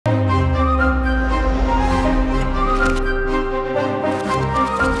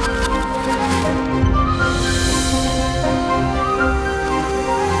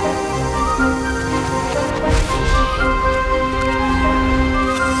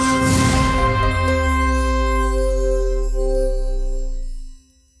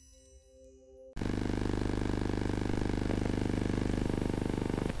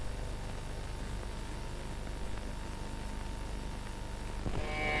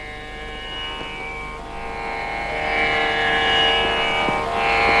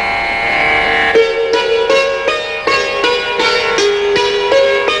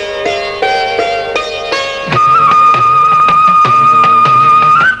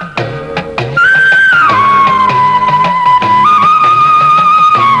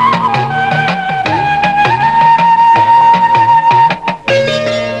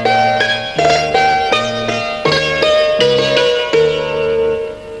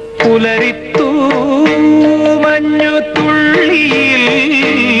പുലരിത്തു മഞ്ഞു തുള്ളിയിൽ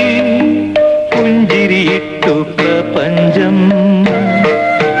പുഞ്ചിരിയിട്ടു പ്രപഞ്ചം.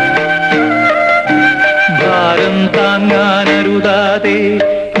 ഭാരം താങ്ങാനരുതാതെ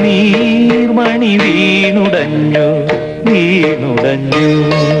നീർമണി വീണുടഞ്ഞു വീണുടഞ്ഞു.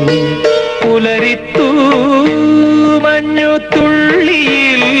 പുലരിത്തു മഞ്ഞു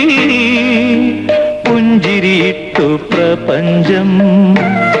തുള്ളിയിൽ പുഞ്ചിരിയിട്ടു പ്രപഞ്ചം.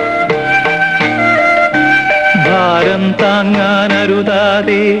 ഭാരം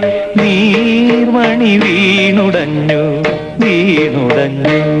താങ്ങാനരുതാതെ നീർമണി വീണുടഞ്ഞു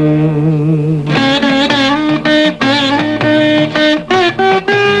വീണുടഞ്ഞു.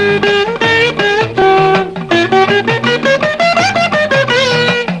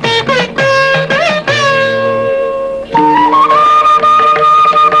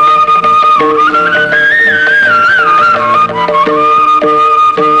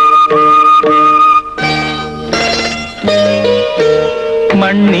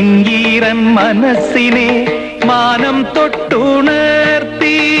 മണ്ണിൻകീരൻ മനസ്സിനെ മാനം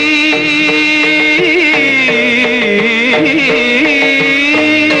തൊട്ടുണർത്തി.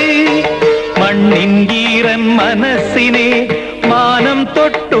 മണ്ണിൻകീരൻ മനസ്സിനെ മാനം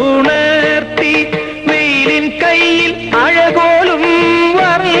തൊട്ടുണർത്തി. വെയിലിൻ കയ്യിൽ അഴകോലും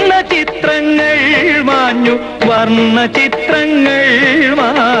വർണ്ണചിത്രങ്ങൾ മാഞ്ഞു വർണ്ണചിത്രങ്ങൾ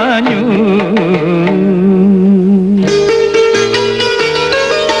മാഞ്ഞു.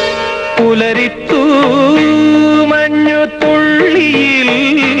 പുലരിത്തു മഞ്ഞു തുള്ളിയിൽ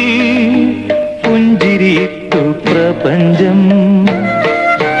പുഞ്ചിരിയിട്ടു പ്രപഞ്ചം.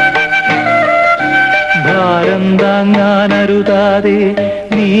 ഭാരം താങ്ങാനരുതാതെ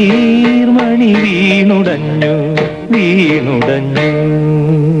നീർമണി വീണുടഞ്ഞു വീണുടഞ്ഞു.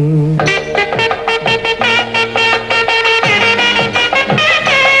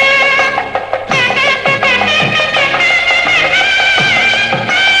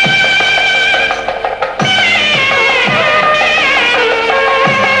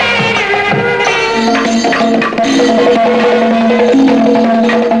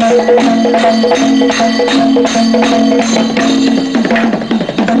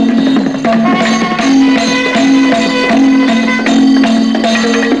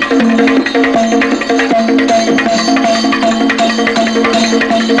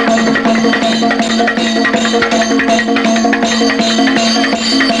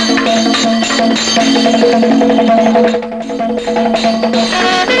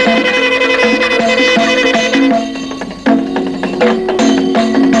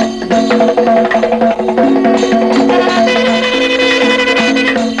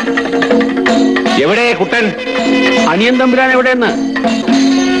 എവിടെ കുട്ടൻ? അനിയൻ തമ്പുരാൻ എവിടെയെന്ന്?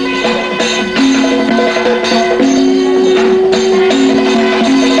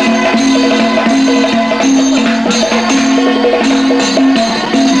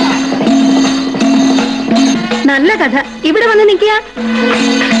 നല്ല കഥ. ഇവിടെ വന്ന് നിൽക്കുക.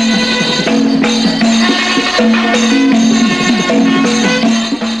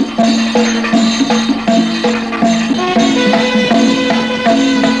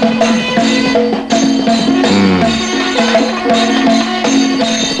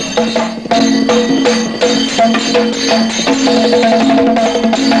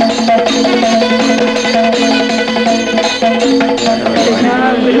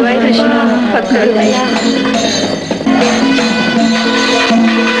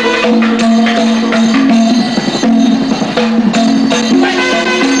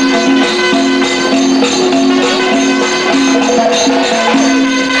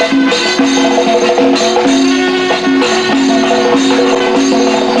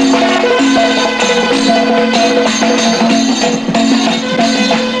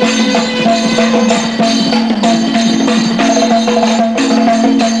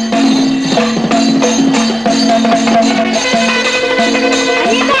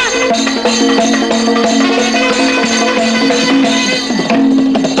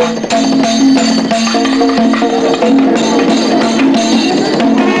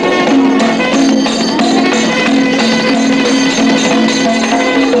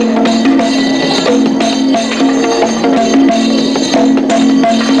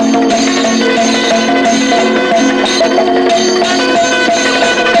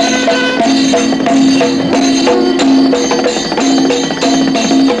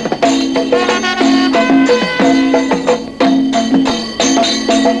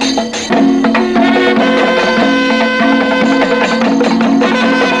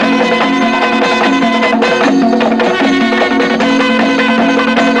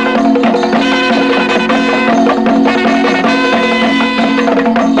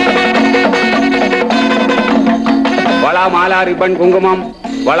 വള മാല റിബൺ കുങ്കുമം,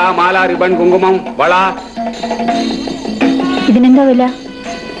 വള മാല റിബൺ കുങ്കുമം, വള. ഇതിനെന്താ വില?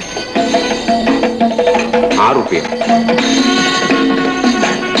 6 രൂപ.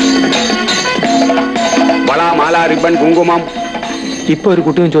 വള മാല റിബൺ കുങ്കുമം. ഇപ്പൊ ഒരു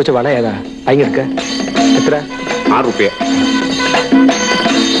കുട്ടിയും ചോദിച്ച വള ഏതാ? അയ്യെടുക്ക. എത്ര? 6 രൂപ.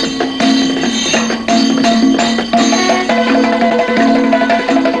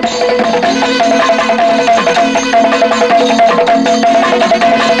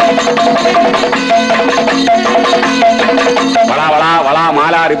 വള വള വള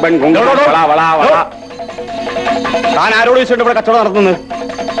മാല റിബൺ കുങ്കുമം, വള വള വള. താൻ ആരോട് ചോദിച്ചിട്ട് ഇവിടെ കച്ചവടം നടത്തുന്നത്?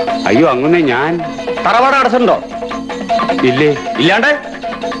 അയ്യോ, അങ്ങനെ ഞാൻ തറവാട് അടച്ചിട്ടുണ്ടോ? ഇല്ലേ. ഇല്ലാണ്ട്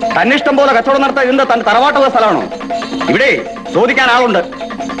തന്നിഷ്ടം പോലെ കച്ചവടം നടത്താൻ ഇതിന്റെ തന്റെ തറവാട്ടുള്ള സ്ഥലമാണോ? ഇവിടെ ചോദിക്കാൻ ആളുണ്ട്.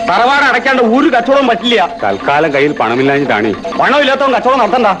 തറവാട് അടയ്ക്കാണ്ട് ഒരു കച്ചവടവും പറ്റില്ല. തൽക്കാലം കയ്യിൽ പണമില്ലാഞ്ഞിട്ടാണ്. പണമില്ലാത്തവൻ കച്ചവടം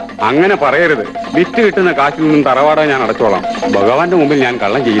നടത്തണ്ട. അങ്ങനെ പറയരുത്. വിറ്റ് കിട്ടുന്ന കാശിൽ നിന്നും തറവാട് ഞാൻ അടച്ചോളാം. ഭഗവാന്റെ മുമ്പിൽ ഞാൻ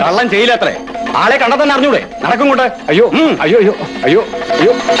കള്ളം ചെയ്യും. കള്ളം ചെയ്യില്ല അത്രേ. ആളെ കണ്ടാൽ തന്നെ അറിഞ്ഞൂടെ? നടക്കും കൊണ്ട്. അയ്യോ അയ്യോ അയ്യോ അയ്യോ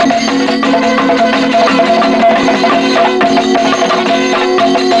അയ്യോ.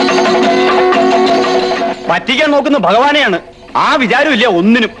 പറ്റിക്കാൻ നോക്കുന്ന ഭഗവാനെയാണ്. ആ വിചാരമില്ല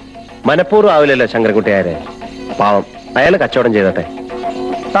ഒന്നിനും. മനഃപൂർവ്വം ആവില്ലല്ലോ ശങ്കരൻകുട്ടിയാരെ. പാവം, അയാൾ കച്ചവടം ചെയ്തട്ടെ.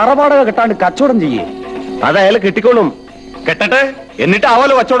 തറവാടക കിട്ടാണ്ട് കച്ചവടം ചെയ്യേ. അത് അയാൾ കിട്ടിക്കോളും. കെട്ടട്ടെ, എന്നിട്ട്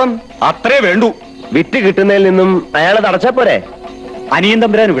ആവാലോ കച്ചവടം. അത്രേ വേണ്ടൂ. വിറ്റ് കിട്ടുന്നതിൽ നിന്നും അയാളെ തടച്ചാ പോരെ? അനിയൻ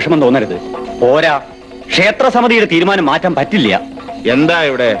തമ്പുരാന് വിഷമം തോന്നരുത്. പോരാ, ക്ഷേത്രസമിതിയുടെ തീരുമാനം മാറ്റാൻ പറ്റില്ല. എന്താ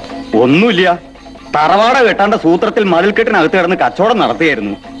ഇവിടെ? ഒന്നുമില്ല. തറവാട കെട്ടാണ്ട സൂത്രത്തിൽ മതിൽക്കെട്ടിനകത്ത് കിടന്ന് കച്ചവടം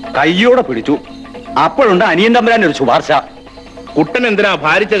നടത്തിയായിരുന്നു. കയ്യോടെ പിടിച്ചു. അപ്പോഴുണ്ട് അനിയൻ തമ്പുരാന്റെ ഒരു ശുപാർശ. കുട്ടൻ എന്തിനാ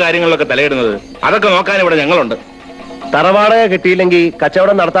ഭാരിച്ച കാര്യങ്ങളിലൊക്കെ തലയിടുന്നത്? അതൊക്കെ നോക്കാൻ ഇവിടെ ഞങ്ങളുണ്ട്. തറവാടക കിട്ടിയില്ലെങ്കിൽ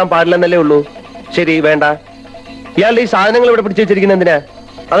കച്ചവടം നടത്താൻ പാടില്ലെന്നല്ലേ ഉള്ളൂ. ശരി, വേണ്ട. ഇയാളുടെ ഈ സാധനങ്ങൾ ഇവിടെ പിടിച്ചു വെച്ചിരിക്കുന്ന എന്തിനാ?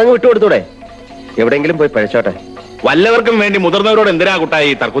 അതങ്ങ് വിട്ടുകൊടുത്തൂടെ? എവിടെയെങ്കിലും പോയി പഴിച്ചോട്ടെ. വല്ലവർക്കും വേണ്ടി മുതിർന്നവരോട് എന്തിനാ കുട്ടായി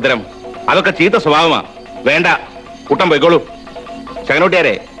ഈ തർക്കുത്തരം? അതൊക്കെ ചീത്ത സ്വഭാവമാ. വേണ്ട, കുട്ടൻ പോയിക്കോളൂ.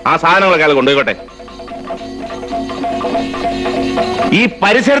 ചങ്ങനോട്ടിയാരെ, ആ സാധനങ്ങളൊക്കെ അയാൾ കൊണ്ടുപോയിക്കോട്ടെ. ഈ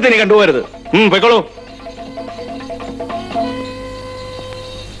പരിസരത്ത് ഇനി കണ്ടുപോകരുത്. പോയിക്കോളൂ.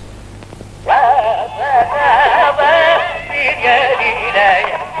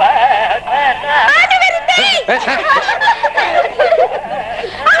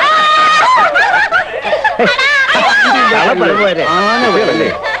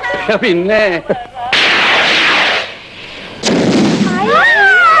 പിന്നെ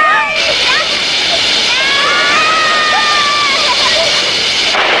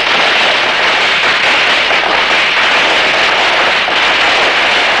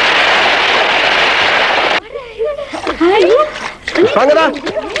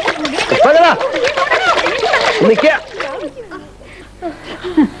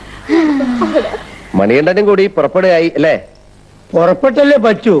മണികണ്ഠനും കൂടി പുറപ്പെടുകയായി അല്ലേ? പുറപ്പെട്ടല്ലേ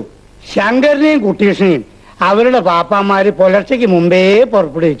പറ്റൂ. ശങ്കരനെയും കുട്ടീഷനെയും അവരുടെ പാപ്പാമാര് പുലർച്ചയ്ക്ക് മുമ്പേ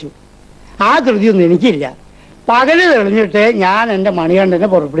പുറപ്പെടുവിച്ചു. ആ ധൃതിയൊന്നും എനിക്കില്ല. പകല് തെളിഞ്ഞിട്ട് ഞാൻ എന്റെ മണികണ്ഠനെ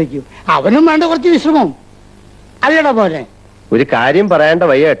പുറപ്പെടുവിക്കും. അവനും വേണ്ട കുറച്ച് വിശ്രമം. അല്ലടാ പോലെ ഒരു കാര്യം പറയാണ്ട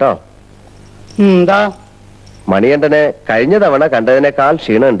വയ്യ കേട്ടോ. എന്താ? മണികണ്ഠനെ കഴിഞ്ഞ തവണ കണ്ടതിനേക്കാൾ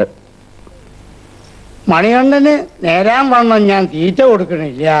ക്ഷീണമുണ്ട്. മണികണ്ഠന് നേരാൻ വണ്ണം ഞാൻ തീറ്റ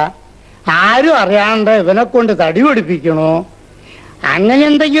കൊടുക്കണില്ല. ആരും അറിയാണ്ട് ഇവനെ കൊണ്ട് തടി പിടിപ്പിക്കണോ അങ്ങനെ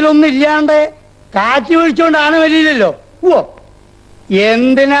എന്തെങ്കിലും ഒന്നും ഇല്ലാണ്ട് കാറ്റ് ഒഴിച്ചോണ്ട് ആന വരില്ലല്ലോ. ഓ,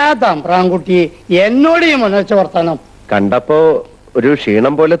 എന്തിനാ തമ്പ്രാൻകുട്ടി എന്നോട് ഈ മുന്നച്ച വർത്തനം? കണ്ടപ്പോ ഒരു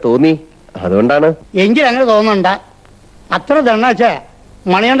ക്ഷീണം പോലെ തോന്നി, അതുകൊണ്ടാണ്. എങ്കിൽ അങ്ങനെ തോന്നണ്ട. അത്ര ദണ്ണാച്ചാ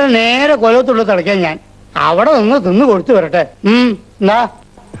മണികണ്ഠൻ നേരെ കൊലത്തുള്ള തടയ്ക്കാൻ ഞാൻ അവിടെ നിന്ന് തിന്നു കൊടുത്തു വരട്ടെ. എന്താ?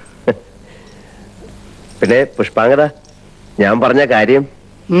 പിന്നെ പുഷ്പാങ്കത, ഞാൻ പറഞ്ഞ കാര്യം,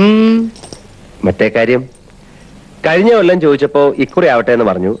 മറ്റേ കാര്യം കഴിഞ്ഞ കൊല്ലം ചോദിച്ചപ്പോ ഇക്കുറി ആവട്ടെ എന്ന്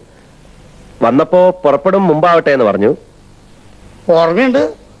പറഞ്ഞു. വന്നപ്പോ പുറപ്പെടും മുമ്പാവട്ടെ എന്ന് പറഞ്ഞു. ഓർമ്മയുണ്ട്.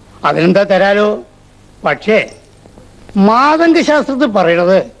 അതിനെന്താ തരാലോ. പക്ഷേ മാതംഗ ശാസ്ത്രത്തിൽ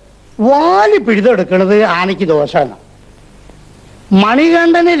പറയണത് വാലി പിഴുതെടുക്കണത് ആനയ്ക്ക് ദോഷമാണ്.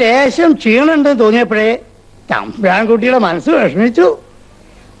 മണികണ്ഠന് ലേശം ക്ഷീണുണ്ടെന്ന് തോന്നിയപ്പോഴേ തമ്പ്രാൻകുട്ടിയുടെ മനസ്സ് വിഷമിച്ചു.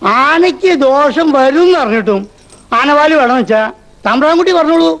 ആനയ്ക്ക് ദോഷം വരും എന്ന് അറിഞ്ഞിട്ടും ആനവാലി വേണമെന്ന് വെച്ചാ തമ്പ്രാൻകുട്ടി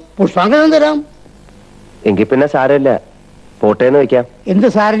പറഞ്ഞോളൂ, പുഷ്പാങ്കനം തരാം. എങ്കിൽ പിന്നെ സാരമില്ല, പോട്ടേന്ന് വെക്കാം. എന്ത്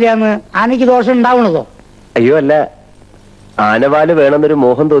സാരില്ലാന്ന്? ആനയ്ക്ക് ദോഷം ഉണ്ടാവണതോ? അയ്യോ അല്ല, ആനവാല് വേണമെന്നൊരു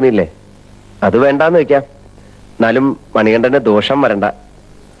മോഹം തോന്നിയില്ലേ, അത് വേണ്ടാന്ന് വെക്കാം. എന്നാലും മണികണ്ഠന് ദോഷം വരണ്ട.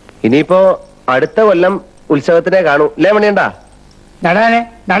 ഇനിയിപ്പോ അടുത്ത കൊല്ലം ഉത്സവത്തിനെ കാണൂ അല്ലേ മണികണ്ഠ?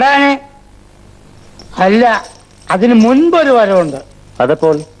 നടാനെ അല്ല, അതിന് മുൻപൊരു വരവുണ്ട്.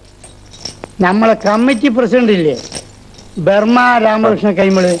 അതപ്പോൾ നമ്മളെ കമ്മിറ്റി പ്രസിഡന്റ് ഇല്ലേ, ബർമ രാമകൃഷ്ണ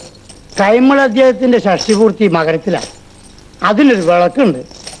കൈമള് അദ്ദേഹത്തിന്റെ ഷഷ്ടിപൂർത്തി മകരത്തിലാണ്. അതിനൊരു വിളക്കുണ്ട്.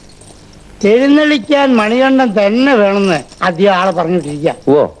 എഴുന്നള്ളിക്കാൻ മണികണ്ഠൻ തന്നെ വേണമെന്ന് ആദ്യം ആളെ പറഞ്ഞിട്ടിരിക്കുക.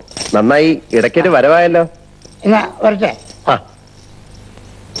 ഓ, നന്നായി, ഇടയ്ക്കൊരു വരവായല്ലോ. എന്നാ വരട്ടെ. ആ,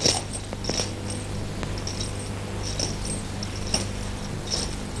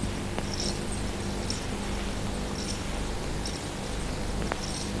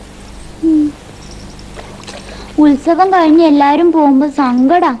 ഉത്സവം കഴിഞ്ഞ് എല്ലാരും പോകുമ്പോ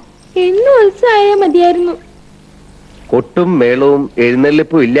സങ്കടാ. എന്നും ഉത്സവമായ മതിയായിരുന്നു. കൊട്ടും മേളവും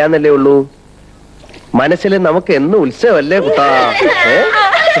എഴുന്നള്ളിപ്പും ഇല്ലാന്നല്ലേ ഉള്ളൂ. മനസ്സിൽ നമുക്ക് എന്നും ഉത്സവല്ലേ കുട്ടാ?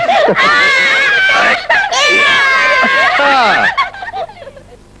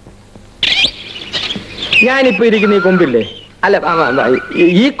 ഞാനിപ്പോ ഇരിക്കുന്ന ഈ കൊമ്പില്ലേ, അല്ല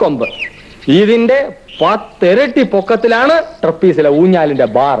ഈ കൊമ്പ്, ഇതിന്റെ 10 ഇരട്ടി പൊക്കത്തിലാണ് ട്രപ്പീസിലെ ഊഞ്ഞാലിന്റെ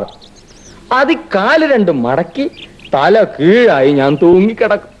ബാർ. അത് കാല് രണ്ടും മടക്കി തല കീഴായി ഞാൻ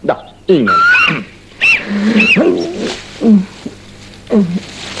തൂങ്ങിക്കിടക്കും. ഇങ്ങനെ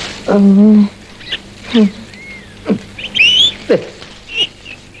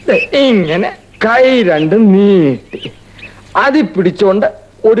ഇങ്ങനെ കൈ രണ്ടും നീട്ടി അതി പിടിച്ചുകൊണ്ട്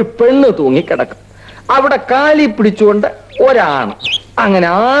ഒരു പെണ്ണ് തൂങ്ങിക്കിടക്കും. അവിടെ കാലി പിടിച്ചുകൊണ്ട് ഒരാണ്. അങ്ങനെ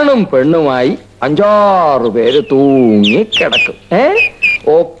ആണും പെണ്ണുമായി 5-6 പേര് തൂങ്ങിക്കിടക്കും.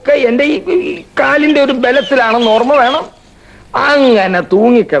 ഒക്കെ എന്റെ ഈ കാലിന്റെ ഒരു ബലത്തിലാണെന്ന് ഓർമ്മ വേണം. അങ്ങനെ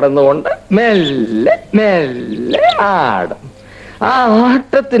തൂങ്ങിക്കിടന്നുകൊണ്ട് മെല്ലെ മെല്ലെ ആടും. ആ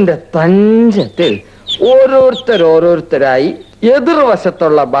ആട്ടത്തിന്റെ തഞ്ചത്തിൽ ഓരോരുത്തരായി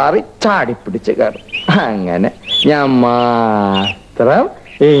എതിർവശത്തുള്ള ബാറി ചാടിപ്പിടിച്ച് കയറും. അങ്ങനെ ഞാൻ മാത്രം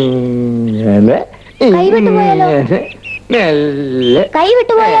ഇങ്ങനെ മെല്ലെ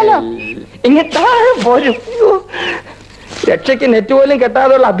ഇങ്ങനെ താഴെ പോരും. രക്ഷയ്ക്ക് നെറ്റ് പോലും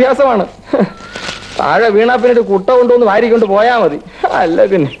കെട്ടാതെയുള്ള അഭ്യാസമാണ്. താഴെ വീണാ പിന്നെ ഒരു കുട്ട കൊണ്ടുവന്ന് വാരിക്കൊണ്ട് പോയാ മതി. അല്ല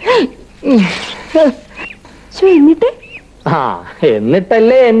പിന്നെ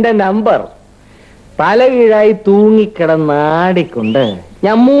എന്നിട്ടല്ലേ എന്റെ നമ്പർ. തല കീഴായി തൂങ്ങിക്കിടന്നാടിക്കൊണ്ട്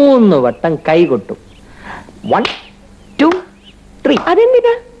ഞാൻ 3 വട്ടം കൈ കൊട്ടും. 1 2 3.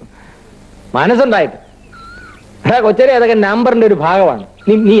 അതെന്തിനാ? മനസ്സുണ്ടായിട്ട്. കൊച്ചരെ, അതൊക്കെ നമ്പറിന്റെ ഒരു ഭാഗമാണ്.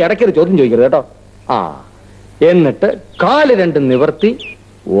 നീ ഇടയ്ക്കൊരു ചോദ്യം ചോദിക്കരുത് കേട്ടോ. എന്നിട്ട് കാല് രണ്ടും നിവർത്തി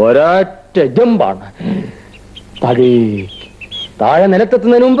ഒരൊറ്റ ജമ്പാണ്. താഴെ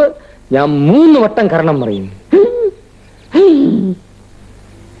നിലത്തെത്തുന്നതിന് മുമ്പ് ഞാൻ 3 വട്ടം കരണം പറയും.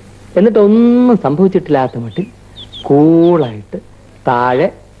 എന്നിട്ട് ഒന്നും സംഭവിച്ചിട്ടില്ലാത്ത മട്ടിൽ കൂളായിട്ട് താഴെ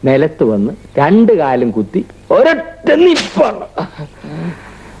നിലത്ത് വന്ന് 2 കാലും കുത്തി ഒരൊറ്റ നിപ്പാണ്.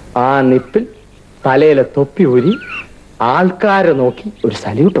 ആ നിപ്പിൽ തലയിലെ തൊപ്പി ഊരി ആൾക്കാരെ നോക്കി ഒരു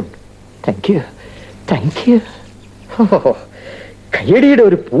സല്യൂട്ടുണ്ട്. Thank you, thank you. കയ്യടിയുടെ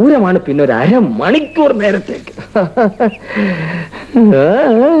ഒരു പൂരമാണ്. പിന്നെ ഒരു 1/2 മണിക്കൂർ നേരത്തേക്ക്.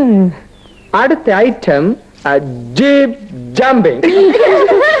 അടുത്ത ഐറ്റം ജീപ്പ് ജമ്പിങ്.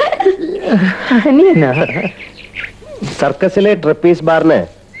 സർക്കസിലെ ട്രപ്പീസ് ബാറിന്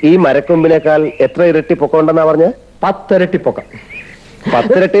ഈ മരക്കൊമ്പിനേക്കാൾ എത്ര ഇരട്ടി പൊക്കം ഉണ്ടെന്നാ പറഞ്ഞ? 10 ഇരട്ടി പൊക്കം.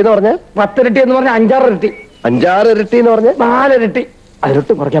 10 ഇരട്ടി എന്ന് പറഞ്ഞ? 10 ഇരട്ടി എന്ന് പറഞ്ഞ 5-6 ഇരട്ടി. 5-6 ഇരട്ടി എന്ന് പറഞ്ഞ 4 ഇരട്ടി.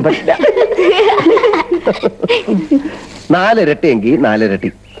 അതിരട്ടി കുറയ്ക്കാൻ പറ്റില്ല. 4 ഇരട്ടി എങ്കിൽ 4 ഇരട്ടി.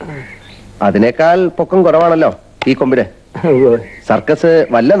 അതിനേക്കാൾ പൊക്കം കുറവാണല്ലോ ഈ കൊമ്പിന്. സർക്കസ്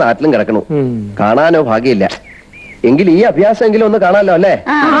വല്ല നാട്ടിലും കിടക്കണു. കാണാനോ ഭാഗ്യമില്ല. എങ്കിൽ ഈ അഭ്യാസം എങ്കിലും ഒന്ന് കാണാമല്ലോ അല്ലേ?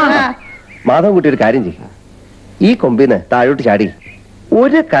 മാധവൻ കുട്ടി ഒരു കാര്യം ചെയ്യും. ഈ കൊമ്പിന്ന് താഴോട്ട് ചാടി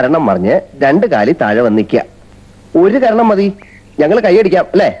ഒരു കരണം മറിഞ്ഞ് 2 കാലി താഴെ വന്നിക്കുക. ഒരു കരണം മതി, ഞങ്ങൾ കൈയടിക്കാം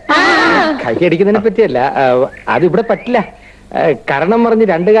അല്ലേ? കൈയടിക്കുന്നതിനെ പറ്റിയല്ല, അതിവിടെ പറ്റില്ല. കരണം പറഞ്ഞ്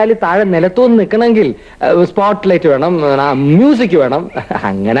 2 കാലി താഴെ നിലത്തുനിന്ന് നിൽക്കണമെങ്കിൽ സ്പോട്ട് ലൈറ്റ് വേണം, മ്യൂസിക് വേണം.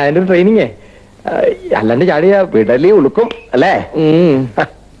 അങ്ങനെ അതിന്റെ ഒരു ട്രെയിനിങ്ങേ. അല്ലാണ്ട് ചാടിയ വിടലി ഉളുക്കും അല്ലേ?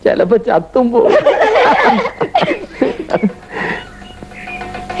 ചിലപ്പോ ചത്തും പോ.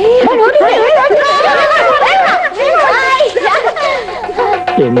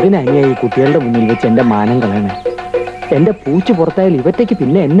 എന്തിനാ ഈ കുട്ടികളുടെ മുന്നിൽ വെച്ച് എന്റെ മാനം കളയണേ? എന്റെ പൂച്ച പുറത്തായാൽ ഇവറ്റയ്ക്ക്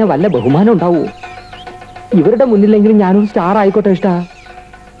പിന്നെ എന്നെ വല്ല ബഹുമാനം ഉണ്ടാവൂ? ഇവരുടെ മുന്നിലെങ്കിലും ഞാനൊരു സ്റ്റാർ ആയിക്കോട്ടെ. ഇഷ്ടാ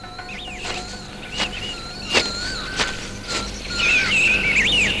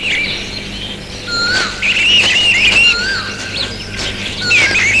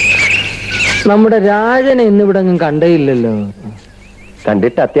നമ്മുടെ രാജനെ ഇന്നിവിടെ കണ്ടേയില്ലല്ലോ.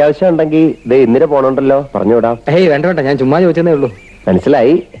 കണ്ടിട്ട് അത്യാവശ്യം ഉണ്ടെങ്കിൽ ദേ ഇന്നിരെ പോണുണ്ടല്ലോ, പറഞ്ഞുവിടാം. വേണ്ട വേണ്ട, ഞാൻ ചുമ്മാ ചോദിച്ചതേ ഉള്ളൂ.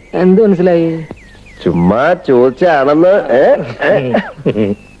 മനസ്സിലായി? എന്ത് മനസ്സിലായി? ചുമ്മാ ചോദിച്ചാണെന്ന്.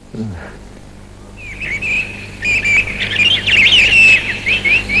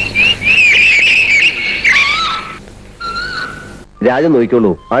 രാജൻ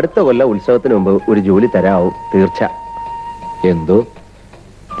നോക്കിക്കോളൂ, അടുത്ത കൊല്ലം ഉത്സവത്തിന് മുമ്പ് ഒരു ജോലി തരാവും തീർച്ച. എന്തോ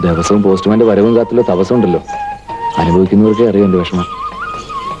ദിവസവും പോസ്റ്റ്മാന്റെ വരവും കാത്തുള്ള തപസ്സുണ്ടല്ലോ. അനുഭവിക്കുന്നവർക്ക് അറിയാം എന്റെ വിഷമം.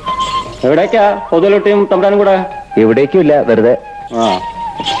 എവിടേക്കാ പൊതുലൊട്ടിയും തമ്പ്രാനും കൂടെ? എവിടേക്കും ഇല്ല, വെറുതെ.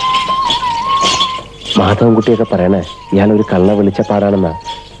 മാധവൻ കുട്ടിയൊക്കെ പറയണേ ഞാനൊരു കള്ള വിളിച്ചപ്പാടാണെന്നാ.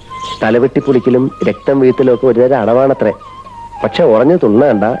 തലവെട്ടിപ്പൊളിക്കലും രക്തം വീഴ്ത്തലും ഒക്കെ ഒരുതരം അടവാണത്രേ. പക്ഷെ ഉറഞ്ഞു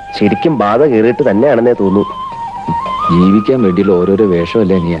തുണ്ണണ്ട, ശരിക്കും ബാധ കയറിയിട്ട് തന്നെയാണെന്നേ തോന്നൂ. ജീവിക്കാൻ വേണ്ടിയുള്ള ഓരോരോ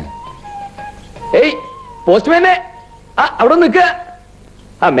വേഷമല്ലേ നീ? ഏയ് പോസ്റ്റ്മാനെ, അവിടെ നിക്ക.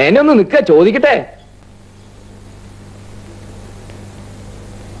 ആ മേനെ ഒന്ന് നിക്ക, ചോദിക്കട്ടെ.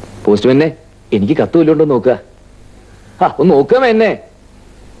 പോസ്റ്റ്മാനെ, എനിക്ക് കത്ത് വല്ലോണ്ടോ നോക്കുക. ഒന്ന് നോക്കുക മേനെ.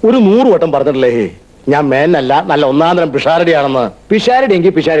 ഒരു 100 വട്ടം പറഞ്ഞിട്ടില്ലേ ഞാൻ മേനല്ല, നല്ല ഒന്നാന്തരം പിഷാരടിയാണെന്ന്. പിഷാരടി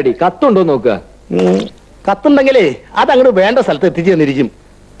എങ്കിൽ പിഷാരടി, കത്തുണ്ടോ നോക്കുക. കത്തുണ്ടെങ്കിലേ അതങ്ങോട്ട് വേണ്ട സ്ഥലത്ത് എത്തിച്ചു തന്നിരിക്കും.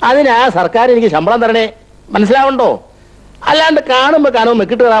 അതിനാ സർക്കാർ എനിക്ക് ശമ്പളം തരണേ, മനസ്സിലാവണ്ടോ? അല്ലാണ്ട് കാണുമ്പോ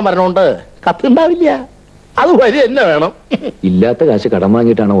മെക്കിട്ട് തരാൻ പറഞ്ഞോണ്ട് കത്തുണ്ടാവില്ല. അത് വരി എന്നെ വേണം. ഇല്ലാത്ത കാശ് കടം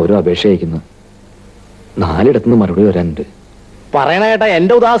വാങ്ങിയിട്ടാണ് ഓരോ അപേക്ഷ അയക്കുന്നത്. 4 ഇടത്തുനിന്ന് മറുപടി വരാനുണ്ട്. പറയണ കേട്ടാ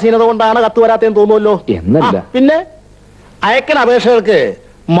എന്റെ ഉദാസീനത കൊണ്ടാണ് കത്ത് വരാത്തേന്ന് തോന്നുമല്ലോ. എന്നല്ല, പിന്നെ അയക്കണ അപേക്ഷകൾക്ക്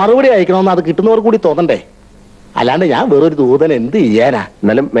മറുപടി അയക്കണമെന്ന് അത് കിട്ടുന്നവർ കൂടി തോന്നണ്ടേ. അല്ലാണ്ട് ഞാൻ വേറൊരു ദൂതൻ എന്ത് ചെയ്യാനാ?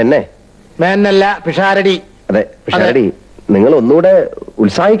 എന്നാലും മേനല്ല, പിഷാരടി. അതെ പിഷാരടി, നിങ്ങൾ ഒന്നുകൂടെ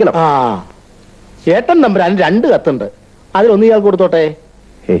ഉത്സാഹിക്കണം. ഏട്ടൻ തമ്പുരാൻ 2 കത്തുണ്ട്, അതിലൊന്ന് ഇയാൾക്ക് കൊടുത്തോട്ടെ.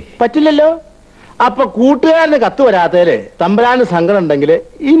 പറ്റില്ലല്ലോ. അപ്പൊ കൂട്ടുകാരന് കത്ത് വരാത്തേല് തമ്പുരാന് സങ്കടം ഉണ്ടെങ്കിൽ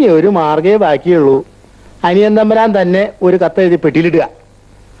ഇനി ഒരു മാർഗേ ബാക്കിയുള്ളൂ. അനിയൻ തമ്പുരാൻ തന്നെ ഒരു കത്ത് എഴുതി പെട്ടിയിലിടുക.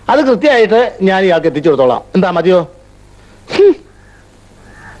 അത് കൃത്യമായിട്ട് ഞാൻ ഇയാൾക്ക് എത്തിച്ചു കൊടുത്തോളാം. എന്താ, മതിയോ?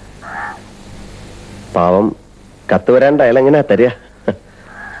 പാവം, കത്ത് വരാണ്ട് അയാൾ എങ്ങനെയാ തരിക?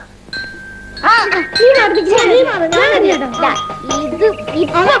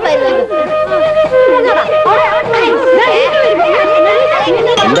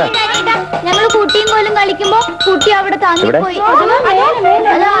 ഞങ്ങള് കുട്ടിയും കോലും കളിക്കുമ്പോ കുട്ടി അവിടെ താങ്ങിപ്പോയി.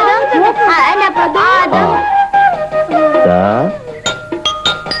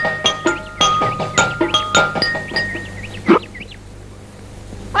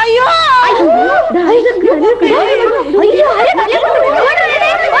 അയ്യോ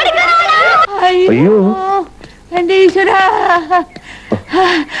അയ്യോ എന്റെ ഈശ്വര,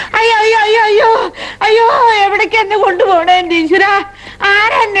 അയ്യോ അയ്യോ അയ്യോ അയ്യോ അയ്യോ, എവിടേക്ക് എന്നെ കൊണ്ടുപോണേ എന്റെ ഈശ്വര?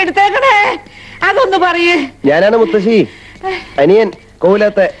 ആരാ എന്നെ എടുത്തേക്കണേ? അതൊന്ന് പറയേ. ഞാനാണ് മുത്തശ്ശി, അനിയൻ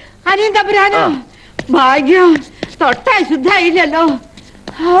കോവിലത്തെ. അനിയൻ തമ്പുരാനോ? ഭാഗ്യം, തൊട്ട അശുദ്ധായില്ലല്ലോ.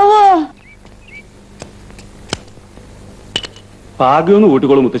 ഭാഗ്യമൊന്ന്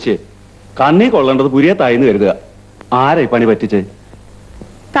കൂട്ടിക്കോളൂ മുത്തശ്ശിയെ. കണ്ണീ കൊള്ളേണ്ടത് പുരിയത്തായെന്ന് കരുതുക. ആരായി പണി പറ്റിച്ച്?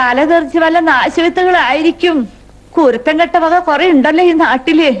 തല തെറിച്ച് വല്ല നാശവിത്തുകളായിരിക്കും. കുരുത്തം കെട്ട വക കുറെ ഉണ്ടല്ലോ ഈ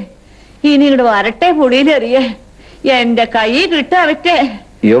നാട്ടില്. ഇനി ഇങ്ങോട്ട് വരട്ടെ പുളിയിലെറിയേ, എന്റെ കൈ കിട്ടാവട്ടെ.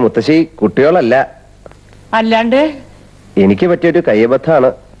 അയ്യോ മുത്തശ്ശി, കുട്ടികളല്ല. അല്ലാണ്ട് എനിക്ക് പറ്റിയൊരു കയ്യബദ്ധാണ്.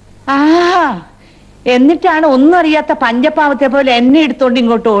 എന്നിട്ടാണ് ഒന്നും അറിയാത്ത പഞ്ചപാവത്തെ പോലെ എന്നെ എടുത്തോണ്ട്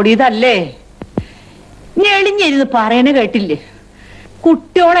ഇങ്ങോട്ട് ഓടിയതല്ലേ? ഞെളിഞ്ഞിരുന്ന് പറയണ കേട്ടില്ലേ?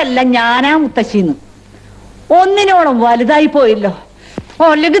 കുട്ടിയോളല്ല ഞാനാ മുത്തശ്ശിന്ന്. ഒന്നിനോളം വലുതായി പോയില്ലോ.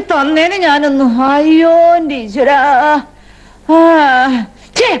 അല്ലെങ്കിൽ തന്നേന് ഞാനൊന്നു. അയ്യോ എന്റെ ഈശ്വരാ.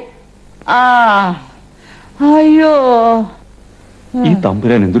 അയ്യോ, ഈ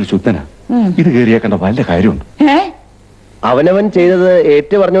തമ്പുരാൻ എന്തൊരു ശുദ്ധനാ. ഇത് കേറിയേക്കേണ്ട വല്ല കാര്യമുണ്ട്. അവനവൻ ചെയ്തത്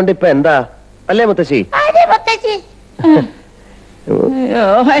ഏറ്റു പറഞ്ഞോണ്ട് ഇപ്പൊ എന്താ, അല്ലേ മുത്തശ്ശി?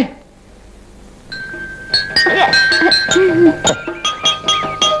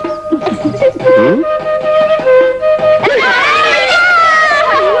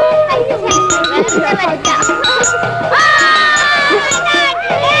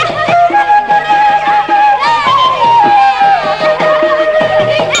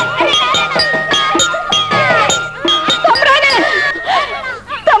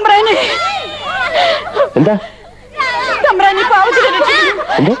 എന്താ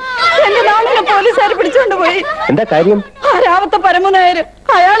എന്റെ നാളിനെ പോലീസുകാർ പിടിച്ചോണ്ട് പോയി. എന്താ കാര്യം? രാവത്തെ പരമനായർ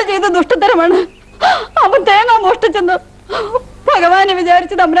അയാൾ ചെയ്ത ദുഷ്ടത്തരമാണ്. അവൻ തേങ്ങ മോഷ്ടിച്ചെന്ന് ഭഗവാനെ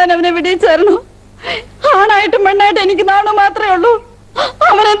വിചാരിച്ച് തമ്പുരാൻ അവനെ വിടിയിച്ചേർന്നു. ആണായിട്ടും പെണ്ണായിട്ടും എനിക്ക് നാണു മാത്രമേ ഉള്ളൂ.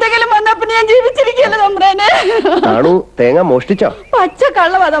 അവനെന്തെങ്കിലും വന്നപ്പോ ഞാൻ ജീവിച്ചിരിക്കല്ലോ തമ്പുരാനെ. തേങ്ങ മോഷ്ടിച്ചോ? പച്ച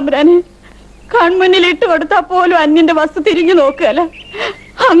കള്ളവാ തമ്പുരാനെ. കൺമുന്നിൽ ഇട്ട് കൊടുത്താ പോലും അന്യന്റെ വസ്തു തിരിഞ്ഞു നോക്കുകയല്ല.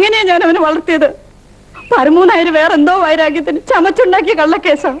 അങ്ങനെയാ ഞാൻ അവനെ വളർത്തിയത്. പരമൂന്നായിരം വേറെന്തോ വൈരാഗ്യത്തിന് ചമച്ചുണ്ടാക്കിയ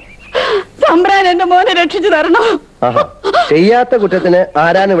കള്ളക്കേസാ. തമ്പുരാൻ എന്റെ മോനെ രക്ഷിച്ചു തരണോ? ചെയ്യാത്ത കുറ്റത്തിന്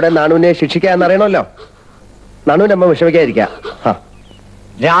ആരാണ് ഇവിടെ നാണുവിനെ ശിക്ഷിക്കാന്നറിയണമല്ലോ. നാണുവിന്റെ അമ്മ വിഷമിക്കാതിരിക്കാം.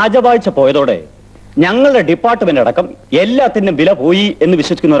 രാജവാഴ്ച പോയതോടെ ഞങ്ങളുടെ ഡിപ്പാർട്ട്മെന്റ് അടക്കം എല്ലാത്തിനും വില പോയി എന്ന്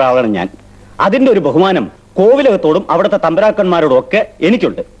വിശ്വസിക്കുന്ന ഒരാളാണ് ഞാൻ. അതിന്റെ ഒരു ബഹുമാനം കോവിലകത്തോടും അവിടുത്തെ തമ്പുരാക്കന്മാരോടും ഒക്കെ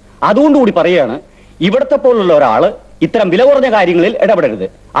എനിക്കുണ്ട്. അതുകൊണ്ടുകൂടി പറയുകയാണ്, ഇവിടത്തെ പോലുള്ള ഒരാള് ഇത്തരം വില കുറഞ്ഞ കാര്യങ്ങളിൽ ഇടപെടരുത്.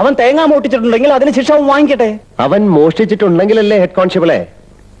 അവൻ തേങ്ങ മോഷ്ടിച്ചിട്ടുണ്ടെങ്കിൽ അതിന് ശിക്ഷ അവൻ വാങ്ങിക്കട്ടെ. അവൻ മോഷ്ടിച്ചിട്ടുണ്ടെങ്കിലല്ലേ ഹെഡ് കോൺസ്റ്റബിളെ?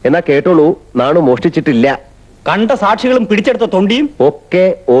 എന്നാ കേട്ടോളൂ, നാണു മോഷ്ടിച്ചിട്ടില്ല. കണ്ട സാക്ഷികളും പിടിച്ചെടുത്ത തൊണ്ടിയും ഒക്കെ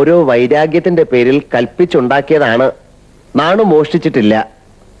ഓരോ വൈരാഗ്യത്തിന്റെ പേരിൽ കൽപ്പിച്ചുണ്ടാക്കിയതാണ്. നാണു മോഷ്ടിച്ചിട്ടില്ല.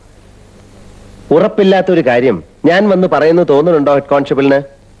 ഉറപ്പില്ലാത്തൊരു കാര്യം ഞാൻ വന്ന് പറയുന്നു തോന്നുന്നുണ്ടോ ഹെഡ് കോൺസ്റ്റബിളിന്?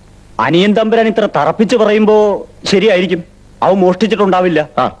 അനിയൻ തമ്പുരാൻ ഇത്ര തറപ്പിച്ച് പറയുമ്പോ ശരിയായിരിക്കും. അവൻ മോഷ്ടിച്ചിട്ടുണ്ടാവില്ല.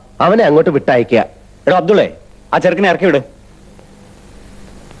 അവനെ അങ്ങോട്ട് വിട്ടയക്കുക. എടോ അബ്ദുള്ളേ, ആ ചെറുക്കനെ ഇറക്കി വിട്.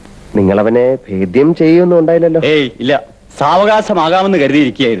 നിങ്ങളവനെ ഭേദ്യം ചെയ്യുമൊന്നും ഉണ്ടായില്ലല്ലോ? ഏയ് ഇല്ല, സാവകാശമാകാമെന്ന്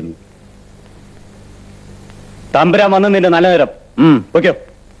കരുതിയിരിക്കുകയായിരുന്നു. തമ്പുരാൻ വന്ന് നിന്റെ നല്ല നേരം. ഓക്കെയോ?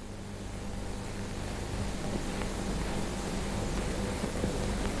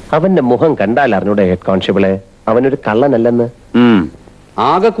 അവന്റെ മുഖം കണ്ടാൽ അറിഞ്ഞൂടെ ഹെഡ് കോൺസ്റ്റബിളെ അവനൊരു കള്ളനല്ലെന്ന്?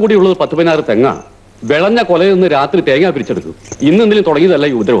 ആകെ കൂടിയുള്ളത് 10-16 തെങ്ങാണ്. വിളഞ്ഞ കൊലയിൽ നിന്ന് രാത്രി തേങ്ങ പിരിച്ചെടുക്കും. ഇന്നെന്തിനും തുടങ്ങിയതല്ല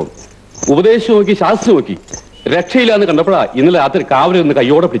ഈ ഉപദ്രവം. ഉപദേശം നോക്കി, ശാസ്ത്രം നോക്കി, രക്ഷയില്ലാന്ന് കണ്ടപ്പോഴാ ഇന്നലെ രാത്രി കാവലിൽ നിന്ന്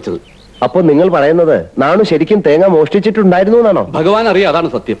കയ്യോടെ പിടിച്ചത്. അപ്പൊ നിങ്ങൾ പറയുന്നത് നാണു ശരിക്കും തേങ്ങ മോഷ്ടിച്ചിട്ടുണ്ടായിരുന്നു എന്നാണോ? ഭഗവാൻ അറിയാം, അതാണ്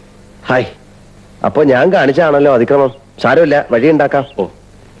സത്യം. ഹായ്, അപ്പൊ ഞാൻ കാണിച്ചാണല്ലോ അതിക്രമം. സാരമില്ല, വഴിയുണ്ടാക്കാം.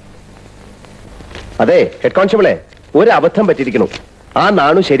 അതെ ഹെഡ് കോൺസ്റ്റബിളെ, ഒരു അബദ്ധം പറ്റിയിരിക്കണു. ആ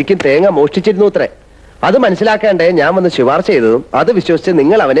നാണു ശരിക്കും തേങ്ങ മോഷ്ടിച്ചിരുന്നു അത്രേ. അത് മനസ്സിലാക്കേണ്ടേ ഞാൻ വന്ന് ശുപാർശ ചെയ്തതും അത് വിശ്വസിച്ച്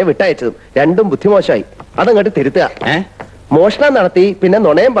നിങ്ങൾ അവനെ വിട്ടയച്ചതും രണ്ടും ബുദ്ധിമോശമായി. അതങ്ങോട്ട് തിരുത്തുക. മോഷണം നടത്തി പിന്നെ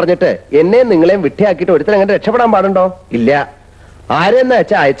നുണയം പറഞ്ഞിട്ട് എന്നെയും നിങ്ങളെയും വിട്ടയാക്കിയിട്ട് ഒരുത്തരങ്ങനെ രക്ഷപ്പെടാൻ പാടുണ്ടോ? ഇല്ല. ആരെന്ന്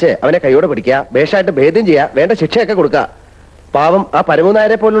വെച്ചാൽ അയച്ച് അവനെ കൈയോടെ പിടിക്കുക, ഭേഷായിട്ട് ഭേദ്യം ചെയ്യുക, വേണ്ട ശിക്ഷയൊക്കെ കൊടുക്കുക. പാവം ആ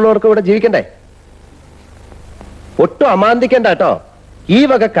പരമനായരെ പോലുള്ളവർക്ക് ഇവിടെ ജീവിക്കണ്ടേ? ഒട്ടും അമാന്തിക്കണ്ട കേട്ടോ. ഈ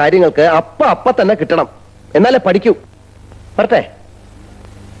വക കാര്യങ്ങൾക്ക് അപ്പ തന്നെ കിട്ടണം, എന്നാലേ പഠിക്കൂ. പറട്ടെ.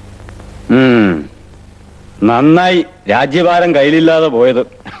 നന്നായി രാജ്യഭാരം കയ്യിലില്ലാതെ പോയത്.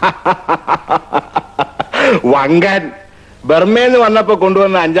 വങ്കൻ ബർമേന്ന് വന്നപ്പോ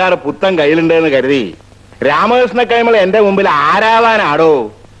കൊണ്ടുവന്ന 5-6 പുത്തൻ കയ്യിലുണ്ടെന്ന് കരുതി രാമകൃഷ്ണ കൈമൾ എന്റെ മുമ്പിൽ ആരാവാനാടോ?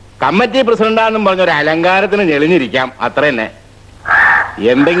 കമ്മിറ്റി പ്രസിഡന്റാണെന്നും പറഞ്ഞൊരു അലങ്കാരത്തിന് ഞെളിഞ്ഞിരിക്കാം, അത്ര തന്നെ.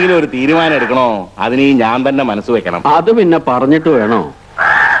 എന്തെങ്കിലും ഒരു തീരുമാനം എടുക്കണോ, അതിന് ഞാൻ തന്നെ മനസ്സ് വെക്കണം. അത് പിന്നെ പറഞ്ഞിട്ട് വേണോ?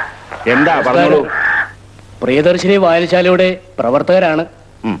 എന്താ പറഞ്ഞോളൂ. പ്രിയദർശിനി വായനശാലയുടെ പ്രവർത്തകരാണ്.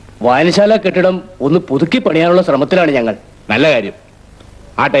 വായനശാല കെട്ടിടം ഒന്ന് പുതുക്കി പണിയാനുള്ള ശ്രമത്തിലാണ് ഞങ്ങൾ. നല്ല കാര്യം.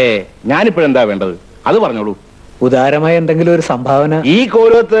 ആട്ടെ, ഞാനിപ്പോഴെന്താ വേണ്ടത് അത് പറഞ്ഞോളൂ. ഉദാരമായ എന്തെങ്കിലും ഒരു സംഭാവന. ഈ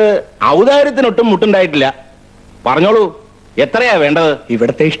കോലത്ത് ഔദാര്യത്തിനൊട്ടും മുട്ടുണ്ടായിട്ടില്ല. പറഞ്ഞോളൂ, എത്രയാ വേണ്ടത്?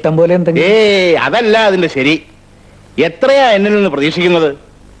 ഇവിടത്തെ ഇഷ്ടം പോലെ എന്തെങ്കിലും. അതല്ല അതിന്റെ ശരി. എത്രയാ എന്നിൽ നിന്ന് പ്രതീക്ഷിക്കുന്നത്?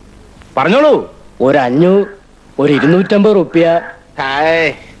 പറഞ്ഞോളൂ. ഒരു 500, ഒരു 250 റുപ്യ.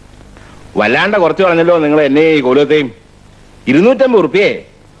 വല്ലാണ്ട കുറച്ച് പറഞ്ഞല്ലോ നിങ്ങൾ എന്നെ ഈ കോലത്തെയും. 250 റുപ്യേ?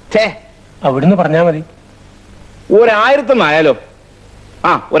 അവിടുന്ന് പറഞ്ഞാ മതി. 1000 ആയാലോ?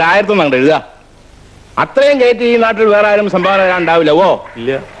 1000 അങ്ങോട്ട് എഴുതുക. അത്രയും കയറ്റി ഈ നാട്ടിൽ വേറെ ആരും സംഭാവന ഉണ്ടാവില്ല.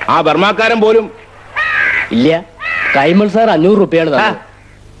 ഇല്ല. ആ ബർമാക്കാരൻ പോലും ഇല്ല. കൈമൾ സാർ 500 റുപ്യാണ്.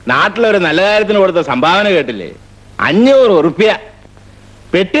 നാട്ടിലൊരു നല്ല കാര്യത്തിന് കൊടുത്ത സംഭാവന കേട്ടില്ലേ? 500 റുപ്യ.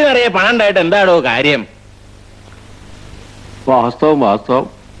 പെട്ടി നിറയെ പണം ഉണ്ടായിട്ട് എന്താണോ കാര്യം? വാസ്തവം.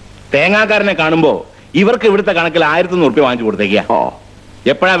 തേങ്ങാക്കാരനെ കാണുമ്പോ ഇവർക്ക് ഇവിടുത്തെ കണക്കിൽ 1100 റുപ്യ വാങ്ങിച്ചു കൊടുത്തേക്കാ.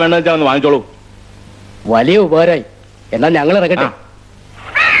 എപ്പോഴാ വേണ്ടെന്ന് വെച്ചാൽ ഒന്ന് വാങ്ങിച്ചോളൂ. വലിയ ഉപകാരമായി. എന്നാൽ ഞങ്ങൾ ഇറങ്ങട്ടെ.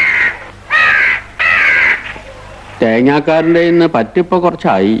 തേങ്ങാക്കാരന്റെ ഇന്ന് പറ്റിപ്പോ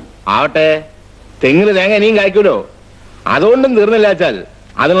കുറച്ചായി. ആവട്ടെ, തെങ്ങിന് തേങ്ങ ഇനിയും കായ്ക്കൂലോ. അതുകൊണ്ടും തീർന്നില്ല വെച്ചാൽ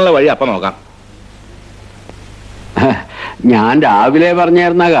അതിനുള്ള വഴി അപ്പം നോക്കാം. ഞാൻ രാവിലെ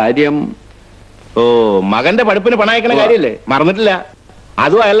പറഞ്ഞായിരുന്ന കാര്യം. മകന്റെ പഠിപ്പിന് പണം അയക്കണ കാര്യല്ലേ? മറന്നിട്ടില്ല.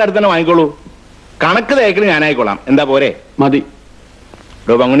 അതും അയാളുടെ അടുത്ത് തന്നെ വാങ്ങിക്കോളൂ. കണക്ക് തേക്കിന് ഞാനായിക്കോളാം. എന്താ പോരെ? മതി.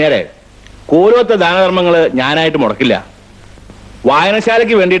 പങ്കുണിയാരെ, കോലോത്തെ ദാനധർമ്മങ്ങള് ഞാനായിട്ട് മുടക്കില്ല.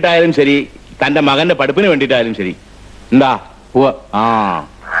 വായനശാലയ്ക്ക് വേണ്ടിയിട്ടായാലും ശരി, തന്റെ മകന്റെ പഠിപ്പിന് വേണ്ടിയിട്ടായാലും ശരി. എന്താ?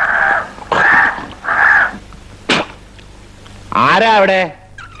 ആരാ അവിടെ?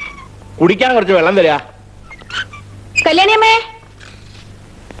 കുടിക്കാൻ കുറച്ച് വെള്ളം തരാ. കല്യാണിയമ്മേ,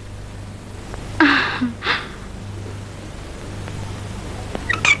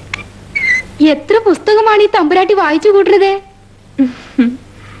 എത്ര പുസ്തകമാണ് ഈ തമ്പുരാട്ടി വായിച്ചു കൂട്ടുന്നത്?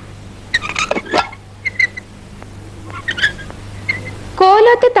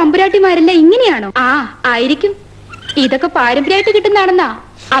 കോലോത്തെ തമ്പുരാട്ടിമാരെല്ലാം ഇങ്ങനെയാണോ? ആയിരിക്കും. ഇതൊക്കെ പാരമ്പര്യമായിട്ട് കിട്ടുന്നതാണെന്നാ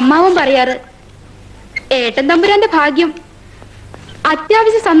അമ്മാവൻ പറയാറ്. ഏട്ടൻ തമ്പുരാന്റെ ഭാഗ്യം.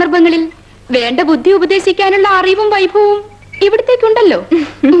 അത്യാവശ്യ സന്ദർഭങ്ങളിൽ വേണ്ട ബുദ്ധി ഉപദേശിക്കാനുള്ള അറിവും വൈഭവവും ഇവിടത്തേക്കുണ്ടല്ലോ.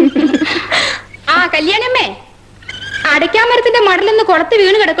 കല്യാണമ്മേ, അടയ്ക്കാമരത്തിന്റെ മടലൊന്ന് കുളത്ത്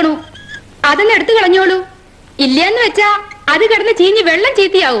വീണ് കിടക്കണു. അതൊന്ന് എടുത്തു കളഞ്ഞോളൂ. ഇല്ലയെന്ന് വെച്ചാ അത് കിടന്ന് ചീഞ്ഞ് വെള്ളം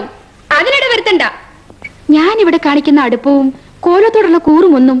ചീത്തയാവും. അതിനിടെ വരുത്തണ്ട. ഞാനിവിടെ കാണിക്കുന്ന അടുപ്പവും കോലത്തോടുള്ള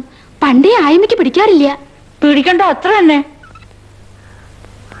കൂറുമൊന്നും പണ്ടേ ആയ്മയ്ക്ക് പിടിക്കാറില്ല. പിടിക്കണ്ടോ? അത്ര തന്നെ.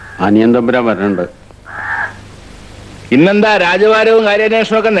 അനിയൻ തമ്പുരാൻ വരണുണ്ട്. ഇന്നെന്താ രാജവാരവും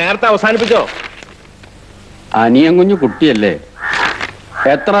കാര്യാന്വേഷണവും ഒക്കെ നേരത്തെ അവസാനിപ്പിച്ചോ? അനിയൻ കുഞ്ഞു കുട്ടിയല്ലേ,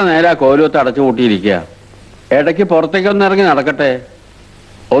 എത്ര നേരാ കോലൂത്ത് അടച്ചു കൂട്ടിയിരിക്കുക. ഇടയ്ക്ക് പുറത്തേക്കൊന്ന് ഇറങ്ങി നടക്കട്ടെ.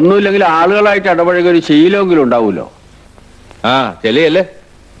 ഒന്നുമില്ലെങ്കിൽ ആളുകളായിട്ട് ഇടപഴകിയ ഒരു ശീലമെങ്കിലും ഉണ്ടാവൂലോ. ആ ചെലിയല്ലേ.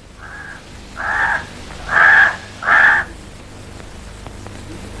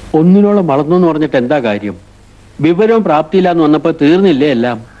 ഒന്നിനോളം വളർന്നു എന്ന് പറഞ്ഞിട്ട് എന്താ കാര്യം? വിവരവും പ്രാപ്തിയില്ലാന്ന് വന്നപ്പോ തീർന്നില്ലേ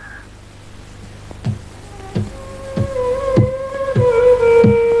എല്ലാം?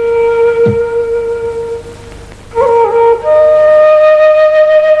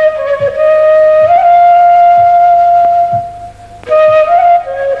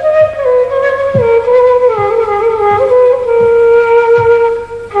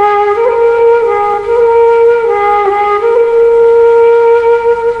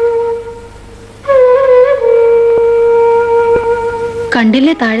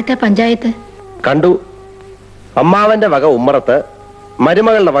 കണ്ടില്ലേ താഴത്തെ പഞ്ചായത്ത്? കണ്ടു. അമ്മാവന്റെ വക ഉമ്മറത്ത്,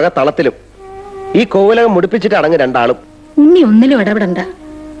 മരുമകളുടെ വക തളത്തിലും. ഈ കോവിലകം മുടിപ്പിച്ചിട്ട് അടങ്ങ് രണ്ടാളും. ഉണ്ണി ഒന്നിലും ഇടപെടണ്ട.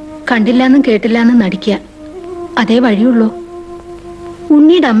 കണ്ടില്ലാന്നും കേട്ടില്ലാന്നും നടിക്കുക, അതേ വഴിയുള്ളൂ.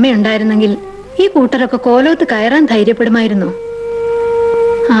 ഉണ്ണിയുടെ അമ്മയുണ്ടായിരുന്നെങ്കിൽ ഈ കൂട്ടരൊക്കെ കോലോത്ത് കയറാൻ ധൈര്യപ്പെടുമായിരുന്നു.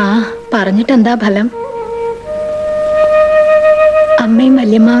 ആ പറഞ്ഞിട്ടെന്താ ഫലം? അമ്മയും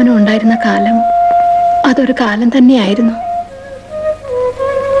വല്യമ്മാവനും ഉണ്ടായിരുന്ന കാലം അതൊരു കാലം തന്നെയായിരുന്നു.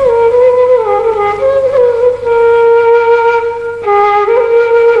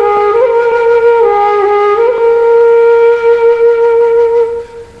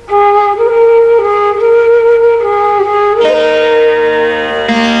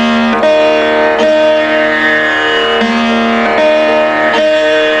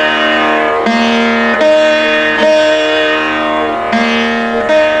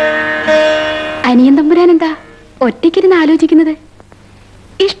 അനിയൻ തമ്പുരാൻ എന്താ ഒറ്റയ്ക്കിരുന്ന് ആലോചിക്കുന്നത്?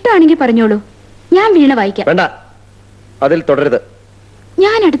 ഇഷ്ടമാണെങ്കിൽ പറഞ്ഞോളൂ, ഞാൻ വീണ വായിക്കാം. വേണ്ട, അതിൽ തുടരുത്.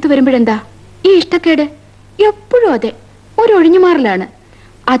 ഞാൻ അടുത്ത് വരുമ്പോഴെന്താ ഈ ഇഷ്ടക്കേട്? എപ്പോഴും അതെ, ഒരു ഒഴിഞ്ഞുമാറലാണ്.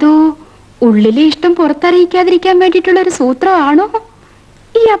 അതോ ഉള്ളിലെ ഇഷ്ടം പുറത്തറിയിക്കാതിരിക്കാൻ വേണ്ടിയിട്ടുള്ള ഒരു സൂത്രമാണോ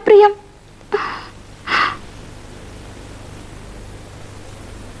ഈ അപ്രിയം?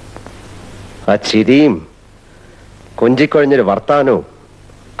 ആ ചിരിയും കൊഞ്ചിക്കൊഴിഞ്ഞൊരു വർത്താനവും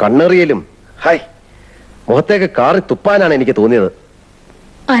കണ്ണെറിയലും, ഹായ്, മുഖത്തേക്ക് കാറി തുപ്പാനാണ് എനിക്ക് തോന്നിയത്.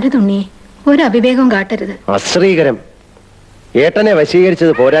 അരുതുണ്ണി, ഒരു അവിവേകം കാട്ടരുത്. അശ്രീകരം. ഏട്ടനെ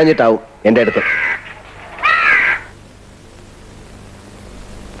വശീകരിച്ചത് പോരാഞ്ഞിട്ടാവും എന്റെ അടുത്ത്.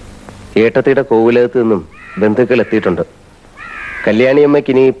 ഏട്ടത്തിയുടെ കോവിലകത്ത് നിന്നും ബന്ധുക്കൾ എത്തിയിട്ടുണ്ട്.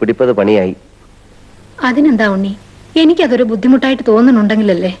 കല്യാണിയമ്മയ്ക്ക് ഇനി പിടിപ്പത് പണിയായി. അതിനെന്താ ഉണ്ണി, എനിക്കതൊരു ബുദ്ധിമുട്ടായിട്ട്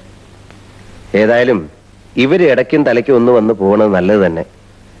തോന്നുന്നുണ്ടെങ്കിലല്ലേ. ഏതായാലും ഇവര് ഇടയ്ക്കും തലയ്ക്കും ഒന്ന് വന്ന് പോകണത് നല്ലത് തന്നെ.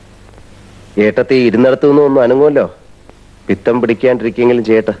 ഏട്ടത്തി ഇരുന്നിടത്തു നിന്നും ഒന്നും അനങ്ങുമല്ലോ. പിത്തം പിടിക്കാണ്ടിരിക്കെങ്കിലും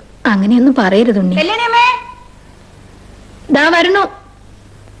ചെയ്യട്ടെ. അങ്ങനെയൊന്നും പറയരുതുണ്ണി. ദാ വരണു.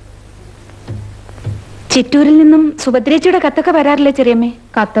 ചിറ്റൂരിൽ നിന്നും സുഭദ്രേച്ചിയുടെ കത്തൊക്കെ വരാറില്ലേ ചെറിയമ്മേ?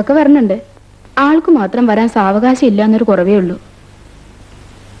 കത്തൊക്കെ വരണുണ്ട്. ആൾക്ക് മാത്രം വരാൻ സാവകാശം ഇല്ല എന്നൊരു കുറവേ ഉള്ളൂ.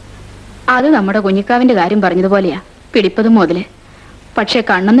 അത് നമ്മുടെ കുഞ്ഞിക്കാവിന്റെ കാര്യം പറഞ്ഞതുപോലെയാ, പിടിപ്പതും മുതല്. പക്ഷെ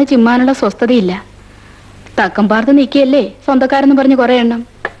കണ്ണൊന്ന് ചിമ്മാനുള്ള സ്വസ്ഥതയില്ല. തക്കം പാർത്ത് നിൽക്കുകയല്ലേ സ്വന്തക്കാരെന്ന് പറഞ്ഞ് കുറെ എണ്ണം.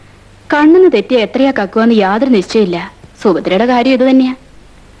 കണ്ണെന്ന് തെറ്റിയ എത്രയാ കക്കുവെന്ന് യാതൊരു നിശ്ചയമില്ല. സുഭദ്രയുടെ കാര്യം ഇത് തന്നെയാ.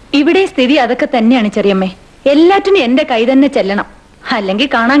 ഇവിടെ സ്ഥിതി അതൊക്കെ തന്നെയാണ് ചെറിയമ്മേ. എല്ലാറ്റിനും എന്റെ കൈ തന്നെ ചെല്ലണം, അല്ലെങ്കിൽ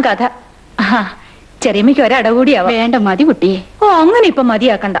കാണാൻ കഥ. ചെറിയമ്മയ്ക്ക് ഒരടകൂടിയാവാം. വേണ്ട, മതി കുട്ടിയെ. ഓ, അങ്ങനെ ഇപ്പൊ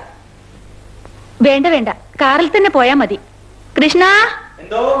മതിയാക്കണ്ട. വേണ്ട വേണ്ട, കാറിൽ തന്നെ പോയാ മതി. കൃഷ്ണ,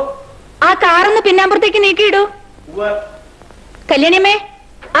 ആ കാറൊന്ന് പിന്നാമ്പുറത്തേക്ക് നീക്കിയിടൂ. കല്യാണിയമ്മേ,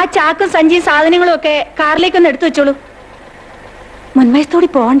 ആ ചാക്കും സഞ്ചിയും സാധനങ്ങളും ഒക്കെ കാറിലേക്കൊന്ന് എടുത്തു വെച്ചോളൂ. മുൻവശത്തോടി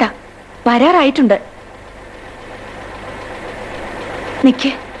പോവണ്ട, വരാറായിട്ടുണ്ട്.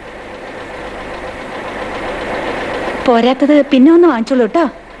 നിക്ക്, പോരാത്തത് പിന്നെ ഒന്ന് വാങ്ങിച്ചോളൂ കേട്ടോ.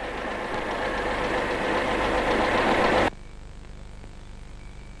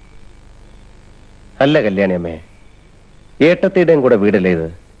 അല്ല കല്യാണിയമ്മേ, ഏട്ടത്തിയുടെയും കൂടെ വീടല്ലേ ഇത്?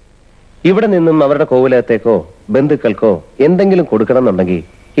 ഇവിടെ നിന്നും അവരുടെ കോവിലകത്തേക്കോ ബന്ധുക്കൾക്കോ എന്തെങ്കിലും കൊടുക്കണം എന്നുണ്ടെങ്കിൽ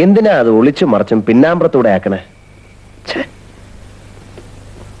എന്തിനാ അത് ഒളിച്ചും മറച്ചും പിന്നാമ്പുറത്തൂടെ ആക്കണേ?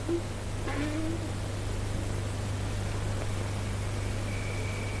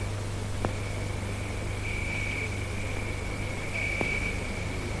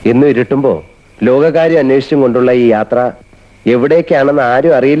 എന്നും ഇരുട്ടുമ്പോ ലോകകാര്യം അന്വേഷിച്ചും കൊണ്ടുള്ള ഈ യാത്ര എവിടേക്കാണെന്ന്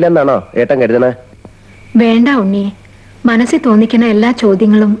ആരും അറിയില്ലെന്നാണോ ഏട്ടൻ കരുതണേ? വേണ്ട ഉണ്ണി, മനസ്സിൽ തോന്നിക്കുന്ന എല്ലാ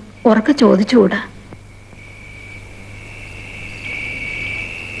ചോദ്യങ്ങളും ഉറക്കെ ചോദിച്ചുകൂടാ.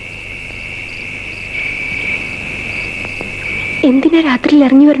 എന്തിനാ രാത്രിയിൽ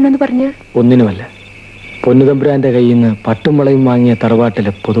ഇറങ്ങി വരണമെന്ന് പറഞ്ഞ്? ഒന്നിനുമല്ല, പൊന്നുതമ്പുരാന്റെ കയ്യിൽ നിന്ന് പട്ടും വളയും വാങ്ങിയ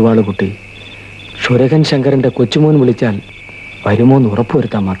തറവാട്ടിലെ പൊതുവാള് കുട്ടി ക്ഷുരകൻ ശങ്കരന്റെ കൊച്ചുമോൻ വിളിച്ചാൽ വരുമോന്ന്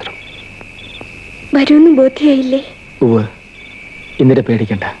ഉറപ്പുവരുത്താൻ മാത്രം. വരുമെന്ന് ബോധ്യായില്ലേ? ഉവ്വ്. ഇന്നിരെ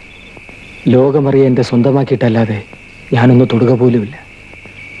പേടിക്കണ്ട. ലോകമറിയ എന്റെ സ്വന്തമാക്കിയിട്ടല്ലാതെ ഞാനൊന്ന് തൊടുക പോലുമില്ല.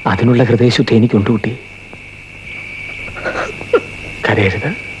 അതിനുള്ള ഹൃദയശുദ്ധി എനിക്കുണ്ട് കുട്ടി. കരയരുത്.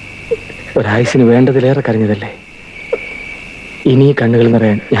 ഒരായുസിന് വേണ്ടതിലേറെ കരഞ്ഞതല്ലേ. ഇനി ഈ കണ്ണുകൾ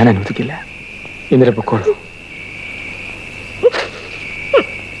നിറയാൻ ഞാൻ അനുവദിക്കില്ല. ഇന്നലെ പൊക്കോളൂ.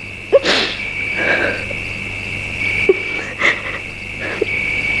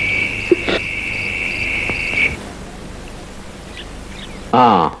 ആ,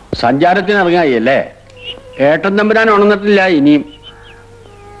 സഞ്ചാരത്തിന് ഇറങ്ങായി അല്ലേ? ഏട്ടൻ തമ്പുരാൻ ഉണർന്നിട്ടില്ല. ഇനിയും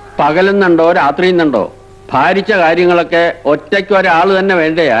പകലെന്നുണ്ടോ രാത്രിയെന്നുണ്ടോ ഭാരിച്ച കാര്യങ്ങളൊക്കെ ഒറ്റയ്ക്ക് ഒരാൾ തന്നെ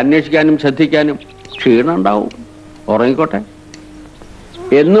വേണ്ടേ അന്വേഷിക്കാനും ശ്രദ്ധിക്കാനും? ക്ഷീണം ഉണ്ടാവും. ഉറങ്ങിക്കോട്ടെ.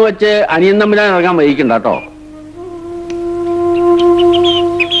 എന്ന് വെച്ച് അനിയൻ തമ്പുരാൻ ഇറങ്ങാൻ വൈകിക്കണ്ട കേട്ടോ.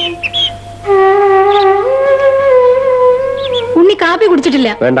 ഉണ്ണി കാപ്പി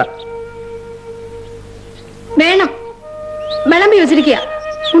കുടിച്ചിട്ടില്ല. വേണ്ട. വേണം. വിളമ്പി വെച്ചിരിക്കുക.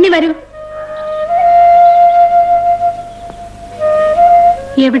 ഉണ്ണി വരൂ.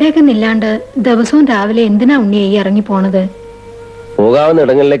 എവിടെയൊക്കെ നില്ലാണ്ട് ദിവസവും രാവിലെ എന്തിനാ ഉണ്ണി ഈ ഇറങ്ങി പോണത്? പോകാവുന്ന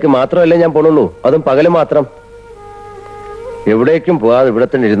ഇടങ്ങളിലേക്ക് മാത്രമല്ലേ ഞാൻ പോണുള്ളൂ, അതും പകല് മാത്രം. എവിടേക്കും പോകാതെ ഇവിടെ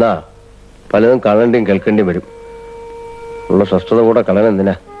തന്നെ ഇരുന്നാ പലതും കാണേണ്ടിയും കേൾക്കേണ്ടിയും വരും. ഉള്ള സ്വസ്ഥത കൂടെ കളയാൻ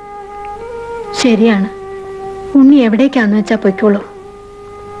എന്തിനാ? ശരിയാണ്. ഉണ്ണി എവിടേക്കാന്ന് വെച്ചാ പൊയ്ക്കോളൂ.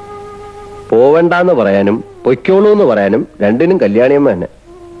 പോവണ്ടെന്ന് പറയാനും പൊയ്ക്കോളൂ എന്ന് പറയാനും രണ്ടിനും കല്യാണിയമ്മ തന്നെ.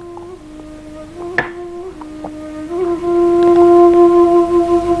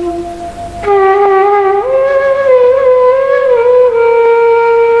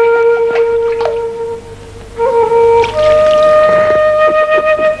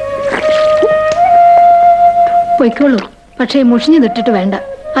 പൊയ്ക്കോളൂ. പക്ഷേ മുഷിഞ്ഞു നിട്ടിട്ട് വേണ്ട.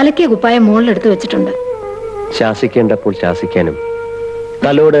 അലക്കിയ കുപ്പായം മുകളിലെടുത്ത് വെച്ചിട്ടുണ്ട്. ശാസിക്കേണ്ടപ്പോൾ ശാസിക്കാനും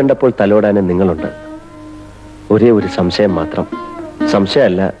തലോടേണ്ടപ്പോൾ തലോടാനും നിങ്ങളുണ്ട്. ഒരേ ഒരു സംശയം മാത്രം.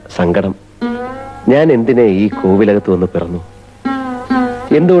 സംശയമല്ല, സങ്കടം. ഞാൻ എന്തിനെ ഈ കോവിലകത്ത് വന്ന് പിറന്നു?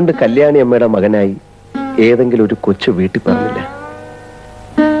 എന്തുകൊണ്ട് കല്യാണിയമ്മയുടെ മകനായി ഏതെങ്കിലും ഒരു കൊച്ചു വീട്ടിൽ പറഞ്ഞില്ല?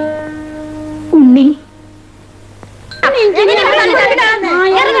 ഉണ്ണി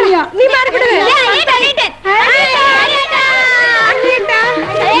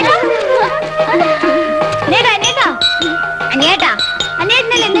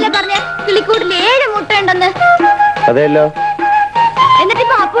കിളിക്കൂട്ടിൽ 7 മുട്ടയുണ്ടെന്ന്. അതെല്ലോ.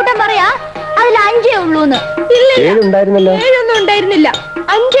 എന്നിട്ടിപ്പോ അപ്പൂട്ടൻ പറയാ അതിൽ 5 ഉള്ളൂന്ന്. ഉണ്ടായിരുന്നല്ലോ. 7 ഉണ്ടായിരുന്നില്ല,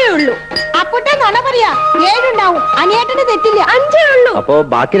 5 ഉള്ളൂ. അപ്പൂട്ടൻ നുണ പറയാ. 7 ഉണ്ടാവും. അനിയേട്ടന് തെറ്റില്ല, 5 ഉള്ളൂ. അപ്പോ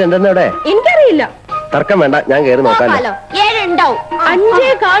ബാക്കി 2 എവിടെ? എനിക്കറിയില്ല. തർക്കം വേണ്ട, ഞാൻ കയറി നോക്കാലോ. 7 ഉണ്ടാവും,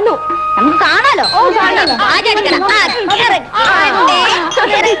 5 കാണൂ. നമുക്ക് കാണാലോ.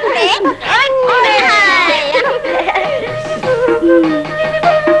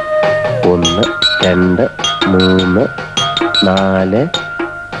 ഒന്ന്, 2, 3, 4,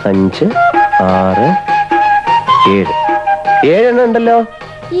 5, 6, 7. 7 ഉണ്ടല്ലോ.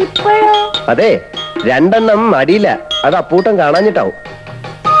 ഇപ്പോഴോ? അതെ, 2 അടിയില്ല. അത് അപ്പൂട്ടം കാണാഞ്ഞിട്ടാവും.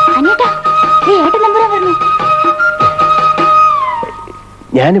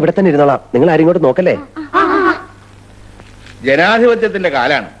 ഞാൻ ഇവിടെ തന്നെ ഇരുന്നോളാം. നിങ്ങൾ ആരും ഇങ്ങോട്ട് നോക്കല്ലേ. ജനാധിപത്യത്തിന്റെ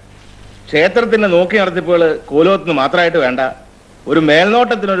കാലാണ്. ക്ഷേത്രത്തിന്റെ നോക്കി നടത്തിപ്പുകൾ കോലോത്തിന് മാത്രമായിട്ട് വേണ്ട, ഒരു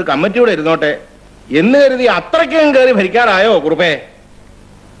മേൽനോട്ടത്തിനൊരു കമ്മിറ്റിയോടെ ഇരുന്നോട്ടെ എന്ന് കരുതി അത്രയ്ക്കും കയറി ഭരിക്കാറായോ കുറുപ്പേ?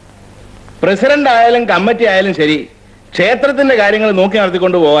 പ്രസിഡന്റ് ആയാലും കമ്മിറ്റി ആയാലും ശരി, ക്ഷേത്രത്തിന്റെ കാര്യങ്ങൾ നോക്കി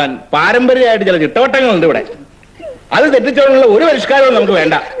നടത്തിക്കൊണ്ടു പോകാൻ പാരമ്പര്യമായിട്ട് ചില ചിട്ടവട്ടങ്ങളുണ്ട് ഇവിടെ. അത് തെറ്റിച്ചോണ്ടുള്ള ഒരു പരിഷ്കാരവും നമുക്ക്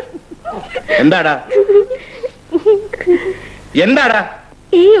വേണ്ട. എന്താടാ എന്താടാ?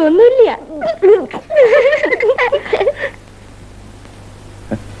 ഈ ഒന്നുമില്ല.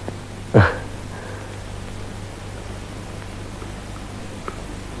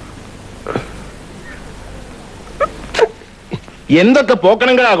 എന്തൊക്കെ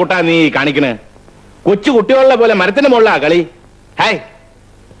പോക്കണങ്ങളാ കുട്ടാ നീ കാണിക്കണ്? കൊച്ചു കുട്ടികളുടെ പോലെ മരത്തിന്റെ മുകളിലാ കളി. ഹായ്,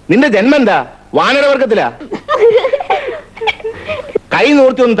 നിന്റെ ജന്മം എന്താ? വാനരവർഗത്തിലാ? കൈ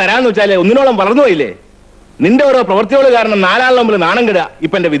നൂർത്തി ഒന്ന് തരാന്ന് വെച്ചാല് ഒന്നിനോളം വളർന്നു പോയില്ലേ? നിന്റെ ഓരോ പ്രവൃത്തികൾ കാരണം 4 ആളുടെ മുമ്പിൽ നാണം കെടുക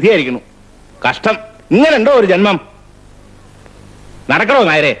ഇപ്പൊ എന്റെ വിധിയായിരിക്കുന്നു. കഷ്ടം. ഇങ്ങനെണ്ടോ ഒരു ജന്മം? നടക്കണോ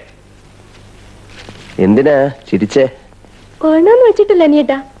നായരെ? എന്തിനാ ചിരിച്ചേ? ഒന്നൊന്നും വെച്ചിട്ടില്ല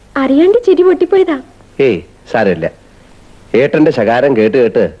അനിയേട്ടാ, അറിയാണ്ട് ചിരി പൊട്ടിപ്പോയതാ. ഏയ് സാരമില്ല. ഏട്ടന്റെ ശകാരം കേട്ട്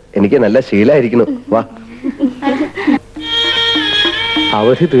കേട്ട് എനിക്ക് നല്ല ശീലമായിരിക്കുന്നു. വാ.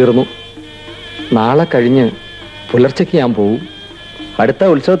 അവധി തീർന്നു. നാളെ കഴിഞ്ഞ് പുലർച്ചയ്ക്ക് ഞാൻ പോവും. അടുത്ത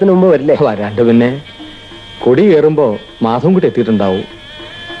ഉത്സവത്തിന് മുമ്പ് വരില്ലേ? വരാണ്ട് പിന്നെ. കൊടി കയറുമ്പോ മാധവൻ കുട്ടി എത്തിയിട്ടുണ്ടാവും.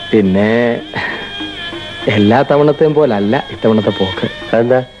 പിന്നെ എല്ലാ തവണത്തെയും പോലല്ല ഇത്തവണത്തെ പോക്ക്.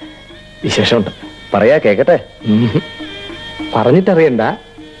 എന്താ വിശേഷമുണ്ട്? പറയാ കേക്കട്ടെ. പറഞ്ഞിട്ടറിയണ്ട,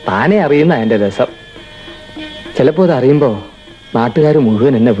 താനെ അറിയുന്ന അതിന്റെ രസം. ചിലപ്പോ അത് അറിയുമ്പോ നാട്ടുകാർ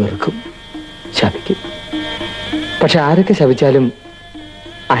മുഴുവൻ എന്നെ വെറുക്കും, ശപിക്കും. പക്ഷെ ആരൊക്കെ ശപിച്ചാലും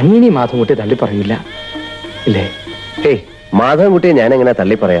അനിയനി മാധവൻകുട്ടി തള്ളി പറയില്ല, ഇല്ലേ? ഏയ്, മാധവൻകുട്ടിയെ ഞാൻ എങ്ങനെ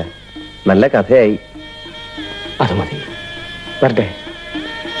തള്ളി പറയാ? നല്ല കഥയായി. അത് മതി, വരട്ടെ.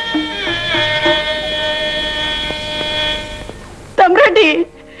 തമ്പ്രാട്ടി,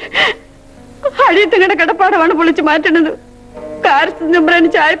 അഴിയത്തുങ്ങളുടെ കടപ്പാടമാണ് പൊളിച്ചു മാറ്റണത്. കാരത്തിന്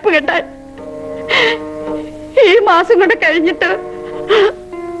ചായ്പ് കെട്ടാൻ ഈ മാസം കൊണ്ട് കഴിഞ്ഞിട്ട്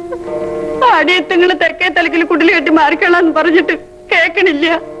അടിയത്തുങ്ങള് തെക്കേ തലക്കിൽ കുടില് കെട്ടി മാറിക്കളാന്ന് പറഞ്ഞിട്ട് കേക്കണില്ല.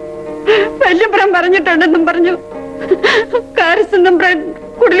 വല്യപ്പുറം പറഞ്ഞിട്ടുണ്ടെന്നും പറഞ്ഞു കാരസിന്നമ്പ്രൻ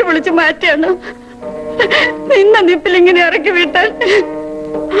കുടില് പൊളിച്ചു മാറ്റിയാണ്. നിന്ന നിപ്പിലിങ്ങനെ ഇറക്കി വിട്ടാൽ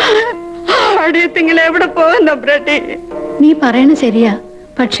അടിയത്തിങ്ങളെ എവിടെ പോകാൻ തമ്പ്രാട്ടി? നീ പറയണ ശരിയാ,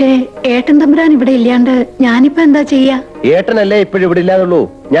 പക്ഷേ ഏട്ടൻ തമ്പുരാൻ ഇവിടെ ഇല്ലാണ്ട് ഞാനിപ്പോ എന്താ ചെയ്യാ? ഏട്ടനല്ലേ ഇപ്പോഴും ഇവിടെ ഇല്ലാതുള്ളൂ,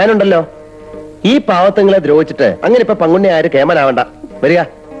 ഞാനുണ്ടല്ലോ. ഈ പാവത്തങ്ങളെ ദ്രോഹിച്ചിട്ട് അങ്ങനെ ഇപ്പൊ പങ്കുണ്ണി ആര് കേമനാവണ്ട. വരിക,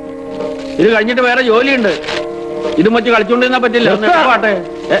 ഇത് കഴിഞ്ഞിട്ട് വേറെ ജോലിയുണ്ട്. ഇത് മറ്റു കളിച്ചുകൊണ്ടിരുന്നാ പറ്റില്ല.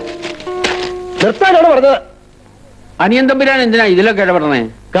 നിർത്താനാണ് പറഞ്ഞത്. അനിയൻ തമ്പുരാൻ എന്തിനാ ഇതിലൊക്കെ ഇടപെടണേ?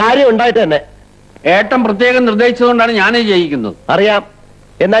 കാര്യം ഉണ്ടായിട്ട് തന്നെ. ഏട്ടൻ പ്രത്യേകം നിർദ്ദേശിച്ചതുകൊണ്ടാണ് ഞാനേ ജയിക്കുന്നത്. അറിയാം.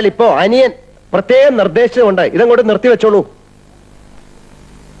 എന്നാൽ ഇപ്പോ അനിയൻ പ്രത്യേകം നിർദ്ദേശിച്ചതുകൊണ്ട് ഇതങ്ങോട്ട് നിർത്തിവെച്ചോളൂ.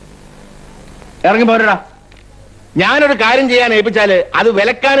 ഇറങ്ങി പോരടാ. ഞാനൊരു കാര്യം ചെയ്യാൻ ഏൽപ്പിച്ചാല് അത്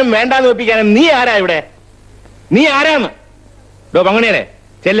വിലക്കാനും വേണ്ടാന്ന് വെപ്പിക്കാനും നീ ആരാ ഇവിടെ? നീ ആരാന്ന്? പങ്കുണിയരെ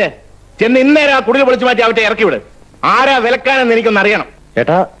ചെല്ല്, ചെന്ന് ഇന്നേരം ആ കുടിൽ പൊളിച്ചു മാറ്റി അവട്ടെ ഇറക്കി വിട്. ആരാ വിലക്കാനെന്ന് എനിക്കൊന്ന് അറിയണം.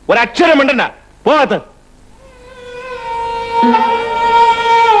 ഏട്ടാ, ഒരക്ഷരം മിണ്ടണ്ട, പോകത്ത്.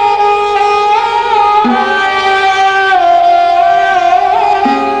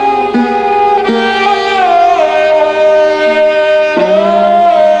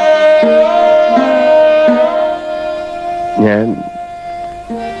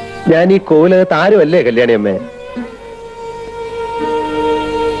 ഞാൻ ഈ കോവിലകത്ത് ആരുമല്ലേ കല്യാണിയമ്മേ?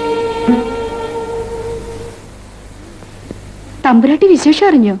 തമ്പുരാട്ടി വിശേഷം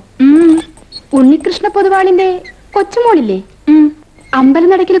അറിഞ്ഞോ? ഉണ്ണികൃഷ്ണ പൊതുവാളിന്റെ കൊച്ചുമോളില്ലേ,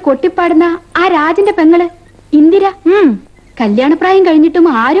 അമ്പലനടക്കിൽ കൊട്ടിപ്പാടുന്ന ആ രാജന്റെ പെങ്ങള് ഇന്ദിര. കല്യാണപ്രായം കഴിഞ്ഞിട്ടും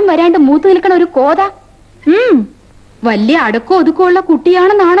ആരും വരാണ്ട് മൂത്തു നിൽക്കണ ഒരു കോത. വലിയ അടക്കോ ഒതുക്കോ ഉള്ള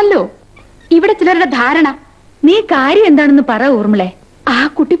കുട്ടിയാണെന്നാണല്ലോ ഇവിടെ ചിലരുടെ ധാരണ. നീ കാര്യം എന്താണെന്ന് പറ ഊർമിളെ. ആ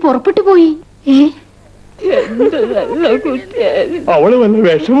കുട്ടി പുറപ്പെട്ടു പോയി. അവള് വന്ന്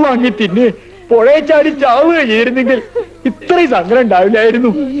വിഷം വാങ്ങി തിന്നെ പുഴയെ ചാടി ചാവുക ചെയ്തിരുന്നെങ്കിൽ ഇത്രയും സങ്കടം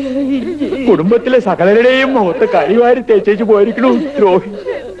ഉണ്ടാവില്ലായിരുന്നു. കുടുംബത്തിലെ സകലരുടെയും മുഖത്ത് കരിവാരി തേച്ചേച്ച് പോയിരിക്കണു ദ്രോഹി.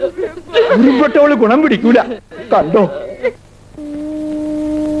 ഉരുപ്പെട്ടവള് ഗുണം പിടിക്കൂല, കണ്ടോ?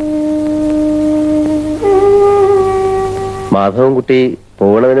 മാധവൻകുട്ടി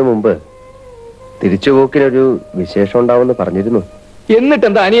പോകണതിന് മുമ്പ് തിരിച്ചുപോക്കിനൊരു വിശേഷം ഉണ്ടാവുമെന്ന് പറഞ്ഞിരുന്നു.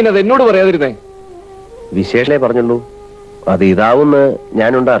 എന്നിട്ടെന്താ അനിയനത് എന്നോട് പറയാതിരുന്നേ? വിശേഷമേ പറഞ്ഞുള്ളൂ, അത് ഇതാവുന്ന്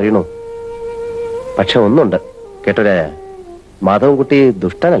ഞാനുണ്ട് അറിയണു. പക്ഷെ ഒന്നുണ്ട് കേട്ടോ രാജ, മാധവൻകുട്ടി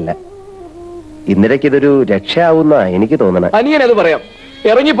ദുഷ്ടനല്ല. ഇന്ദിരയ്ക്ക് ഇതൊരു രക്ഷയാവുന്ന എനിക്ക് തോന്നണേ. അനിയനത് പറയാം.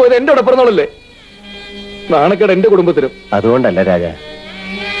 ഇറങ്ങിപ്പോയത് എന്റെ ഉടപ്പറന്നോളല്ലേ, നാണക്കേട് എന്റെ കുടുംബത്തിനും. അതുകൊണ്ടല്ല രാജ,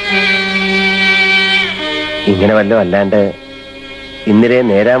 ഇങ്ങനെ വല്ലതും അല്ലാണ്ട് ഇന്ദിരയെ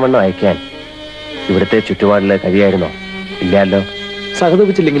നേരാവണ്ണം അയക്കാൻ ഇവിടുത്തെ ചുറ്റുപാടില് കഴിയായിരുന്നോ? ഇല്ലല്ലോ.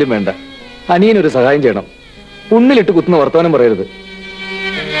 സഹതപിച്ചില്ലെങ്കിലും വേണ്ട, അനിയനൊരു സഹായം ചെയ്യണം. ഉണ്ണിലിട്ട് കുത്തുന്ന വർത്തമാനം പറയരുത്.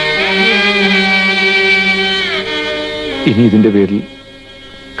 ഇനി ഇതിന്റെ പേരിൽ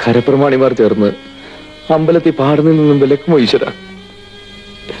ഖരപ്രമാണിമാർ ചേർന്ന് അമ്പലത്തിൽ പാടുന്നതിൽ നിന്നും വിലക്കുമോ ഈശ്വര?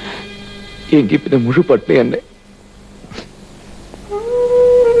 എങ്കിൽ പിന്നെ മുഴുപട്ടിണി തന്നെ.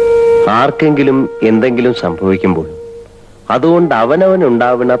 ആർക്കെങ്കിലും എന്തെങ്കിലും സംഭവിക്കുമ്പോൾ അതുകൊണ്ട്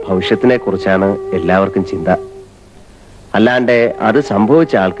അവനവനുണ്ടാവുന്ന ഭവിഷ്യത്തിനെ കുറിച്ചാണ് എല്ലാവർക്കും ചിന്ത. അല്ലാണ്ട് അത്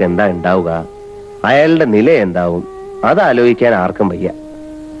സംഭവിച്ച ആൾക്ക് എന്താ ഉണ്ടാവുക, അയാളുടെ നില എന്താവും, അത് ആലോചിക്കാൻ ആർക്കും വയ്യ.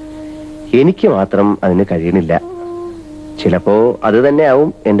 എനിക്ക് മാത്രം അതിന് കഴിയണില്ല. ചിലപ്പോ അത് തന്നെയാവും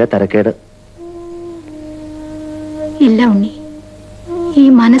എന്റെ തരക്കേട്. ഇല്ല ഉണ്ണി, ഈ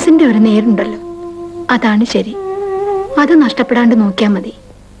മനസ്സിന്റെ ഒരു നേരുണ്ടല്ലോ, അതാണ് ശരി. അത് നഷ്ടപ്പെടാണ്ട് നോക്കിയാ മതി.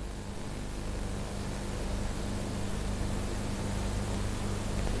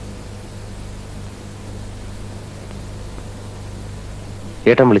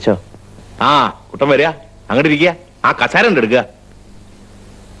 ഏട്ടൻ വിളിച്ചോ? ആ കുട്ടൻ വരിക, അങ്ങോട്ട് ഇരിക്കുക. ആ കസാര ഉണ്ട് എടുക്കുക.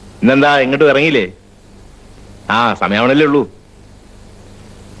 ഇന്നെന്താ എങ്ങോട്ട് ഇറങ്ങിയില്ലേ? ആ സമയാവണല്ലേ ഉള്ളൂ.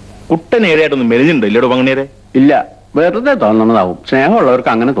 കുട്ടൻ ഏഴായിട്ടൊന്നും മെലിഞ്ഞുണ്ടോ? ഇല്ലടോ പങ്ങണിയരെ? ഇല്ല, വെറുതെ തോന്നണതാവും.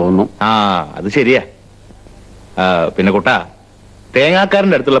 സ്നേഹമുള്ളവർക്ക് അങ്ങനെ തോന്നും. ആ അത് ശരിയാ. പിന്നെ കുട്ട,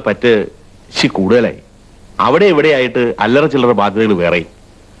 തേങ്ങാക്കാരന്റെ അടുത്തുള്ള പറ്റ് കൂടുതലായി. അവിടെ ഇവിടെയായിട്ട് അല്ലറ ചില്ലറ ബാധ്യതകൾ വേറെ.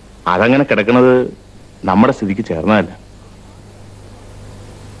 അതങ്ങനെ കിടക്കണത് നമ്മുടെ സ്ഥിതിക്ക് ചേർന്നതല്ല.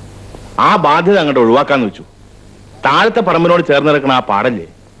 ആ ബാധ്യത അങ്ങോട്ട് ഒഴിവാക്കാന്ന് വെച്ചു. താഴത്തെ പറമ്പിനോട് ചേർന്ന് കിടക്കണ ആ പാടല്ലേ,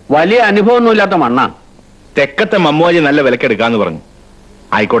 വലിയ അനുഭവമൊന്നുമില്ലാത്ത മണ്ണാ. തെക്കത്തെ മമ്മൂജി നല്ല വിലക്കെടുക്കാന്ന് പറഞ്ഞു.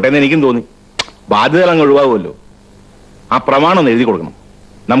 ആയിക്കോട്ടെ എന്ന് എനിക്കും തോന്നി. ബാധ്യത അങ്ങ് ഒഴിവാകുമല്ലോ. ആ പ്രമാണം ഒന്ന് എഴുതി കൊടുക്കണം.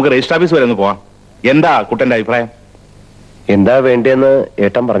 നമുക്ക് രജിസ്റ്റർ ഓഫീസ് വരെ ഒന്ന് പോവാം. എന്താ കുട്ടന്റെ അഭിപ്രായം? എന്താ വേണ്ടിയെന്ന്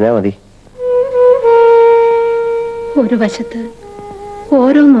ഏട്ടൻ പറഞ്ഞാ മതി. ഒരു വശത്ത്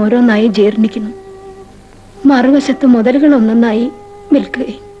ഓരോന്നോരോന്നായി ജീർണിക്കുന്നു, മറുവശത്ത് മുതലുകൾ ഒന്നൊന്നായി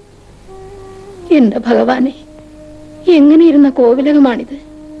വിൽക്കുകയും. എന്റെ ഭഗവാനെ, എങ്ങനെയിരുന്ന കോവിലകമാണിത്!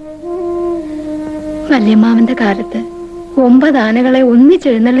 വല്യമ്മാവന്റെ കാലത്ത് 9 ആനകളെ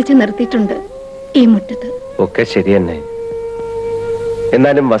ഒന്നിച്ചെഴുന്നള്ളിച്ച് നിർത്തിയിട്ടുണ്ട് ഈ മുറ്റത്ത്. ഒക്കെ ശരി തന്നെ.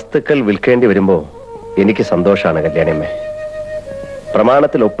 എന്നാലും വസ്തുക്കൾ വിൽക്കേണ്ടി വരുമ്പോ എനിക്ക് സന്തോഷാണ് കല്യാണിയമ്മേ.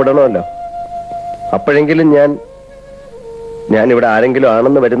 പ്രമാണത്തിൽ ഒപ്പിടണമല്ലോ. അപ്പോഴെങ്കിലും ഞാൻ ഇവിടെ ആരെങ്കിലും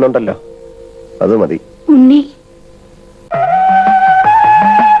ആണെന്ന് വരുന്നുണ്ടല്ലോ, അത് മതി. ഉണ്ണി,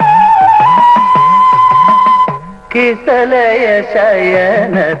 കിസലയ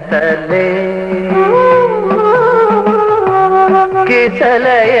ശയനതലേ,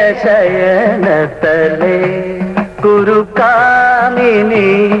 കിസലയ ശയനതലേ, കുരുകാമിനി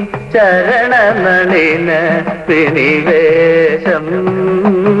ചരണനളിന വിനിവേശം.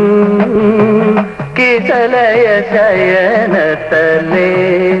 കിസലയ ശയനതലേ,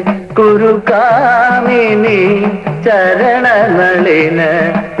 കുരുകാമിനി ചരണനളിന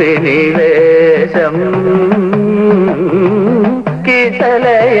വിനിവേശം.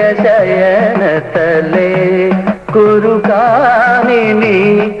 കിസലയ ശയനതലേ, കുരുകാമിനി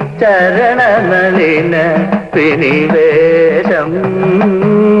ചരണനളിന വിനിവേശം.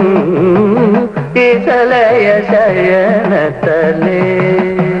 കിസലയ ശയനതലേ.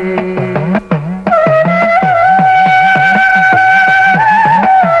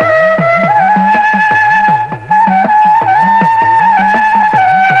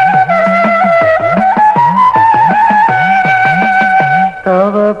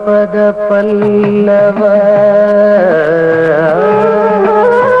 തവ പദ പല്ലവ,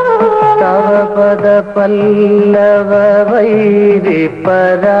 തവ പദ പല്ലവ വൈരി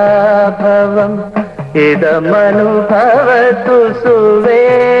പരാഭവം ഇദമനുഭവതു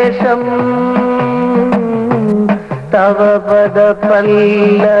സുവേശം. തവ പദ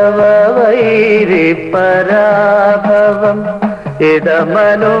പല്ലവ വൈരി പരാഭവം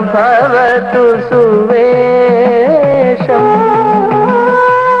ഇദമനുഭവതു സുവേശം.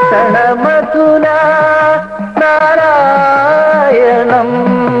 ക്ഷണമധുനാ നാരായണം,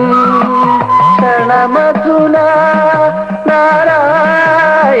 ക്ഷണമധുനാ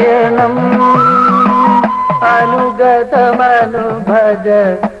നാരായണം. അനുഗതമനുഭജ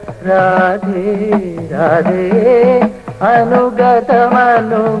രാധേ രാധേ,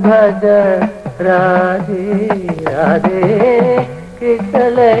 അനുഗതമനുഭജ രാധേ രാധേ.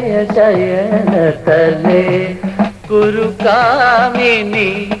 കിസലയ ശയനതലേ, കുരുകാമിനി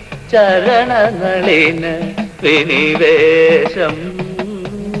ചരണനളിന വിനിവേശം.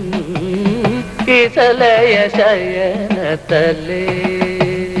 കിസലയ ശയനതലേ.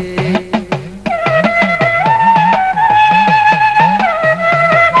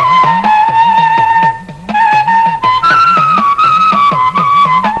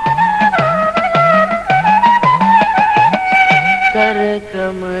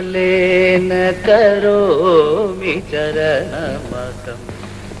 കരകമലേന കരോമി ചരണമകം.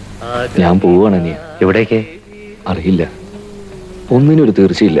 ഞാൻ പോവാണ് നീ. എവിടേക്ക് അറിയില്ല, ഒന്നിനൊരു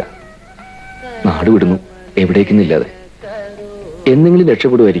തീർച്ചയില്ല. നാട് വിടുന്നു, എവിടേക്കെന്നില്ലാതെ. എന്തെങ്കിലും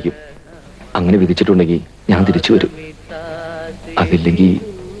രക്ഷപ്പെടുമായിരിക്കും. അങ്ങനെ വിധിച്ചിട്ടുണ്ടെങ്കിൽ ഞാൻ തിരിച്ചു വരും. അതില്ലെങ്കിൽ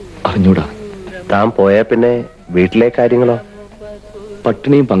അറിഞ്ഞൂടാ. താൻ പോയാ പിന്നെ വീട്ടിലെ കാര്യങ്ങളോ?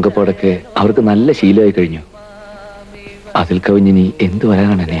 പട്ടിണിയും പങ്കപ്പാടൊക്കെ അവർക്ക് നല്ല ശീലമായി കഴിഞ്ഞു. അതിൽ കവിഞ്ഞിനി എന്ത്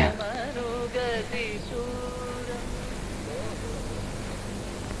വരാനാണ് എന്നെയാ?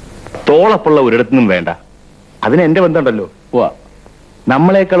 തോളപ്പുള്ള ഒരിടത്തുനിന്നും വേണ്ട. അതിന് എന്റെ ബന്ധമുണ്ടല്ലോ.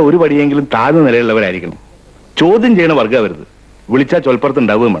 നമ്മളെക്കാൾ ഒരു പടിയെങ്കിലും താഴ്ന്ന നിലയുള്ളവരായിരിക്കണം. ചോദ്യം ചെയ്യണ വർഗ്ഗവരുത്. വിളിച്ചാൽ ചൊൽപ്പുറത്ത്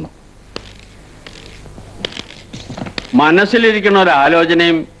ഉണ്ടാവുകയും വേണം. മനസ്സിലിരിക്കുന്ന ഒരു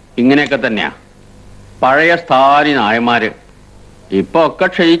ആലോചനയും ഇങ്ങനെയൊക്കെ തന്നെയാ. പഴയ സ്ഥാനി നായന്മാര് ഇപ്പൊ ഒക്കെ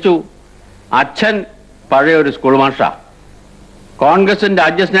ക്ഷയിച്ചു. അച്ഛൻ പഴയ ഒരു സ്കൂൾ മാഷാ. കോൺഗ്രസും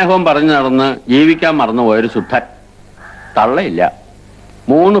രാജ്യസ്നേഹവും പറഞ്ഞു നടന്ന് ജീവിക്കാൻ മറന്നുപോയൊരു ശുദ്ധൻ. തള്ളയില്ല.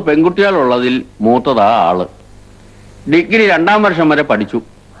 3 പെൺകുട്ടികളുള്ളതിൽ മൂത്തതാ ആള്. ഡിഗ്രി 2ാം വർഷം വരെ പഠിച്ചു.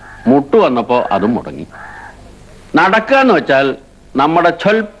 മുട്ടു വന്നപ്പോ അതും മുടങ്ങി. നടക്കുക എന്ന് വെച്ചാൽ നമ്മുടെ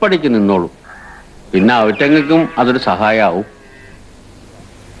ചൊൽപ്പടിക്ക് നിന്നോളൂ. പിന്നെ അവറ്റങ്ങൾക്കും അതൊരു സഹായാവും.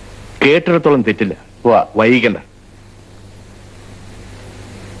 കേട്ടിടത്തോളം തെറ്റില്ല, വൈകിക്കണ്ട.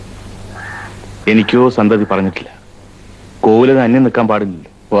 എനിക്കോ സന്തതി പറഞ്ഞിട്ടില്ല. കോവിലത് അന്യം നിൽക്കാൻ പാടില്ലല്ലോ.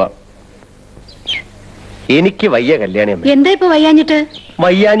 എനിക്ക് വയ്യ കല്യാണിയമ്മ. എന്താ ഇപ്പൊ വയ്യാഞ്ഞിട്ട്?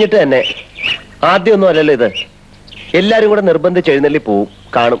 വയ്യാഞ്ഞിട്ട് തന്നെ. ആദ്യമൊന്നും അല്ലല്ലോ ഇത്. എല്ലാരും കൂടെ നിർബന്ധിച്ച് എഴുന്നള്ളി പോവും,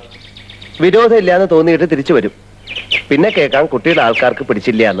 കാണും. വിരോധം ഇല്ലാന്ന് തോന്നിയിട്ട് തിരിച്ചു വരും. പിന്നെ കേൾക്കാം കുട്ടിയുടെ ആൾക്കാർക്ക്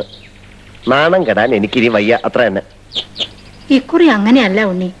പിടിച്ചില്ല എന്ന്. നാണം കെടാൻ എനിക്കിനി വയ്യ, അത്ര തന്നെ. ഇക്കുറി അങ്ങനെയല്ല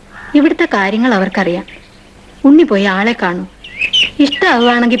ഉണ്ണി. ഇവിടുത്തെ കാര്യങ്ങൾ അവർക്കറിയാം. ഉണ്ണി പോയി ആളെ കാണും.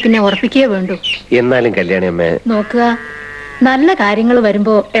 ഇഷ്ടമാവുകയാണെങ്കിൽ പിന്നെ ഉറപ്പിക്കേ വേണ്ടു. എന്നാലും കല്യാണിയമ്മ നോക്കുക, നല്ല കാര്യങ്ങൾ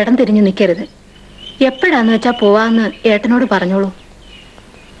വരുമ്പോ ഇടം തിരിഞ്ഞു നിൽക്കരുത്. എപ്പോഴാന്ന് വെച്ചാ പോവാന്ന് ഏട്ടനോട് പറഞ്ഞോളൂ.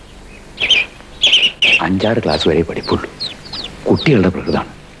 5-6 ക്ലാസ് വരെ പഠിപ്പുള്ളൂ. കുട്ടികളുടെ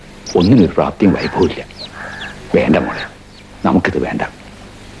പ്രകൃതാണ്. ഒന്നിനൊരു പ്രാപ്തിയും വൈഭവവും ഇല്ല. വേണ്ട മോളെ, നമുക്കിത് വേണ്ട.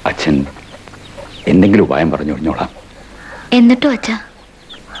 അച്ഛൻ എന്തെങ്കിലും ഉപായം പറഞ്ഞൊഴിഞ്ഞോളാം. എന്നിട്ടോ അച്ഛാ,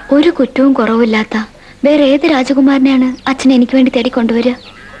 ഒരു കുറ്റവും കുറവില്ലാത്ത വേറെ ഏത് രാജകുമാരനെയാണ് അച്ഛൻ എനിക്ക് വേണ്ടി തേടിക്കൊണ്ടുവരിക?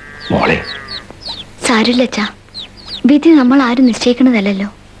 മോളെ, സാരില്ല അച്ഛാ, വിധി നമ്മൾ ആരും നിശ്ചയിക്കണതല്ലോ.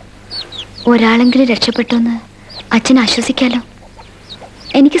 ഒരാളെങ്കിലും രക്ഷപ്പെട്ടെന്ന് അച്ഛൻ ആശ്വസിക്കാലോ.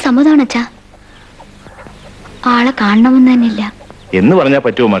 എനിക്ക് സമ്മതമാണ് അച്ഛാ. ആളെ കാണണമെന്ന് തന്നെയില്ല എന്ന് പറഞ്ഞാ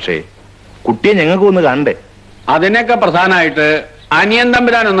പറ്റുമോ മാഷേ? കുട്ടിയെ ഞങ്ങൾക്ക് ഒന്ന് കാണണ്ടേ? അതിനൊക്കെ പ്രധാനമായിട്ട് അനിയൻ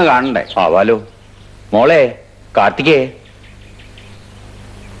തമ്പുരാൻ ഒന്ന് കാണണ്ടേ? ആവാലോ. മോളെ കാർത്തികേ,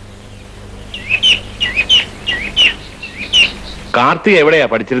 കാർത്തിക എവിടെയാ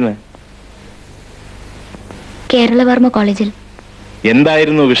പഠിച്ചിരുന്നത്? കേരളവർമ്മ കോളേജിൽ.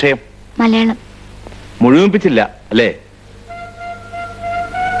 എന്തായിരുന്നു വിഷയം? മലയാളം. മുഴുമിപ്പിച്ചില്ല അല്ലേ?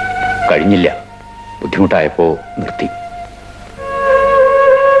 കഴിഞ്ഞില്ല. ബുദ്ധിമുട്ടായപ്പോ നിർത്തി.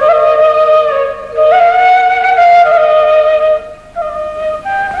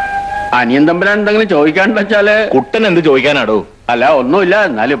 അനിയൻ തമ്പുരാൻ എന്തെങ്കിലും ചോദിക്കാണ്ട് വെച്ചാല്? കുട്ടൻ എന്ത് ചോദിക്കാനാടോ? അല്ല, ഒന്നുമില്ല.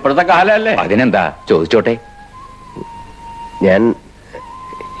 എന്നാലും ഇപ്പോഴത്തെ കാലല്ലേ. അതിനെന്താ, ചോദിച്ചോട്ടെ. ഞാൻ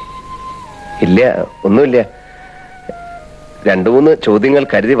ഇല്ല, ഒന്നുമില്ല. 2-3 ചോദ്യങ്ങൾ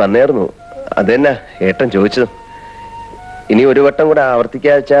കരുതി വന്നേർന്നു. അതെന്നാ ഏട്ടൻ ചോദിച്ചത്. ഇനി ഒരു വട്ടം കൂടെ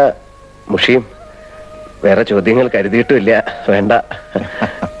ആവർത്തിക്കാച്ച മുഷിയും. വേറെ ചോദ്യങ്ങൾ കരുതിയിട്ടുമില്ല. വേണ്ട.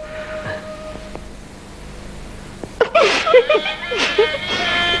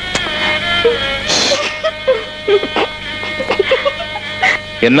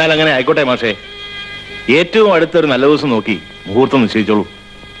 എന്നാൽ അങ്ങനെ ആയിക്കോട്ടെ മാഷേ. ഏറ്റവും അടുത്തൊരു നല്ല ദിവസം നോക്കി മുഹൂർത്തം നിശ്ചയിച്ചോളൂ.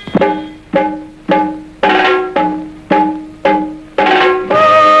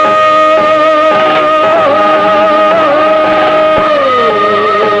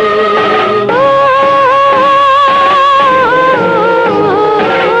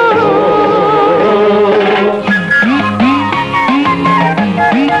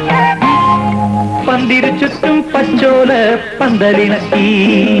 ചുറ്റും പച്ചോല പന്തലിണക്കി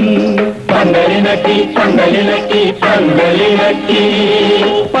പന്തലിണക്കി പന്തലിണക്കി പന്തലിണക്കി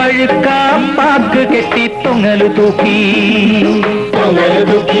പഴുക്കാം പാക്ക് കെട്ടി തൊങ്ങലു തൂക്കി തൊങ്ങലു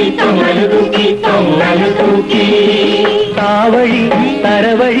തൂക്കി തൊങ്ങലു തൂക്കി തൊങ്ങലു തൂക്കി താവഴി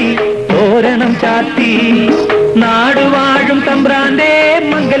തരവഴി തോരണം ചാത്തി നാടുവാഴും തമ്പ്രാന്റെ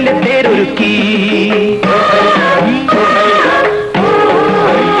മംഗല്യത്തേരൊരുക്കി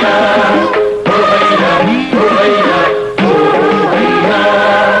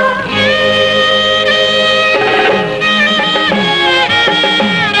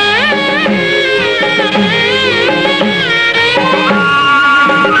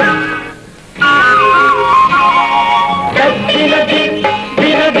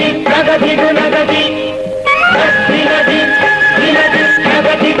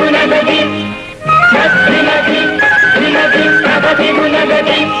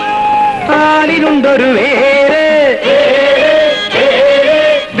ആലിലുണ്ടൊരു വേര്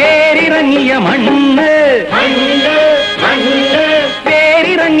വേരിറങ്ങിയ മണ്ണ്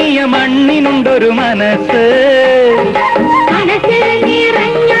വേരിറങ്ങിയ മണ്ണിനുണ്ടൊരു മനസ്സ്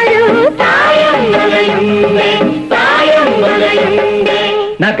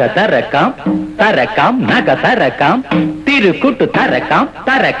നഗ തരക്കാം തരക്കാം നഗ തരക്കാം തിരുക്കുട്ടു തരക്കാം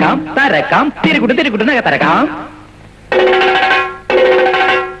തരക്കാം തരക്കാം തിരുക്കുട്ടു തിരുക്കുട്ടു നഗ തരക്കാം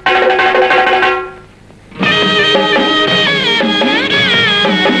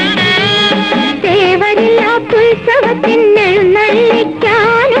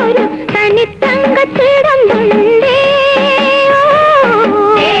ഉത്സവത്തിനെഴുന്നള്ളിക്കാനൊരു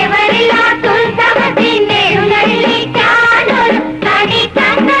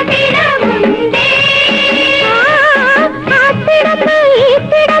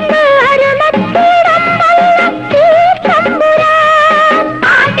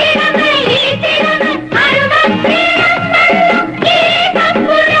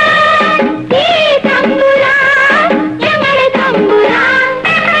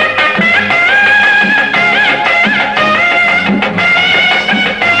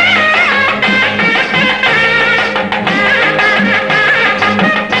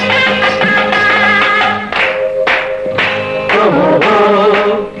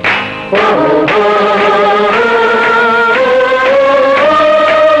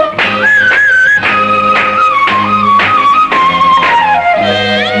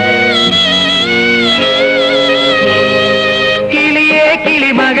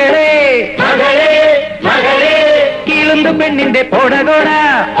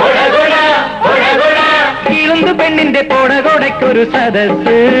ഇളുന്തു പെണ്ണിന്റെ പൊടകൊടയ്ക്കൊരു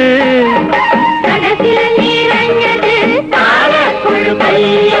സദസ്.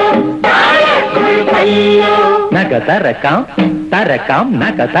 നഗ തരക്കാം തരക്കാം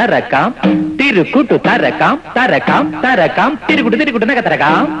നഗ തരക്കാം തിരുക്കുട്ടു തരക്കാം തരക്കാം തരക്കാം തിരുക്കുട്ടു തിരുക്കുട്ടു നഗ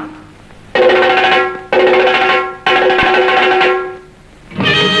തരക്കാം.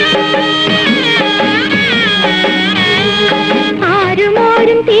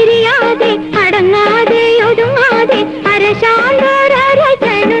 ആരുമോരും തിരിയാതെ അടങ്ങാതെ ഒതുങ്ങാതെ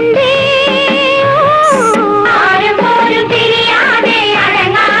അരശാന്തരനുണ്ടേ. ആരുമോരും തിരിയാതെ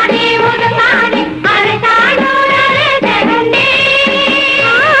അടങ്ങാതെ ഒതുങ്ങാതെ അരശാന്തരനുണ്ടേ.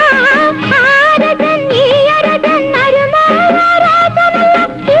 ആരതൻ ഈ അരതൻ അരുമാരാജനല്ല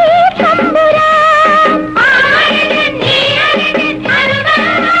ഈ തമ്പുരാൻ. ആരതൻ ഈ അരതൻ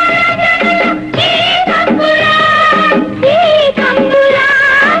അരുമാരാജനല്ല ഈ തമ്പുരാൻ. ഈ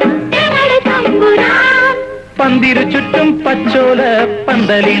തമ്പുരാൻ ഞങ്ങളുടെ തമ്പുരാൻ. പന്തിരു ചുറ്റും പച്ചോല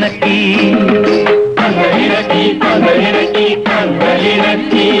പന്തലിണക്കി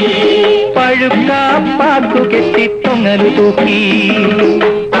പഴുക്കാപ്പാക്കു കെട്ടി തൊങ്ങലു തൂക്കി.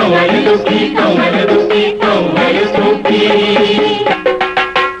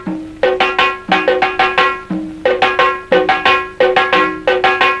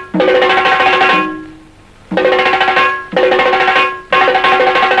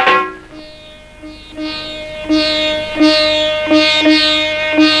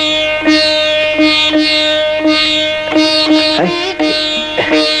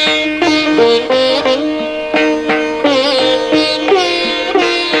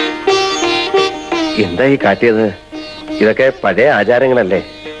 എന്താ ഈ കാട്ടിയത്? ഇതൊക്കെ പഴയ ആചാരങ്ങളല്ലേ?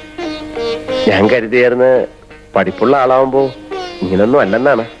 ഞാൻ കരുതിയായിരുന്നു പഠിപ്പുള്ള ആളാവുമ്പോ ഇങ്ങനൊന്നും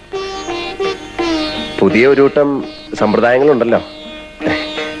അല്ലെന്നാണ്. പുതിയ ഒരു കൂട്ടം സമ്പ്രദായങ്ങളുണ്ടല്ലോ.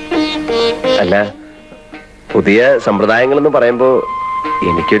 അല്ല, പുതിയ സമ്പ്രദായങ്ങളെന്ന് പറയുമ്പോ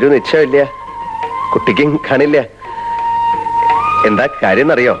എനിക്കൊരു നിശ്ചയമില്ല, കുട്ടിക്കും കാണില്ല. എന്താ കാര്യം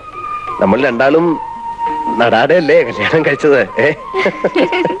എന്നറിയോ? നമ്മൾ രണ്ടാളും നടാടെയല്ലേ കല്യാണം കഴിച്ചത്?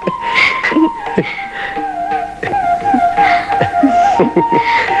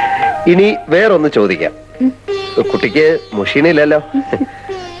 ഇനി വേറൊന്ന് ചോദിക്കാം. കുട്ടിക്ക് മുഷീനില്ലല്ലോ.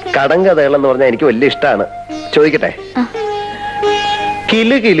 കടങ്കഥകളെന്ന് പറഞ്ഞാൽ എനിക്ക് വലിയ ഇഷ്ടമാണ്. ചോദിക്കട്ടെ?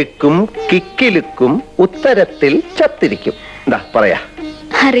 കിലുകിലുക്കും കിക്കിലുക്കും ഉത്തരത്തിൽ ചത്തിരിക്കും. എന്താ പറയാ?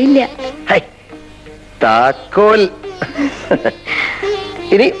 അറിയില്ല. താക്കോൽ.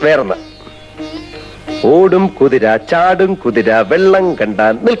 ഇനി വേറൊന്ന്. ഓടും കുതിര, ചാടും കുതിര, വെള്ളം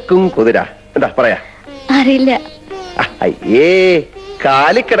കണ്ടാൽ നിൽക്കും കുതിര. എന്താ പറയാ? അറിയില്ല. അയ്യേ,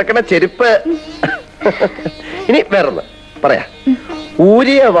 കാലി കിടക്കണ ചെരുപ്പ്. ഇനി വേറൊന്ന് പറയാ.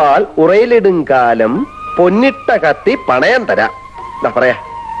 ഊരിയ വാൾ ഉറയിലിടും കാലം പൊന്നിട്ട കത്തി പണയം തരാം. എന്താ പറയാ?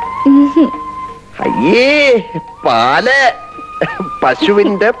 അയ്യേ, പാല്.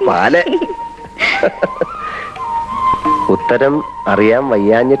 പശുവിന്റെ പാല്. ഉത്തരം അറിയാൻ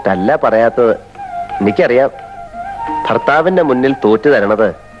വയ്യാഞ്ഞിട്ടല്ല പറയാത്തത്. എനിക്കറിയാം. ഭർത്താവിന്റെ മുന്നിൽ തോറ്റു തരണത്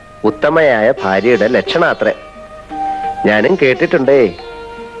ഉത്തമയായ ഭാര്യയുടെ ലക്ഷണാത്രേ. ഞാനും കേട്ടിട്ടുണ്ടേ.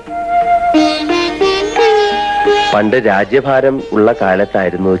 പണ്ട് രാജ്യഭാരം ഉള്ള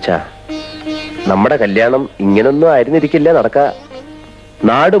കാലത്തായിരുന്നു വെച്ചാ നമ്മുടെ കല്യാണം ഇങ്ങനൊന്നും ആയിരുന്നിരിക്കില്ല നടക്ക.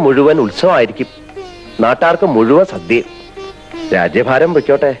 നാട് മുഴുവൻ ഉത്സവമായിരിക്കും, നാട്ടാർക്ക് മുഴുവൻ സദ്യയും. രാജ്യഭാരം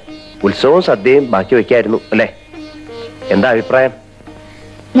വെക്കോട്ടെ, ഉത്സവവും സദ്യയും ബാക്കി വെക്കായിരുന്നു അല്ലേ? എന്താ അഭിപ്രായം?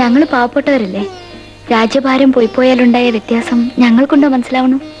 ഞങ്ങൾ പാവപ്പെട്ടവരല്ലേ, രാജ്യഭാരം പോയാലുണ്ടായ വ്യത്യാസം ഞങ്ങൾക്കുണ്ടോ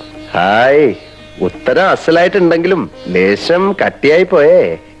മനസ്സിലാവണം? ഹായ്, ഉത്തരം അസലായിട്ടുണ്ടെങ്കിലും ലേശം കട്ടിയായി പോയേ.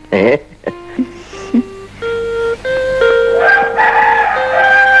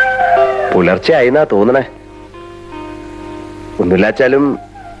 പുലർച്ചെ ആയിന്നാ തോന്നണേ. ഒന്നുമില്ലാച്ചാലും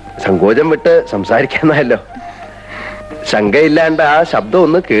സങ്കോചം വിട്ട് സംസാരിക്കാന്നല്ലോ. ശങ്കയില്ലാണ്ട് ആ ശബ്ദം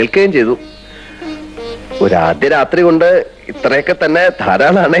ഒന്ന് കേൾക്കുകയും ചെയ്തു. ഒരാദ്യ രാത്രി കൊണ്ട് ഇത്രയൊക്കെ തന്നെ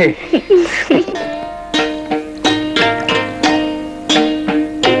ധാരാളാണേ.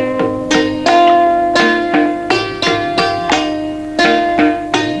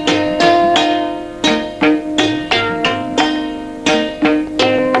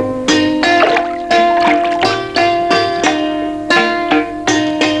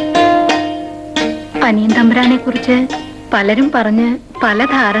 അനിയൻ തമ്പുരാനെ കുറിച്ച് പലരും പറഞ്ഞ് പല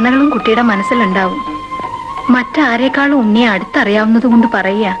ധാരണകളും കുട്ടിയുടെ മനസ്സിലുണ്ടാവും. മറ്റാരേക്കാളും ഉണ്ണിയെ അടുത്തറിയാവുന്നത് കൊണ്ട്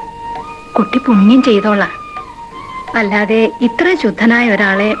പറയുക, കുട്ടി പുണ്യം ചെയ്തോളാം. അല്ലാതെ ഇത്ര ശുദ്ധനായ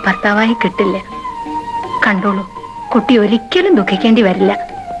ഒരാളെ ഭർത്താവായി കിട്ടില്ല. കണ്ടോളൂ, കുട്ടി ഒരിക്കലും ദുഃഖിക്കേണ്ടി വരില്ല.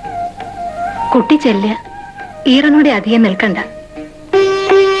 കുട്ടി ചെല്ലുക, ഈറനോടെ അധികം നിൽക്കണ്ട.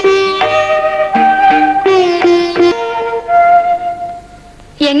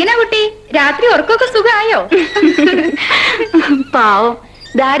 എങ്ങനാ കുട്ടി, രാത്രി ഉറക്കമൊക്കെ സുഖമായോ? പാവം,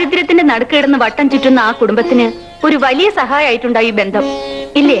 ദാരിദ്ര്യത്തിന്റെ നടുക്കിടന്ന് വട്ടം ചുറ്റുന്ന ആ കുടുംബത്തിന് ഒരു വലിയ സഹായമായിട്ടുണ്ടായി ഈ ബന്ധം,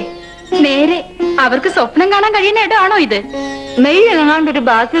 ഇല്ലേ? നേരെ, അവർക്ക് സ്വപ്നം കാണാൻ കഴിയുന്ന ഇടമാണോ ഇത്? മെയ് ഇളങ്ങാണ്ടൊരു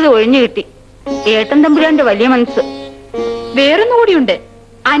ബാധ്യത ഒഴിഞ്ഞു കിട്ടി. ഏട്ടൻ തമ്പുരാന്റെ വലിയ മനസ്സ്. വേറൊന്നുകൂടിയുണ്ട്.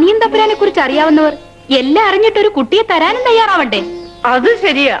 അനിയൻ തമ്പുരാനെ കുറിച്ച് അറിയാവുന്നവർ എല്ലാം അറിഞ്ഞിട്ടൊരു കുട്ടിയെ തരാനും തയ്യാറാവണ്ടേ? അത്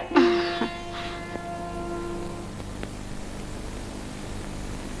ശരിയാ.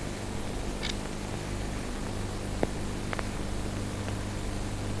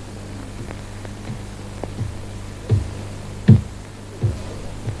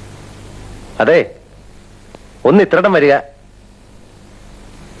 അതെ, ഒന്ന് ഇത്രടം വരിക.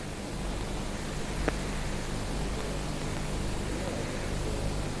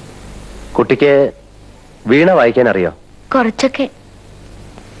 കുട്ടിക്ക് വീണ വായിക്കാൻ അറിയോ? കുറച്ചൊക്കെ.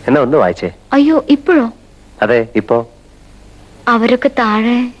 എന്നാ ഒന്ന് വായിച്ചേ. അയ്യോ, ഇപ്പോഴോ? അതെ, ഇപ്പോ. അവരൊക്കെ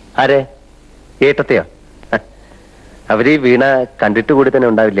താഴെ. ആരെ? ഏട്ടത്തെയോ? അവര് വീണ കണ്ടിട്ട് കൂടി തന്നെ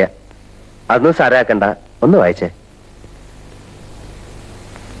ഉണ്ടാവില്ല. അതൊന്നും സാരാക്കണ്ട, ഒന്ന് വായിച്ചേ.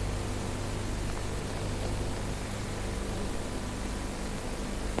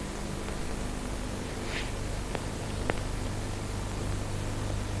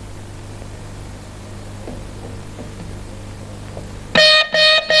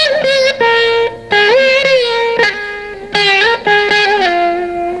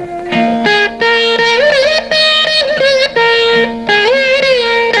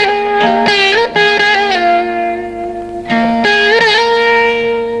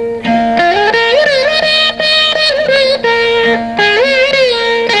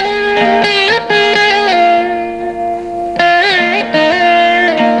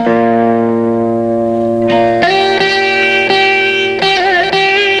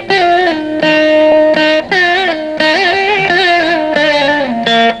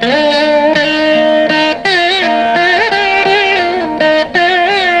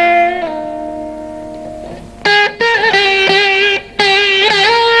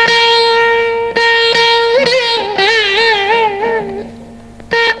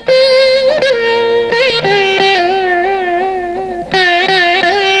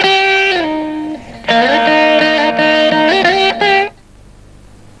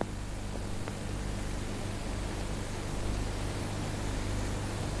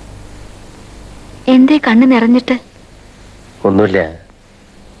 എന്തേ കണ്ണ് നിറഞ്ഞിട്ട്? ഒന്നുമില്ല,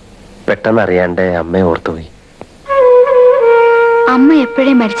 പെട്ടെന്ന് അറിയാണ്ട് അമ്മയെ ഓർത്തുപോയി. അമ്മ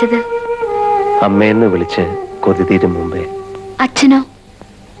എപ്പോഴേ മരിച്ചത്? അമ്മയെന്ന് വിളിച്ച് കൊതി തീരും മുമ്പേ. അച്ഛനോ?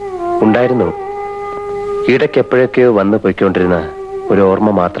 ഉണ്ടായിരുന്നു. ഇടയ്ക്ക് എപ്പോഴൊക്കെയോ വന്നു പോയിക്കൊണ്ടിരുന്ന ഒരു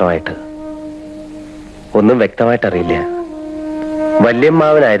ഓർമ്മ മാത്രമായിട്ട്. ഒന്നും വ്യക്തമായിട്ടറിയില്ല.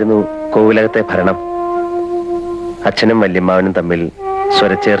 വല്യമ്മാവനായിരുന്നു കോവിലകത്തെ ഭരണം. അച്ഛനും വല്യമ്മാവനും തമ്മിൽ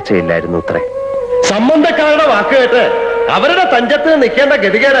സ്വരച്ചേർച്ചയില്ലായിരുന്നു അത്രേ. സംബന്ധക്കാരുടെ വാക്ക് കേട്ട് അവരുടെ തഞ്ചത്ത് നിൽക്കേണ്ട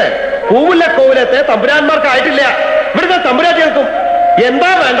ഗതികേട് പൂവുല്ല കോവിലത്തെ തമ്പുരാന്മാർക്കായിട്ടില്ല. ഇവിടുത്തെ തമ്പുരാട്ടികൾക്കും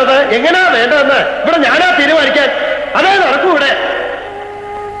എന്താ വേണ്ടത്, എങ്ങനെയാ വേണ്ടതെന്ന് ഇവിടെ ഞാനാ തീരുമാനിക്കാൻ. അതേ നടക്കൂ ഇവിടെ.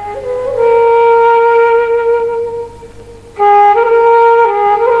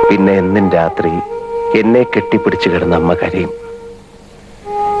 പിന്നെ എന്നും രാത്രി എന്നെ കെട്ടിപ്പിടിച്ചു കിടന്ന അമ്മ കരയും.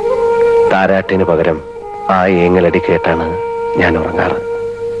 താരാട്ടിന് പകരം ആ ഏങ്ങലടി കേട്ടാണ് ഞാൻ ഉറങ്ങാറ്.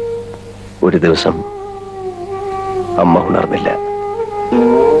 ഒരു ദിവസം അമ്മ ഉണർന്നില്ല.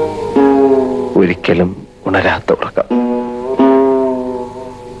 ഒരിക്കലും ഉണരാത്ത ഉറക്കം.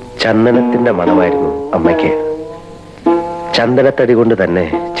 ചന്ദനത്തിന്റെ മണമായിരുന്നു അമ്മയ്ക്ക്. ചന്ദനത്തടി കൊണ്ട് തന്നെ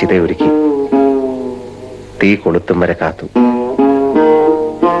ചിതയൊരുക്കി. തീ കൊളുത്തും വരെ കാത്തു.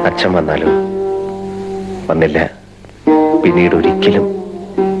 അച്ഛൻ വന്നാലും വന്നില്ല. പിന്നീട് ഒരിക്കലും.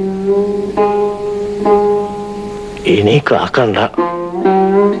 ഇനി കാക്കണ്ട.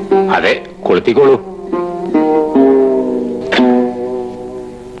 അതെ, കൊളുത്തിക്കോളൂ.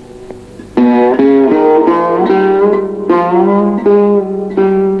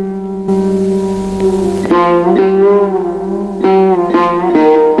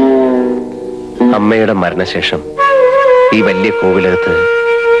 അമ്മയുടെ മരണശേഷം ഈ വലിയ കോവിലകത്ത്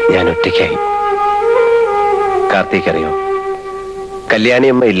ഞാൻ ഒറ്റയ്ക്കായി. കാർത്തിക്,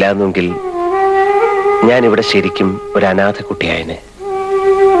 കല്യാണിയമ്മ ഇല്ലാന്നെങ്കിൽ ഞാൻ ഇവിടെ ശരിക്കും ഒരു അനാഥ കുട്ടിയായനെ.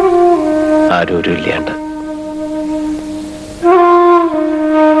 ആരും ഇല്ലാണ്ട്.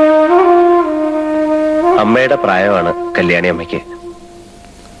 അമ്മയുടെ പ്രായമാണ് കല്യാണിയമ്മയ്ക്ക്.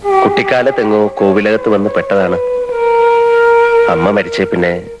 കുട്ടിക്കാലത്തെങ്ങോ കോവിലകത്ത് വന്ന് പെട്ടതാണ്. അമ്മ മരിച്ചേ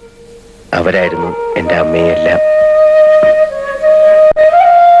പിന്നെ അവരായിരുന്നു എന്റെ അമ്മയെല്ലാം.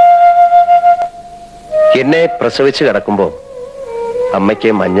 എന്നെ പ്രസവിച്ച് കിടക്കുമ്പോ അമ്മയ്ക്ക്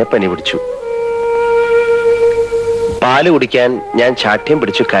മഞ്ഞപ്പനി പിടിച്ചു. പാല് കുടിക്കാൻ ഞാൻ ശാഠ്യം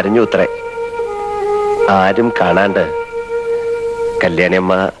പിടിച്ചു കരഞ്ഞു ഉത്രേ. ആരും കാണാണ്ട്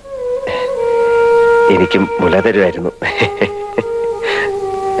കല്യാണിയമ്മ എനിക്ക് മുല തരുമായിരുന്നു.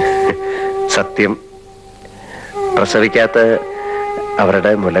 സത്യം, പ്രസവിക്കാത്ത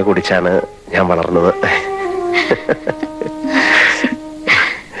അവരുടെ മുല കുടിച്ചാണ് ഞാൻ വളർന്നത്.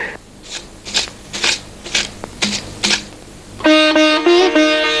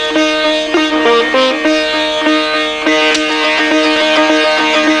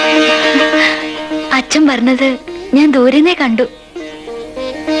 അച്ഛൻ പറഞ്ഞത് ഞാൻ ദൂരെന്നേ കണ്ടു.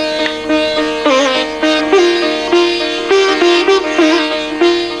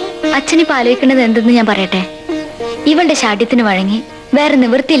 അച്ഛനിപ്പോ ആലോചിക്കുന്നത് എന്തെന്ന് ഞാൻ പറയട്ടെ. ഇവളുടെ ശാഠ്യത്തിന് വഴങ്ങി വേറെ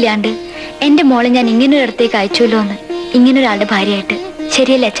നിവൃത്തിയില്ലാണ്ട് എന്റെ മോളെ ഞാൻ ഇങ്ങനൊരിടത്തേക്ക് അയച്ചുല്ലോ എന്ന്, ഇങ്ങനൊരാളുടെ ഭാര്യയായിട്ട്.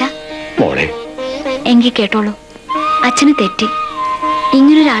 ശരിയല്ലേ അച്ഛാ? എങ്കിൽ കേട്ടോളൂ, അച്ഛന് തെറ്റി.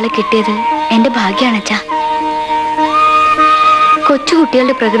 ഇങ്ങനൊരാളെ കിട്ടിയത് എന്റെ ഭാഗ്യാണ് അച്ഛാ.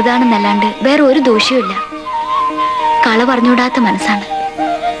 കൊച്ചുകുട്ടികളുടെ പ്രകൃതാണെന്നല്ലാണ്ട് വേറെ ഒരു ദോഷവുമില്ല. കള പറഞ്ഞുകൂടാത്ത മനസ്സാണ്.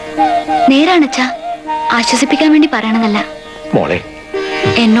 നേരാണച്ചാ, ആശ്വസിപ്പിക്കാൻ വേണ്ടി പറയണതല്ല.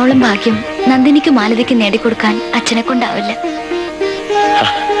 എന്നോളം ഭാഗ്യം നന്ദിനിക്ക് മാലതിക്ക് നേടിക്കൊടുക്കാൻ അച്ഛനെ കൊണ്ടാവില്ല.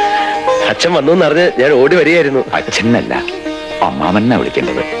 അച്ഛൻ വന്നു എന്നറിഞ്ഞ് ഞാൻ ഓടി വരികയായിരുന്നു. അച്ഛനല്ല, അമ്മാവനെ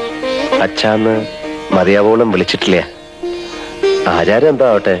വിളിക്കേണ്ടത്. അച്ഛാന്ന് മതിയാവോളം വിളിച്ചിട്ടില്ല. ആചാരം എന്തോ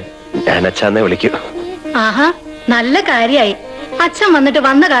ആവട്ടെ, ഞാൻ അച്ഛാന്നേ വിളിക്കൂ. ആഹാ, നല്ല കാര്യായി. അച്ഛൻ വന്നിട്ട്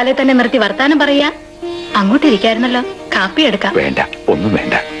വന്ന കാലേ തന്നെ നിർത്തി വർത്താനം പറയാ. അങ്ങോട്ടിരിക്കായിരുന്നല്ലോ, കാപ്പി എടുക്കാം. വേണ്ട, ഒന്നും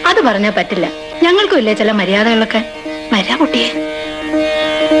വേണ്ട. അത് പറഞ്ഞാ പറ്റില്ല. ഞങ്ങൾക്കും ഇല്ലേ ചില മര്യാദകളൊക്കെ. വരാ കുട്ടിയെ.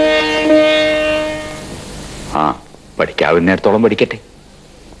 ആ, പഠിക്കാവുന്നിടത്തോളം പഠിക്കട്ടെ.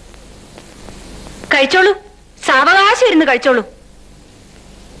 കഴിച്ചോളൂ, സാവകാശം ഇരുന്ന് കഴിച്ചോളൂ.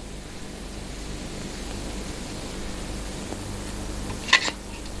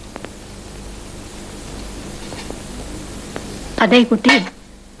 അതെ കുട്ടി,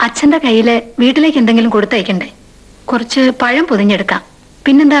 അച്ഛന്റെ കയ്യില് വീട്ടിലേക്ക് എന്തെങ്കിലും കൊടുത്തയക്കണ്ടേ? കുറച്ച് പഴം പൊതിഞ്ഞെടുക്കാം.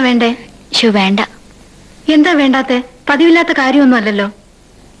 പിന്നെന്താ വേണ്ടേ? വേണ്ട. എന്താ വേണ്ടാത്തെ? പതിവില്ലാത്ത കാര്യമൊന്നും അല്ലല്ലോ.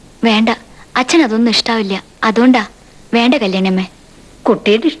 വേണ്ട, അച്ഛൻ അതൊന്നും ഇഷ്ടാവില്ല. അതുകൊണ്ടാ. വേണ്ട കല്യാണിയമ്മേ.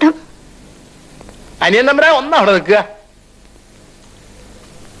 കുട്ടിയുടെ ഇഷ്ടം. അനിയൻ തമ്പുരാൻ ഒന്നവിടെ നിൽക്കുക.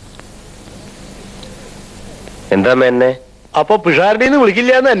 എന്താ എന്നെ അപ്പൊ പിഷാരടിന്ന്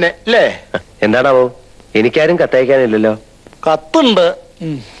വിളിക്കില്ലാന്ന് തന്നെ അല്ലേ? എന്താണാവോ? എനിക്കാരും കത്തയക്കാനില്ലല്ലോ. കത്തുണ്ട്,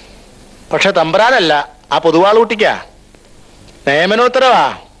 പക്ഷെ തമ്പുരാനല്ല, ആ പൊതുവാളൂട്ടിക്കാ. നിയമനോത്തരവാ.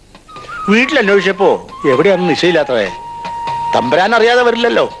 വീട്ടിലന്വേഷിച്ചപ്പോ എവിടെയാണെന്ന് നിശ്ചയില്ലാത്തവേ. തമ്പുരാൻ അറിയാതെ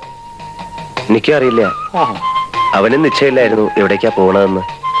വരില്ലല്ലോ. എനിക്കും അറിയില്ല. അവനും നിശ്ചയില്ലായിരുന്നു എവിടേക്കാ പോകണമെന്ന്.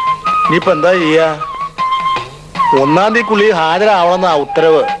 ഇനിയിപ്പോ എന്താ ചെയ്യാ? 1-ാം തീയതിക്കുള്ളിൽ ഹാജരാവണമെന്ന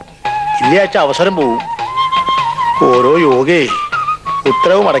ഉത്തരവ്. ഇല്ലാച്ച അവസരം പോവും. ഓരോ യോഗേ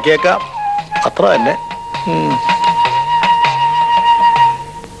ഉത്തരവ് മടക്കിയേക്കാം, അത്ര തന്നെ.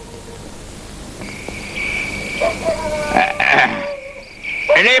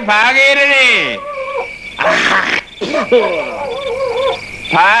 ഭാഗീരഥി,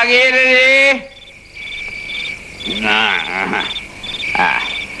 ഭാഗീരഥി,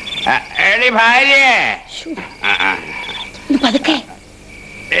 എടി ഭാര്യേ,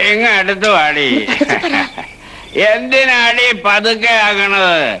 ഇങ്ങ അടുത്ത് പാടി. എന്തിനാടി പതുക്കെ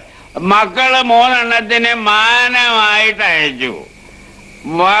ആക്കണത്? മക്കള് 3 എണ്ണത്തിന് മാനമായിട്ട് അയച്ചു.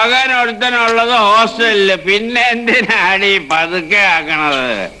 മകനൊരുത്തനുള്ളത് ഹോസ്റ്റലില്. പിന്നെ എന്തിനാടി പതുക്കെ ആക്കണത്?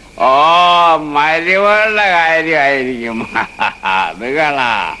 ഓ, മരുവളുടെ കാര്യമായിരിക്കും. അത്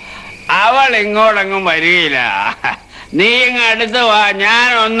കളാ. അവൾ ഇങ്ങോട്ടെങ്ങും വരികയില്ല. നീ ഇങ്ങ് അടുത്ത് വാ,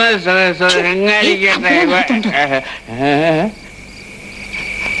 ഞാനൊന്ന് ശൃംഗരിക്കട്ടെ.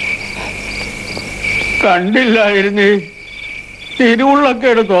 കണ്ടില്ലായിരുന്നേ,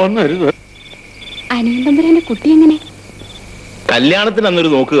 തിരുവുള്ളക്കേട് തോന്നരുത്. അനിയൻ തമ്പുരാന്റെ കുട്ടി എങ്ങനെ? കല്യാണത്തിന് അന്നൊരു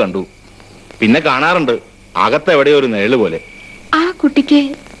നോക്ക് കണ്ടു, പിന്നെ കാണാറുണ്ട്. അകത്ത് എവിടെയോ ഒരു നിഴല് പോലെ. ആ കുട്ടിക്ക്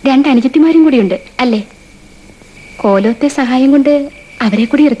 2 അനുജത്തിമാരും കൂടിയുണ്ട് അല്ലേ? കോലോത്തെ സഹായം കൊണ്ട് അവരെ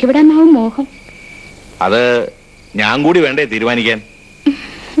കൂടി ഇറക്കിവിടാനാവും മോഹം. അത് ഞാൻ കൂടി വേണ്ടേ തീരുമാനിക്കാൻ?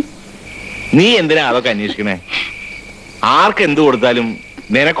 നീ എന്തിനാ അതൊക്കെ അന്വേഷിക്കണേ? ആർക്ക് എന്ത് കൊടുത്താലും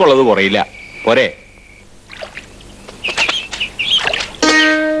നിനക്കുള്ളത് കുറയില്ല, പോരെ?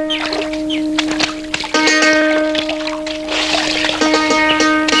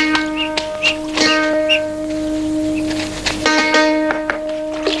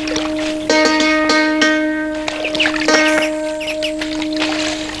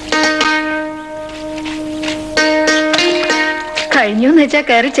 കഴിഞ്ഞൂന്ന് വെച്ചാ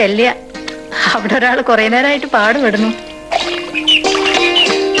കയറി ചെല്ലുക. അവിടെ ഒരാൾ കുറെ നേരമായിട്ട് പാടുപെടുന്നു.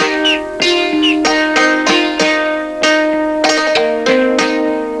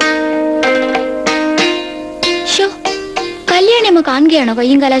 കാണുകയാണോ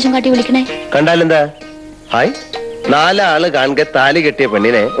കയ്യും കലാശം കാട്ടി വിളിക്കണേ? കണ്ടാലെന്താ? ഹായ്, 4 ആള് കാണുക താലി കെട്ടിയ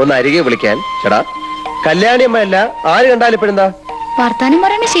പെണ്ണിനെ ഒന്ന് അരികെ വിളിക്കാൻ. ചേടാ, കല്യാണിയമ്മ അല്ല, ആര് കണ്ടാലും ഇപ്പോഴെന്താ വർത്താനം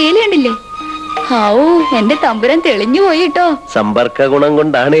പറയണ ശൈലി കണ്ടില്ലേ? ഹാവൂ, എന്റെ തമ്പുരാൻ തെളിഞ്ഞു പോയിട്ടോ. സമ്പർക്ക ഗുണം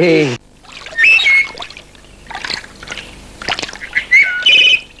കൊണ്ടാണേ.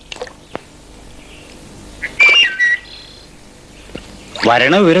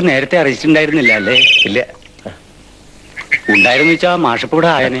 വരണ വിവരം നേരത്തെ അറിയിച്ചിട്ടുണ്ടായിരുന്നില്ല അല്ലേ? ഇല്ല. ഉണ്ടായിരുന്നു വെച്ചാ മാഷപ്പൂടെ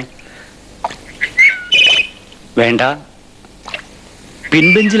ആയനെ. വേണ്ട,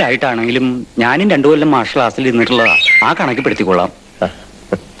 പിൻബെഞ്ചിലായിട്ടാണെങ്കിലും ഞാനും 2 കൊല്ലം മാർഷൽ ക്ലാസ്സിൽ ഇരുന്നിട്ടുള്ളതാ. ആ കണക്ക് പെടുത്തിക്കൊള്ളാം.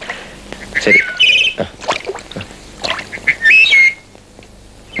 ശരി.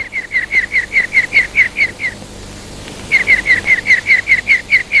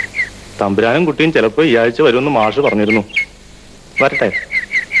 തമ്പുരാനും കുട്ടിയും ചിലപ്പോ ഈ ആഴ്ച വരുമെന്ന് മാഷ് പറഞ്ഞിരുന്നു. വരട്ടെ.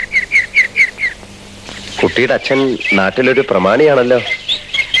 കുട്ടിയുടെ അച്ഛൻ നാട്ടിലൊരു പ്രമാണിയാണല്ലോ.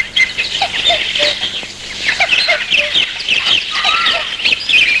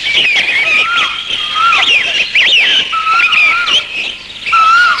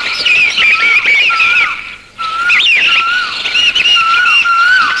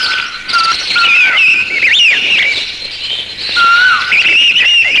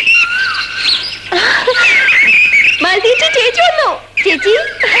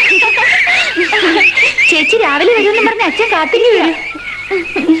 ചേച്ചി രാവിലെ വരുമെന്ന് പറഞ്ഞ അച്ഛൻ കാത്തിങ്ങി വരും.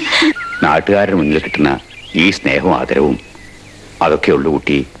 നാട്ടുകാരുടെ മുന്നിൽ കിട്ടുന്ന ഈ സ്നേഹവും ആദരവും അതൊക്കെയുള്ളു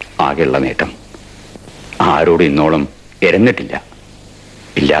കുട്ടി ആകെയുള്ള നേട്ടം. ആരോടും ഇന്നോളം ഇരന്നിട്ടില്ല.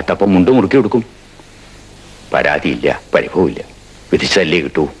 ഇല്ലാത്തപ്പം മുണ്ട് മുറുക്കി കൊടുക്കും. പരാതിയില്ല, പരിഭവമില്ല. വിധിച്ചല്ലേ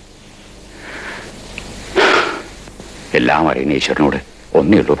കിട്ടൂ. എല്ലാം അറിയുന്ന ഈശ്വരനോട്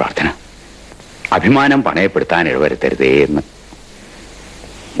ഒന്നേയുള്ളൂ പ്രാർത്ഥന, അഭിമാനം പണയപ്പെടുത്താൻ ഇടവരുത്തരുതേ എന്ന്.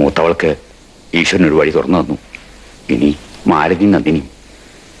 മൂത്തവൾക്ക് ഈശ്വരനൊരു വഴി തുറന്നു തന്നു. ഇനി മാലതി നന്ദിനി,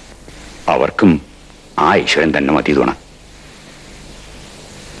 അവർക്കും ആ ഈശ്വരൻ തന്നെ മതി തുണ.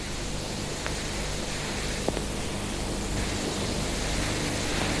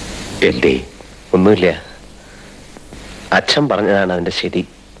 എന്തേ? ഒന്നുമില്ല. അച്ഛൻ പറഞ്ഞതാണ് അതിന്റെ ശരി.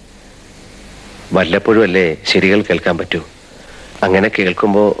 വല്ലപ്പോഴും അല്ലേ ശരികൾ കേൾക്കാൻ പറ്റൂ. അങ്ങനെ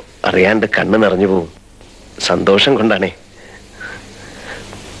കേൾക്കുമ്പോ അറിയാണ്ട് കണ്ണ് നിറഞ്ഞു പോവും. സന്തോഷം കൊണ്ടാണേ.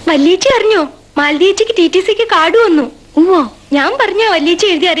 വല്യേച്ചി അറിഞ്ഞോ? മാലതിയേച്ചിക്ക് TTCക്ക് കാർഡ് വന്നു. ഓ, ഞാൻ പറഞ്ഞ വല്യേച്ചി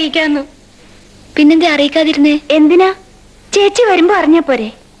എഴുതി അറിയിക്കാന്ന്. പിന്നെന്താ അറിയിക്കാതിരുന്നേ? എന്തിനാ? ചേച്ചി വരുമ്പോ അറിഞ്ഞാ പോരെ?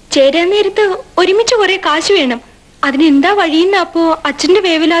 ചേരാൻ നേരത്ത് ഒരുമിച്ച് കുറെ കാശ് വേണം. അതിനെന്താ വഴിയെന്ന അപ്പോ അച്ഛന്റെ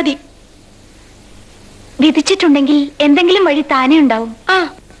വേവലാതി. വിധിച്ചിട്ടുണ്ടെങ്കിൽ എന്തെങ്കിലും വഴി താനേ ഉണ്ടാവും. ആ,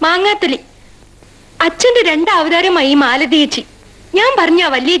 മാങ്ങാത്തൊലി. അച്ഛന്റെ 2 അവതാരമായി മാലതിയേച്ചി. ഞാൻ പറഞ്ഞ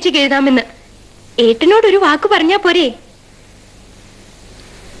വല്യേച്ചിക്ക് എഴുതാമെന്ന്. ഏട്ടനോടൊരു വാക്ക് പറഞ്ഞാ പോരെ?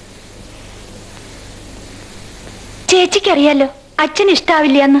 ചേച്ചിക്കറിയാലോ അച്ഛൻ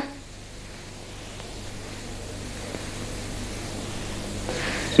ഇഷ്ടാവില്ലെന്ന്.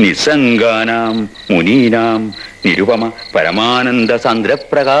 നിസ്സംഗാനാം മുനീനാം നിരുപമ പരമാനന്ദ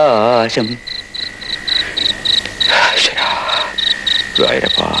സാന്ദ്രപ്രകാശം.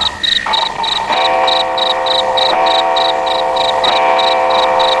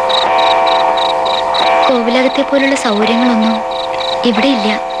 കോവിലകത്തെ പോലുള്ള സൗകര്യങ്ങളൊന്നും ഇവിടെ ഇല്ല.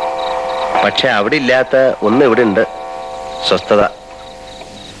 പക്ഷെ അവിടെ ഇല്ലാത്ത ഒന്ന് ഇവിടെ ഉണ്ട്, സ്വസ്ഥത.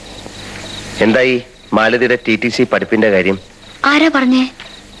 എന്തായി മാലതിയുടെ TTC പഠിപ്പിന്റെ കാര്യം? ആരാ പറഞ്ഞേ?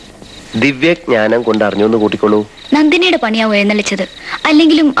 ദിവ്യജ്ഞാനം കൊണ്ട് അറിഞ്ഞൊന്ന് കൂട്ടിക്കോളൂ. നന്ദിനിയുടെ പണിയാവോ എഴുന്നള്ളിച്ചത്?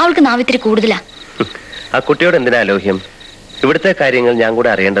 അല്ലെങ്കിലും അവൾക്ക് നാവിത്തിരി കൂടുതലാ. ആ കുട്ടിയോട് എന്തിനാ അലോഹ്യം? ഇവിടുത്തെ കാര്യങ്ങൾ ഞാൻ കൂടെ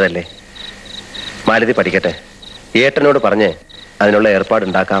അറിയേണ്ടതല്ലേ. മാലതി പഠിക്കട്ടെ. ഏട്ടനോട് പറഞ്ഞ് അതിനുള്ള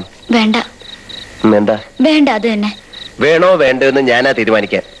ഏർപ്പാടുണ്ടാക്കാം. വേണ്ട. എന്താ വേണ്ട? അത് തന്നെ. വേണോ വേണ്ടോ എന്ന് ഞാനാ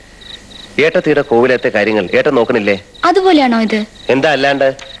തീരുമാനിക്കാൻ. ഏട്ടത്തിയുടെ കോവിലത്തെ കാര്യങ്ങൾ ഏട്ടൻ നോക്കണില്ലേ? അതുപോലെയാണോ ഇത്? എന്താ അല്ലാണ്ട്?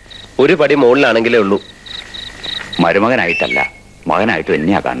 ഒരു പടി മുകളിലാണെങ്കിലേ ഉള്ളൂ. മരുമകനായിട്ടല്ല, മകനായിട്ട്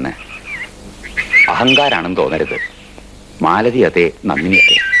തന്നെയാ കാണുന്നത്. അഹങ്കാരാണെന്ന് തോന്നരുത്. മാലതി അതെ, നന്ദിനി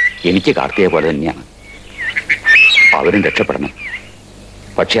അതെ, എനിക്ക് കാർത്തിയെ പോലെ തന്നെയാണ്. അവരും രക്ഷപ്പെടണം.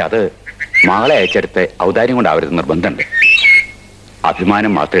 പക്ഷെ അത് മകളെ അയച്ചെടുത്ത് ഔദാര്യം കൊണ്ടാവരുത് നിർബന്ധമുണ്ട്.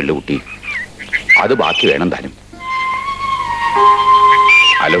 അഭിമാനം മാത്രമേ ഉള്ളൂ കുട്ടി, അത് ബാക്കി വേണം താനും.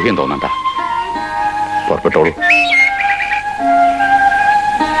 അലോഹ്യം തോന്നണ്ട, പുറപ്പെട്ടോളൂ.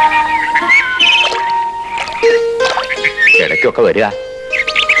 ഇടയ്ക്കൊക്കെ വരിക.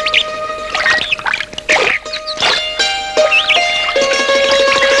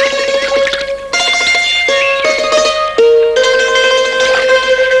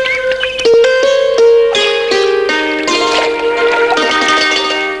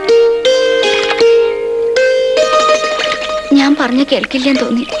 ഞാൻ പറഞ്ഞ കേൾക്കില്ലെന്ന്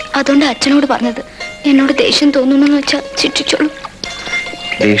തോന്നി, അതുകൊണ്ട് അച്ഛനോട് പറഞ്ഞത്. എന്നോട് ദേഷ്യം തോന്നുന്നു വെച്ചാ ശിക്ഷിച്ചോളൂ.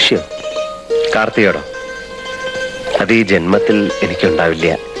 ദേഷ്യം കാർത്തിയോടോ? അത് ഈ ജന്മത്തിൽ എനിക്കുണ്ടാവില്ല.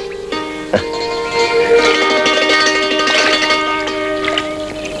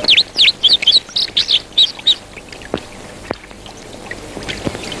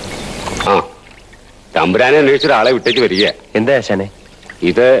 തമ്പുരാനെ അന്വേഷിച്ചൊരാളെ വിട്ടേച്ച് വരിക. എന്താ ആശാനെ?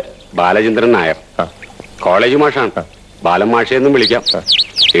 ഇത് ബാലചന്ദ്രൻ നായർ, കോളേജ് മാഷാണ്. ബാലൻ മാഷെന്നും വിളിക്കാം.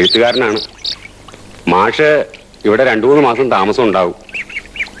 എഴുത്തുകാരനാണ്. മാഷ് ഇവിടെ 2-3 മാസം താമസം ഉണ്ടാവും.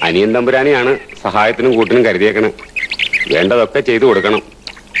 അനിയൻ തമ്പുരാനെയാണ് സഹായത്തിനും കൂട്ടിനും കരുതിയേക്കണ്. വേണ്ടതൊക്കെ ചെയ്തു കൊടുക്കണം.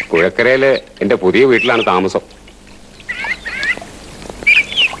 പുഴക്കരയില് എന്റെ പുതിയ വീട്ടിലാണ് താമസം.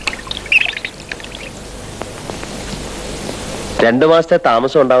 രണ്ടു മാസത്തെ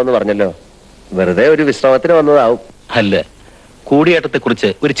താമസം ഉണ്ടാവും പറഞ്ഞല്ലോ. വെറുതെ ഒരു വിശ്രമത്തിന് വന്നതാവും. അല്ല, കൂടിയേട്ടത്തെ കുറിച്ച്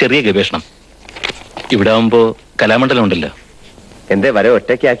ഒരു ചെറിയ ഗവേഷണം. ഇവിടെ ആവുമ്പോ കലാമണ്ഡലം ഉണ്ടല്ലോ. എന്തേ വരെ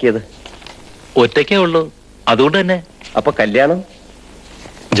ഒറ്റയ്ക്കാക്കിയത്? ഒറ്റയ്ക്കേ ഉള്ളൂ, അതുകൊണ്ട് തന്നെ. അപ്പൊ കല്യാണം?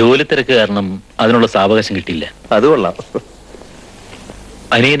 ജോലി തിരക്ക് കാരണം അതിനുള്ള സാവകാശം കിട്ടിയില്ല. അത് കൊള്ളാം.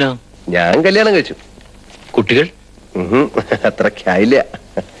 അനിയനോ? ഞാൻ കല്യാണം കഴിച്ചു. കുട്ടികൾ? അത്രക്കായില്ല.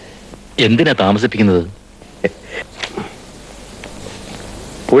 എന്തിനാ താമസിപ്പിക്കുന്നത്?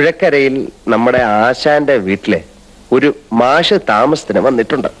 പുഴക്കരയിൽ നമ്മുടെ ആശാന്റെ വീട്ടിലെ ഒരു മാഷ് താമസത്തിന്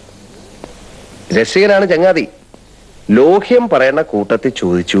വന്നിട്ടുണ്ട്. രസികനാണ് ചങ്ങാതി. ലോഹ്യം പറയണ കൂട്ടത്തിൽ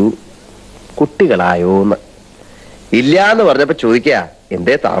ചോദിച്ചു, കുട്ടികളായോന്ന്. ഇല്ലാന്ന് പറഞ്ഞപ്പോ ചോദിക്കാ,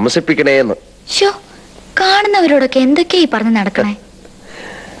 എന്തേ താമസിപ്പിക്കണേന്ന്. കാണുന്നവരോടൊക്കെ എന്തൊക്കെയാ പറഞ്ഞു നടക്കണേ?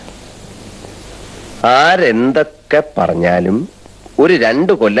 ആരെന്തൊക്കെ പറഞ്ഞാലും ഒരു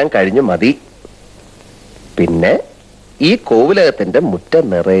 2 കൊല്ലം കഴിഞ്ഞു മതി. പിന്നെ ഈ കോവിലകത്തിന്റെ മുറ്റം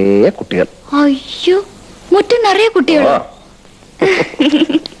നിറയെ കുട്ടികൾ. അയ്യോ, മുറ്റം നിറയെ കുട്ടികളോ?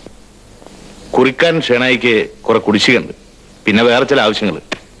 കുറിക്കാൻ ഷേണായിക്ക് കുറെ കുടിശ്ശികയുണ്ട്. പിന്നെ വേറെ ചില ആവശ്യങ്ങൾ.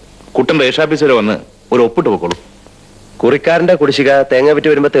 കുട്ടൻ രജിസ്റ്റർ ഓഫീസ് വരെ വന്ന് ഒരു ഒപ്പിട്ട് പോക്കോളൂ. കുറിക്കാരന്റെ കുടിശ്ശിക തേങ്ങ വിറ്റ്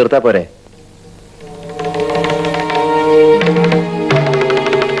വരുമ്പോ തീർത്താ പോരെ?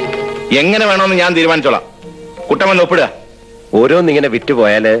 എങ്ങനെ വേണമെന്ന് ഞാൻ തീരുമാനിച്ചോളാം. കുട്ടൻ വന്ന് ഒപ്പിടുക. ഓരോന്നിങ്ങനെ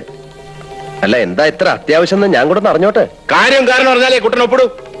വിറ്റുപോയാല്. അല്ല, എന്താ ഇത്ര അത്യാവശ്യം എന്ന് ഞാൻ കൂടെ അറിഞ്ഞോട്ടെ. കാരണം പറഞ്ഞാലേ കുട്ടൻ ഒപ്പിടൂ.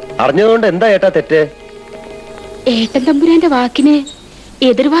 അറിഞ്ഞതുകൊണ്ട് എന്താ ഏട്ടാ തെറ്റ്? ഏട്ടൻ തമ്പുരാന്റെ വാക്കിന്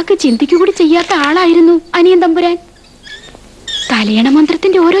എതിർവാക്ക് ചിന്തിക്കുകൂടി ചെയ്യാത്ത ആളായിരുന്നു അനിയൻ തമ്പുരാൻ. കല്യാണ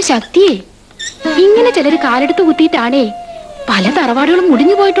മന്ത്രത്തിന്റെ ഓരോ ശക്തിയെ ഇങ്ങനെ ചിലര് കാലെടുത്ത് കുത്തിയിട്ടാണേ പല തറവാടുകളും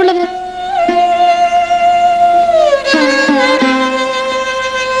മുടിഞ്ഞു പോയിട്ടുള്ളത്.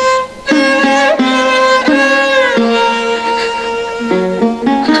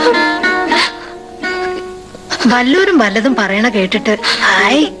 വല്ലവരും വല്ലതും പറയണ കേട്ടിട്ട്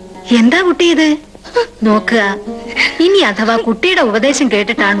ഹായ് എന്താ കുട്ടി ഇത് നോക്കുക. ഇനി അഥവാ കുട്ടിയുടെ ഉപദേശം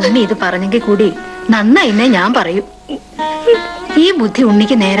കേട്ടിട്ടാണ് ഉണ്ണി ഇത് പറഞ്ഞെങ്കിൽ കൂടി നന്നായിന്നേ ഞാൻ പറയൂ. ഈ ബുദ്ധി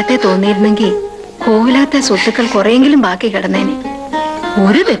ഉണ്ണിക്ക് നേരത്തെ തോന്നിയിരുന്നെങ്കിൽ കോവിലകത്തെ സ്വത്തുക്കൾ കുറെയെങ്കിലും ബാക്കി കിടന്നേനെ.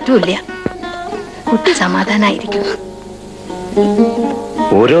 ഒരു തെറ്റുമില്ല. കുട്ടി സമാധാനായിരിക്കും.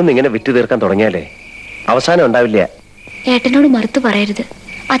 ഓരോന്നിങ്ങനെ വിറ്റു തീർക്കാൻ തുടങ്ങിയാലേ അവസാനം ഉണ്ടാവില്ല. ഏട്ടനോട് മറുത്തു പറയരുത്.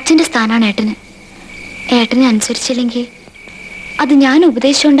 അച്ഛന്റെ സ്ഥാനാണ് ഏട്ടന്. ഏട്ടനെ അനുസരിച്ചില്ലെങ്കിൽ അത് ഞാൻ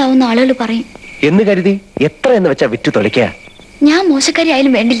ഉപദേശിച്ചുണ്ടാവുന്ന ആളുകൾ പറയും എന്ന് കരുതി എത്ര എന്ന് വെച്ചാ വിറ്റു തൊളിക്ക. ഞാൻ മോശക്കാരി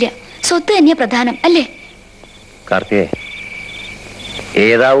ആയാലും വേണ്ടില്ല, സ്വത്ത് തന്നെയാ പ്രധാനം അല്ലേ? കാർത്തികേ,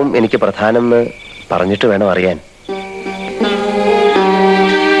 ഏതാവും എനിക്ക് പ്രധാനം എന്ന് പറഞ്ഞിട്ട് വേണം അറിയാൻ.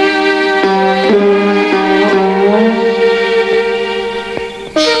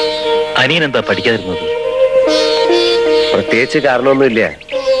 അനിയൻ എന്താ പഠിക്കാതിരുന്നത്? പ്രത്യേകിച്ച് കാരണമൊന്നുമില്ല.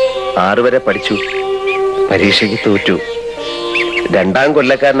 6 വരെ പഠിച്ചു. പരീക്ഷയ്ക്ക് തോറ്റു. 2ാം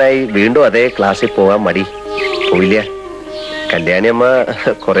കൊല്ലക്കാരനായി വീണ്ടും അതേ ക്ലാസ്സിൽ പോകാൻ മടി. പോയില്ല. കല്യാണിയമ്മ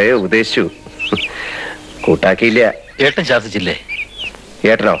കുറെ ഉപദേശിച്ചു, കൂട്ടാക്കിയില്ല. ഏട്ടൻ ശാസിച്ചില്ലേ?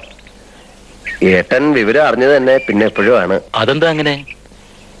 ഏട്ടനോ? ഏട്ടൻ വിവരം അറിഞ്ഞത് തന്നെ പിന്നെ എപ്പോഴും ആണ്. അതെന്താ അങ്ങനെ?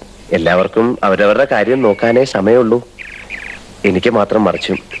 എല്ലാവർക്കും അവരവരുടെ കാര്യം നോക്കാനേ സമയമുള്ളൂ. എനിക്ക് മാത്രം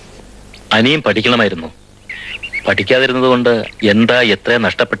മറിച്ചും. അനിയും പഠിക്കണമായിരുന്നു. പഠിക്കാതിരുന്നത് കൊണ്ട് എന്താ എത്ര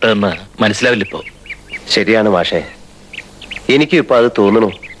നഷ്ടപ്പെട്ടതെന്ന് മനസ്സിലാവില്ലിപ്പോ. ശരിയാണ് മാഷേ, എനിക്കും ഇപ്പൊ അത് തോന്നുന്നു.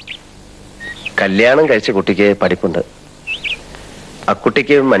 കല്യാണം കഴിച്ച കുട്ടിക്ക് പഠിപ്പുണ്ട്.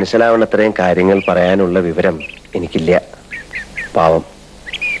 അക്കുട്ടിക്ക് മനസ്സിലാവണത്രയും കാര്യങ്ങൾ പറയാനുള്ള വിവരം എനിക്കില്ല. പാവം.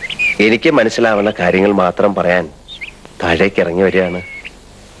 എനിക്ക് മനസ്സിലാവുന്ന കാര്യങ്ങൾ മാത്രം പറയാൻ താഴേക്ക് ഇറങ്ങി വരികയാണ്.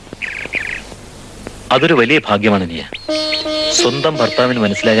 അതൊരു വലിയ ഭാഗ്യമാണ് നീ. സ്വന്തം ഭർത്താവിന്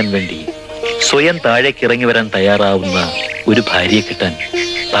മനസ്സിലാകാൻ വേണ്ടി സ്വയം താഴേക്ക് ഇറങ്ങി വരാൻ തയ്യാറാവുന്ന ഒരു ഭാര്യയെ കിട്ടാൻ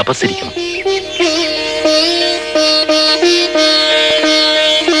തപസ്സിരിക്കണം.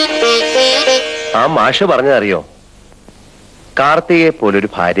 ആ മാഷ് പറഞ്ഞതറിയോ? കാർത്തികയെ പോലൊരു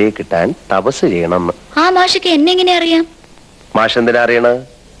ഭാര്യയെ കിട്ടാൻ തപസ് ചെയ്യണമെന്ന്. ആ മാഷക്ക് എന്നെങ്ങനെ അറിയാം? മാഷ് എന്തിനാ അറിയണ?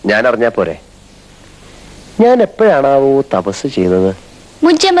 ഞാൻ അറിഞ്ഞാ പോരെ? ഞാൻ എപ്പോഴാണാവോ തപസ് ചെയ്തത്?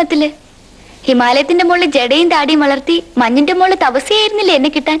 മുജ്ജമത്തില്. ഹിമാലയത്തിന്റെ മുകളിൽ ജടയും താടിയും വളർത്തി മഞ്ഞിന്റെ മുകളിൽ തപസ്യായിരുന്നില്ലേ എന്നെ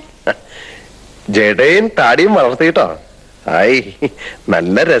കിട്ടാൻ? ജടയും താടിയും വളർത്തിയിട്ടോ? ആയി,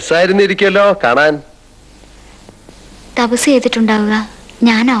 നല്ല രസമായിരുന്നിരിക്കുമല്ലോ കാണാൻ. തപസ് ചെയ്തിട്ടുണ്ടാവുക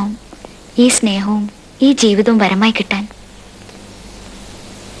ഞാനാവും. ഈ സ്നേഹവും ഈ ജീവിതവും വരമായി കിട്ടാൻ.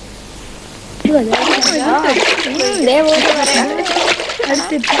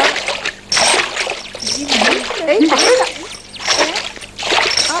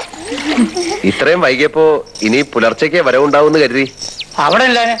 ഇത്രയും വൈകിയപ്പോ ഇനി പുലർച്ചയ്ക്ക് വരവുണ്ടാവും കരുതി. അവിടെ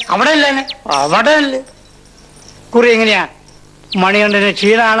കുറി എങ്ങനെയാ? മണികണ്ഠന്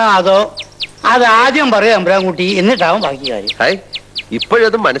ക്ഷീണാണോ അതോ അത് ആദ്യം പറയാം തമ്പുരാൻകുട്ടി, എന്നിട്ടാവും ബാക്കി കാര്യം. ഹായ്,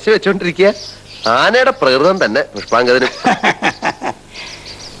 ഇപ്പോഴത് മനസ്സിൽ വെച്ചോണ്ടിരിക്കുക. ആനയുടെ പ്രകൃതം തന്നെ പുഷ്പാങ്കദനും.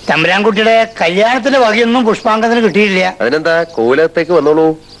 തമ്പുരാൻകുട്ടിയുടെ കല്യാണത്തിന്റെ വകയൊന്നും പുഷ്പാങ്കദന് കിട്ടിയില്ല. അതിനെന്താ, കോവിലകത്തേക്ക് വന്നോളൂ.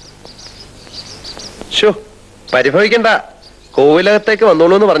 ഷോ, പരിഭവിക്കണ്ട. കോവിലകത്തേക്ക്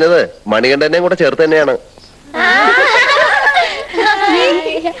വന്നോളൂ എന്ന് പറഞ്ഞത് മണികണ്ഠനെയും കൂടെ ചേർത്ത് തന്നെയാണ്.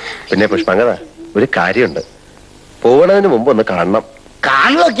 പിന്നെ പുഷ്പാങ്കദ, ഒരു കാര്യമുണ്ട്. പോകണതിന് മുമ്പ് ഒന്ന് കാണണം.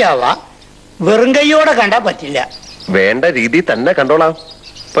 കാണലൊക്കെ ആവാ, വെറും കൈയോടെ കണ്ടാ പറ്റില്ല. വേണ്ട രീതി തന്നെ കണ്ടോളാം.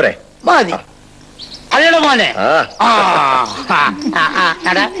 പോരെ? മതി. അതേടാ മോനെ.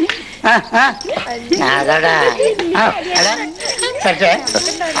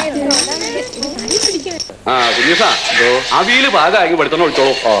 അവിയില് പാകാക്കി പെടുത്തണം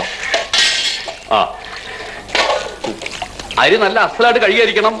വിളിച്ചോളൂ. അരി നല്ല അസലായിട്ട്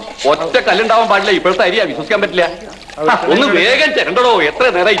കഴുകിയിരിക്കണം. ഒറ്റ കല്ലുണ്ടാവാൻ പാടില്ല. ഇപ്പോഴത്തെ അരിയാ, വിശ്വസിക്കാൻ പറ്റില്ല. ഒന്ന് വേഗം ചെരണ്ടടോ, എത്ര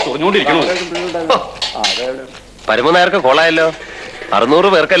നേരമായി ചൊറിഞ്ഞോണ്ടിരിക്കണോ. പരമനേർക്ക് കോളായല്ലോ. 600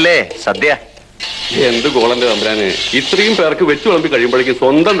 പേർക്കല്ലേ സദ്യ. എന്ത് കോളന്റെ തമ്പുരാന്, ഇത്രയും പേർക്ക് വെച്ചു വിളമ്പി കഴിയുമ്പോഴേക്കും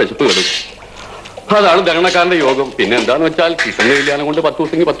സ്വന്തം വിശപ്പ് കിടും. അതാണ് ദഹനക്കാരന്റെ യോഗം. പിന്നെ എന്താന്ന് വെച്ചാൽ കിട്ടുന്ന കല്യാണം കൊണ്ട് 10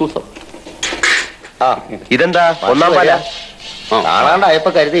 ദിവസം 10 ദിവസം. ഇതെന്താ ഒന്നാം പാല? കാണാണ്ടായപ്പോ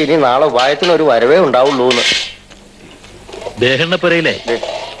കരുതി ഇനി നാളെ ഉപായത്തിനൊരു വരവേ ഉണ്ടാവുള്ളൂ. ദേഹണ്ണപ്പുരയിലെ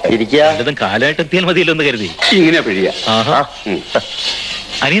ഇരിക്കും കാലായിട്ട് എത്തിയാൽ മതിയല്ലോ എന്ന് കരുതി ഇങ്ങനെ പിഴിയ.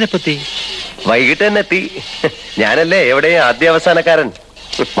 അനിയനെപ്പത്തി വൈകിട്ട് തന്നെ എത്തി. ഞാനല്ലേ എവിടെയും ആദ്യ അവസാനക്കാരൻ.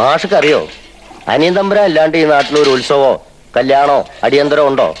 മാഷക്ക് അറിയോ, അനിയൻ തമ്പുരാൻ ഇല്ലാണ്ട് ഈ നാട്ടിലൊരു ഉത്സവോ കല്യാണോ അടിയന്തരോ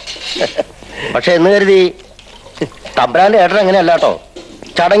ഉണ്ടോ? പക്ഷെ എന്ന് കരുതി തമ്പുരാന്റെ ഏട്ടൻ എങ്ങനെയല്ലാട്ടോ,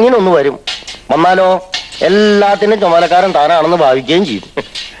 ചടങ്ങിനൊന്ന് വരും. വന്നാലോ എല്ലാത്തിനും ചുമതലക്കാരൻ താനാണെന്ന് ഭാവിക്കുകയും ചെയ്യും.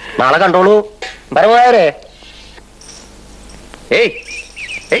 നാളെ കണ്ടോളൂ. പരമാവരെ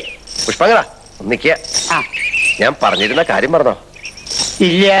പുഷ്പാങ്കദ ഒന്നിക്ക. ഞാൻ പറഞ്ഞിരുന്ന കാര്യം പറഞ്ഞോ?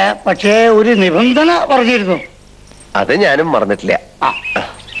 ഇല്ല, പക്ഷേ ഒരു നിബന്ധന പറഞ്ഞിരുന്നു. അത് ഞാനും മറന്നിട്ടില്ല.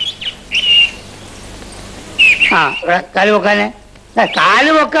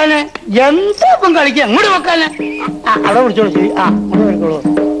 കാല് വെക്കാന് എന്താ ഇപ്പം കളിക്കുക? അങ്ങോട്ട് വെക്കാന് അവിടെ വിളിച്ചോളൂ. ശരി, അങ്ങോട്ട് കളിക്കോളൂ.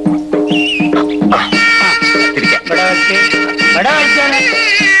 ഇവിടെ കളിച്ചാന്,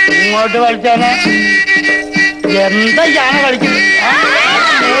 ഇങ്ങോട്ട് കളിച്ചാന്. എന്താ ഞാന കളിക്കുന്നത്?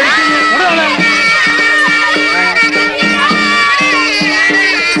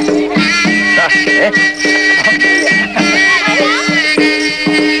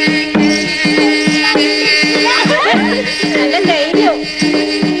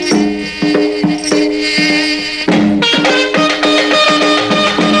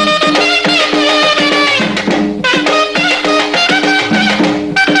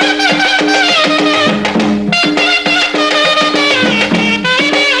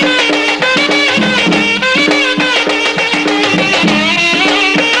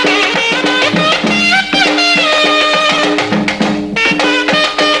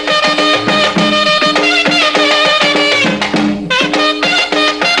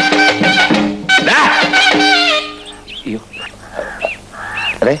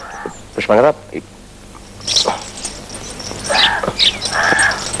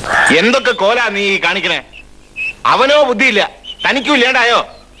 എന്തൊക്കെ കോലാ നീ കാണിക്കണേ? അവനോ ബുദ്ധിയില്ല, തനിക്കും ഇല്ലാണ്ടായോ?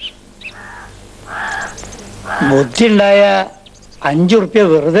 ബുദ്ധി ഉണ്ടായ 5 ഉറുപ്പ്യ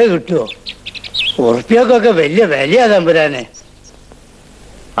വെറുതെ കിട്ടുമോ? ഉറുപ്പ്യക്കൊക്കെ വലിയ വിലയാ തമ്പുരാനെ.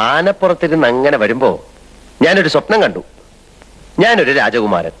 ആനപ്പുറത്തിരുന്ന് അങ്ങനെ വരുമ്പോ ഞാനൊരു സ്വപ്നം കണ്ടു. ഞാനൊരു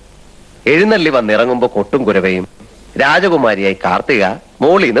രാജകുമാരൻ എഴുന്നള്ളി വന്നിറങ്ങുമ്പോ കൊട്ടും കുരവയും, രാജകുമാരിയായി കാർത്തിക,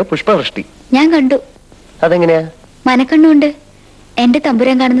 മോളീന്ന് പുഷ്പവൃഷ്ടി. ഞാൻ കണ്ടു. അതെങ്ങനെയാ? മനക്കണ്ണുണ്ട്. എന്റെ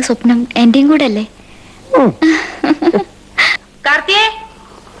തമ്പുരാൻ കാണുന്ന സ്വപ്നം എന്റെയും കൂടെ അല്ലേ? കാർത്തിയെ,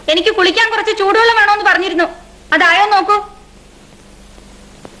 എനിക്ക് കുളിക്കാൻ കുറച്ച് ചൂടുവെള്ളം വേണോന്ന് പറഞ്ഞിരുന്നു. അതായോ നോക്കൂ.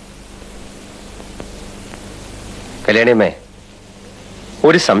 കല്യാണിയമ്മേ,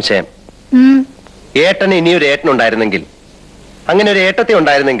 ഒരു സംശയം. ഏട്ടന് ഇനിയൊരു ഏട്ടനുണ്ടായിരുന്നെങ്കിൽ, അങ്ങനെ ഒരു ഏട്ടത്തി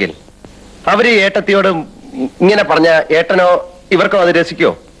ഉണ്ടായിരുന്നെങ്കിൽ, അവര് ഏട്ടത്തിയോട് ഇങ്ങനെ പറഞ്ഞ ഏട്ടനോ ഇവർക്കോ അത്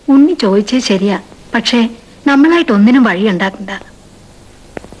രസിക്കോ? ഉണ്ണി ചോദിച്ചേ ശരിയാ, പക്ഷേ നമ്മളായിട്ട് ഒന്നിനും വഴി ഉണ്ടാക്കണ്ട.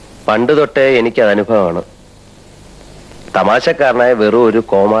 പണ്ട് തൊട്ടേ എനിക്കത് അനുഭവമാണ്. തമാശക്കാരനായ വെറും ഒരു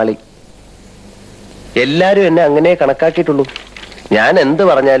കോമാളി. എല്ലാരും എന്നെ അങ്ങനെ കണക്കാക്കിയിട്ടുള്ളൂ. ഞാൻ എന്ത്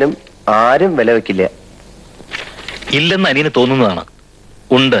പറഞ്ഞാലും ആരും വില വെക്കില്ല. ഇല്ലെന്ന് അനിയന് തോന്നുന്നതാണ്.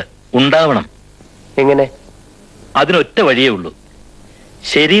 ഉണ്ട്, ഉണ്ടാവണം. എങ്ങനെ? അതിനൊറ്റ വഴിയേ ഉള്ളൂ.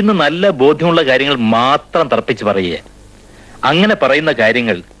 ശരിയെന്ന് നല്ല ബോധ്യമുള്ള കാര്യങ്ങൾ മാത്രം തർപ്പിച്ച് പറയുക. അങ്ങനെ പറയുന്ന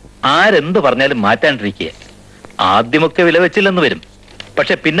കാര്യങ്ങൾ ആരെന്ത് പറഞ്ഞാലും മാറ്റാണ്ടിരിക്കുക. ആദ്യമൊക്കെ വില വെച്ചില്ലെന്ന് വരും,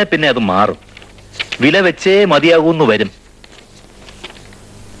 പക്ഷെ പിന്നെ പിന്നെ അത് മാറും. വില വെച്ചേ മതിയാകൂന്ന് വരും.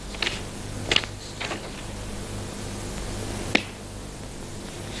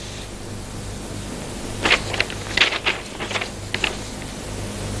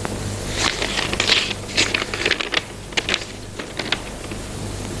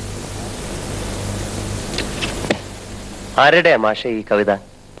 ആരുടെ മാഷെ ഈ കവിത?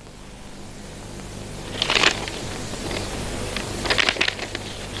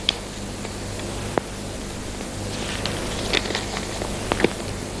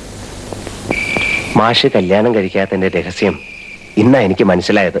 മാഷ് കല്യാണം കഴിക്കാത്തതിന്റെ രഹസ്യം ഇന്നാ എനിക്ക്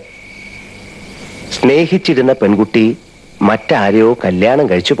മനസ്സിലായത്. സ്നേഹിച്ചിരുന്ന പെൺകുട്ടി മറ്റാരെയോ കല്യാണം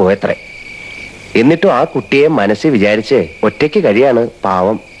കഴിച്ചു പോയത്രേ. എന്നിട്ടും ആ കുട്ടിയെ മനസ്സിൽ വിചാരിച്ച് ഒറ്റയ്ക്ക് കഴിയാണ്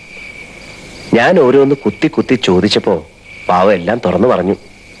പാവം. ഞാൻ ഓരോന്ന് കുത്തി കുത്തി ചോദിച്ചപ്പോ പാവം എല്ലാം തുറന്നു പറഞ്ഞു.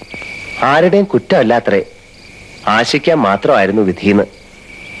 ആരുടെയും കുറ്റമല്ലാത്രേ, ആശിക്കാൻ മാത്രമായിരുന്നു വിധിന്ന്.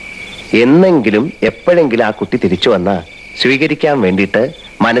 എന്നെങ്കിലും എപ്പോഴെങ്കിലും ആ കുട്ടി തിരിച്ചു വന്നാ സ്വീകരിക്കാൻ വേണ്ടിയിട്ട്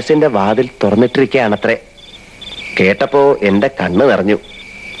മനസ്സിന്റെ വാതിൽ തുറന്നിട്ടിരിക്കുകയാണത്രേ. കേട്ടപ്പോ എന്റെ കണ്ണ് നിറഞ്ഞു.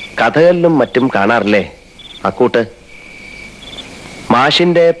 കഥകളിലും മറ്റും കാണാറില്ലേ അക്കൂട്ട്?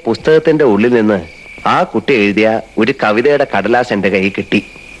 മാഷിന്റെ പുസ്തകത്തിന്റെ ഉള്ളിൽ നിന്ന് ആ കുട്ടി എഴുതിയ ഒരു കവിതയുടെ കടലാസ് എന്റെ കയ്യിൽ കിട്ടി.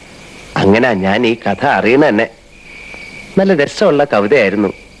 അങ്ങനെ ഞാൻ ഈ കഥ അറിയണ തന്നെ. നല്ല രസമുള്ള കവിതയായിരുന്നു.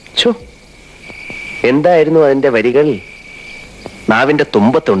 ഛോ, എന്തായിരുന്നു അതിന്റെ വരികൾ? നാവിന്റെ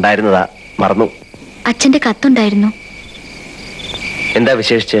തുമ്പത്തുണ്ടായിരുന്നതാ, മറന്നു. അച്ഛന്റെ കത്തുണ്ടായിരുന്നു. എന്താ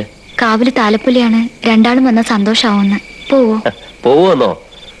വിശേഷിച്ച്? കാവില് താലപ്പൊലിയാണ്, രണ്ടാളും വന്ന സന്തോഷാവുന്ന. പോവോ? പോവോന്നോ?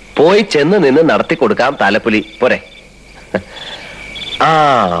 പോയി ചെന്ന് നിന്ന് നടത്തി കൊടുക്കാം താലപ്പൊലി, പോരെ? ആ,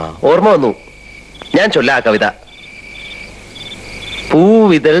 ഓർമ്മ വന്നു. ഞാൻ ചൊല്ലാ കവിത.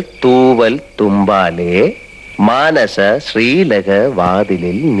 പൂവിതൾ തൂവൽ തുമ്പാലേ മാനസ ശ്രീലക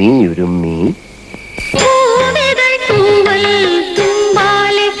വാതിലിൽ നീയുരുമ്മി.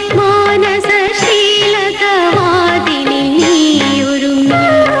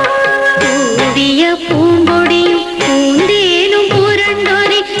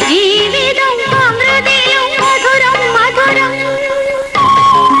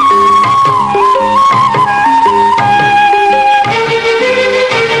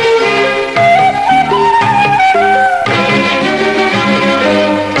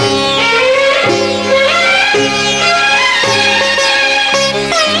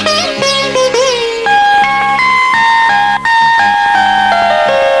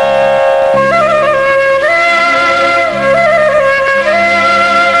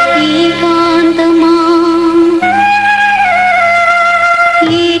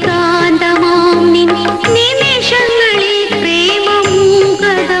 Jayaraman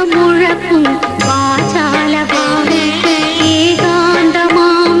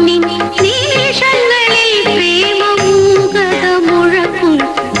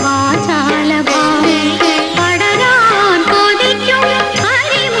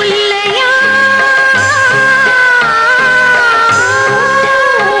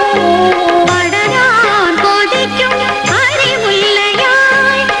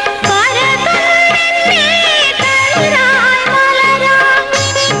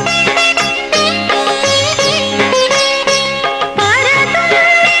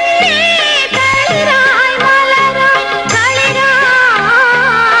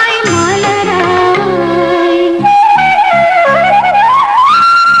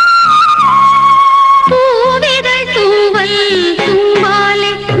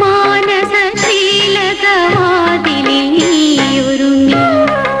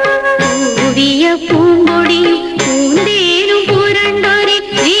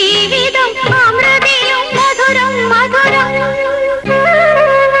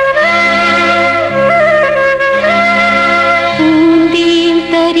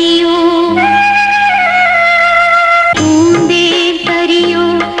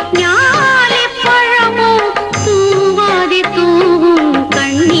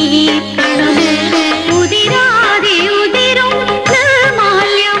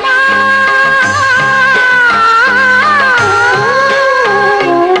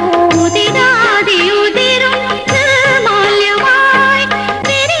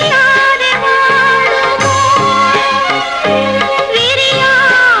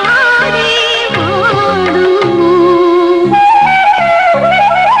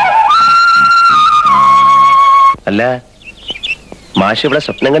മാഷ് ഇവിടെ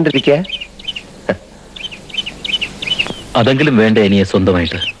സ്വപ്നം കണ്ടിരിക്കുക. അതെങ്കിലും വേണ്ട ഇനിയെ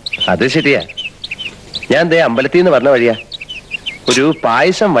സ്വന്തമായിട്ട്. അത് ശരിയാ. ഞാൻ ദേ അമ്പലത്തിൽ നിന്ന് പറഞ്ഞ വഴിയാ. ഒരു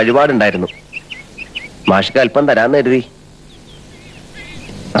പായസം വഴിപാടുണ്ടായിരുന്നു. മാഷിക്ക് അല്പം തരാന്ന് കരുതി.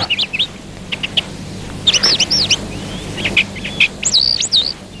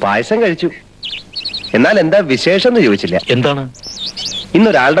 പായസം കഴിച്ചു. എന്നാൽ എന്താ വിശേഷം എന്ന് ചോദിച്ചില്ല. എന്താണ്?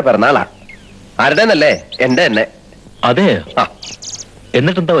 ഇന്നൊരാളുടെ പിറന്നാളാ. ആരുടെന്നല്ലേ? എന്റെ തന്നെ. അതെ.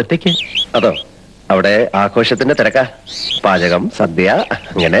 എന്നിട്ടെന്താ ഒറ്റയ്ക്ക്? അതോ, അവിടെ ആഘോഷത്തിന്റെ തിരക്കാ. പാചകം, സദ്യ,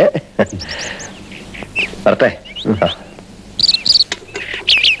 അങ്ങനെ. വരട്ടെ.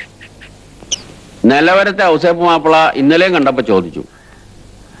 നിലവരത്തെ ഔസേപ്പ് മാപ്പിള ഇന്നലെയും കണ്ടപ്പോ ചോദിച്ചു.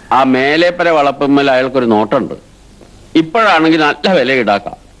 ആ മേലേപ്പര വളപ്പമ്മൽ അയാൾക്കൊരു നോട്ടുണ്ട്. ഇപ്പോഴാണെങ്കിൽ നല്ല വില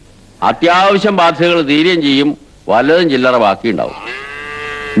ഈടാക്കാം. അത്യാവശ്യം ബാധ്യതകൾ തീരുകയും ചെയ്യും. വല്ലതും ചില്ലറ ബാക്കിയുണ്ടാവും.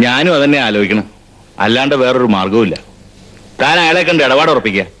 ഞാനും അതന്നെ ആലോചിക്കണം. അല്ലാണ്ട് വേറൊരു മാർഗവുമില്ല. താൻ അയാളെ കണ്ട് ഇടപാട്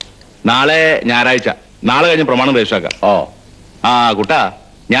ഉറപ്പിക്കുക. നാളെ ഞായറാഴ്ച, നാളെ കഴിഞ്ഞ് പ്രമാണം രജിസ്റ്ററാക്കാം. കുട്ടാ,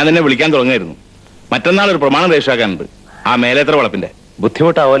 ഞാൻ തന്നെ വിളിക്കാൻ തുടങ്ങായിരുന്നു. മറ്റന്നാൾ ഒരു പ്രമാണം രജിസ്റ്ററാക്കാനുണ്ട്. ആ മേലേത്ര വളപ്പിന്റെ.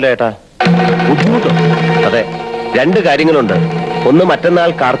 ബുദ്ധിമുട്ടാവുമല്ലോ ഏട്ടാ? ബുദ്ധിമുട്ടോ? അതെ, 2 കാര്യങ്ങളുണ്ട്. ഒന്ന്, മറ്റന്നാൾ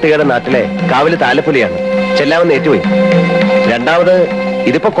കാർത്തികയുടെ നാട്ടിലെ കാവില് താലപ്പൊലിയാണ്. ചെല്ലാമെന്ന് ഏറ്റുപോയി. രണ്ടാമത്,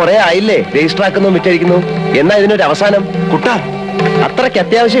 ഇതിപ്പോ കുറെ ആയില്ലേ രജിസ്റ്റർ വിറ്റഴിക്കുന്നു. എന്നാ ഇതിനൊരു അവസാനം? കുട്ടാ, അത്രയ്ക്ക്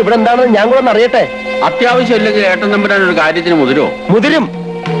അത്യാവശ്യം ഇവിടെ എന്താണെന്ന് ഞാൻ കൂടെ ഒന്ന് അറിയട്ടെ. അത്യാവശ്യം ഇല്ലെങ്കിൽ ഏട്ടൻ തമ്പുരാൻ ഒരു കാര്യത്തിന് മുതിരും.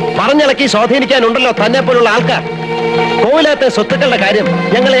 പറഞ്ഞിളക്കി സ്വാധീനിക്കാനുണ്ടല്ലോ തന്നെ പോലുള്ള ആൾക്കാർ. കോവിലത്തെ സ്വത്തുക്കളുടെ കാര്യം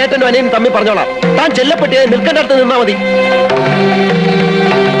ഞങ്ങൾ ഏട്ടനും അനിയനും തമ്മിൽ പറഞ്ഞോളാം. താൻ ചെല്ലപ്പെട്ടിയായി നിൽക്കേണ്ടടുത്ത് നിന്നാ മതി.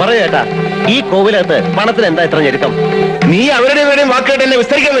 പറയേട്ടാ, ഈ കോവിലകത്ത് പണത്തിന് എന്താ ഇത്ര ഞെരുക്കം? നീ അവരുടെയും വാക്ക് കേട്ട് എന്നെ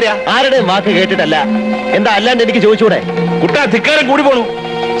വിസ്തരിക്കാൻ വരിക? ആരുടെയും വാക്ക് കേട്ടിട്ടല്ല. എന്താ അല്ലാണ്ട് എനിക്ക് ചോദിച്ചൂടെ? കുട്ടാ, ധിക്കാരം കൂടി പോണു.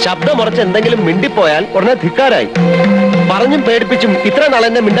 ശബ്ദം ഉറച്ച് എന്തെങ്കിലും മിണ്ടിപ്പോയാൽ ഉടനെ ധിക്കാരായി. പറഞ്ഞും പേടിപ്പിച്ചും ഇത്ര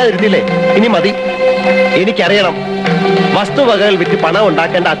നാളെന്നെ മിണ്ടാതിരുന്നില്ലേ? ഇനി മതി. എനിക്കറിയണം, വസ്തുവകകൾ വിറ്റ് പണം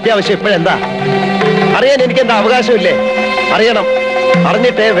ഉണ്ടാക്കേണ്ട അത്യാവശ്യം ഇപ്പോഴെന്താ? അറിയാൻ എനിക്കെന്താ അവകാശമില്ലേ? അറിയണം.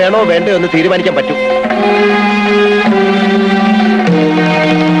 അറിഞ്ഞിട്ടേ വേണോ വേണ്ടോ എന്ന് തീരുമാനിക്കാൻ പറ്റൂ.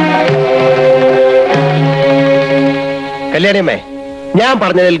 കല്യാണിയമ്മേ, ഞാൻ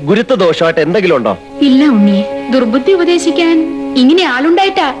പറഞ്ഞതിൽ ഗുരുത്വ ദോഷമായിട്ട് എന്തെങ്കിലും ഉണ്ടോ? ഇല്ല ഉണ്ണിയെ. ദുർബുദ്ധി ഉപദേശിക്കാൻ ഇങ്ങനെ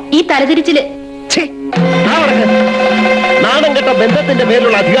ആളുണ്ടായിട്ടാ ഈ തലതിരിച്ചില്. നാണം കെട്ട ബന്ധത്തിന്റെ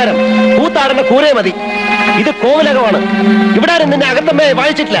മേലുള്ള അധികാരം കൂത്താടേണ്ട കൂരേ മതി. ഇത് കോവിലകമാണ്. ഇവിടെ ആരും നിന്നെ അകത്തമ്മേ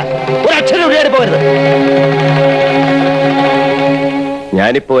വായിച്ചിട്ടില്ല. ഒരു അക്ഷരം ഉള്ളിയാടി പോകരുത്.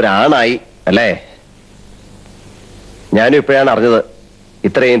 ഞാനിപ്പോ ഒരാണായി അല്ലേ? ഞാനും ഇപ്പോഴാണ് അറിഞ്ഞത്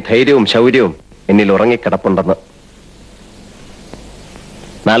ഇത്രയും ധൈര്യവും ശൗര്യവും എന്നിൽ ഉറങ്ങിക്കിടപ്പുണ്ടെന്ന്.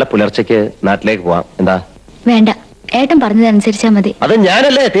 നാളെ പുലർച്ചയ്ക്ക് നാട്ടിലേക്ക് പോവാം. എന്താ? വേണ്ട, ഏട്ടൻ പറഞ്ഞതനുസരിച്ചാ മതി. അത്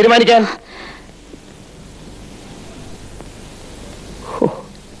ഞാനല്ലേ തീരുമാനിക്കാൻ?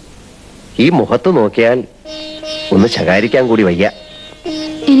 ഈ മുഖത്ത് നോക്കിയാൽ ഒന്ന് ശകാരിക്കാൻ കൂടി വയ്യ.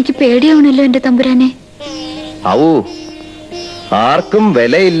 എനിക്ക് പേടിയാവണല്ലോ എന്റെ തമ്പുരാനെ. ആർക്കും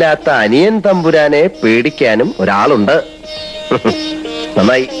വിലയില്ലാത്ത അനിയൻ തമ്പുരാനെ പേടിക്കാനും ഒരാളുണ്ട്.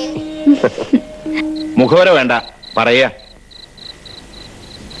 നന്നായി. മുഖവര വേണ്ട, പറയാ.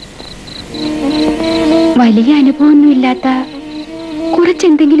 വലിയ അനുഭവമൊന്നുമില്ലാത്ത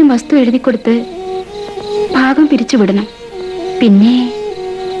കുറച്ചെന്തെങ്കിലും വസ്തു എഴുതി കൊടുത്ത് ഭാഗം പിരിച്ചുവിടണം. പിന്നെ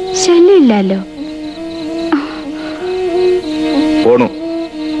ശല്യമില്ലല്ലോ. പോണു.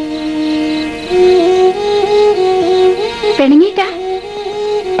 പിണങ്ങിട്ടാ?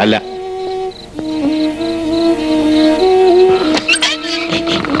 അല്ല.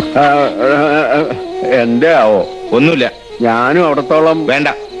 എന്റെ ആവോ? ഒന്നുമില്ല. ഞാനും അവിടത്തോളം വേണ്ട.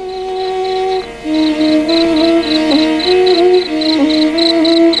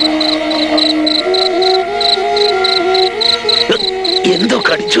 എന്തോ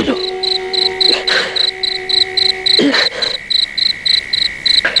കടിച്ചല്ലോ.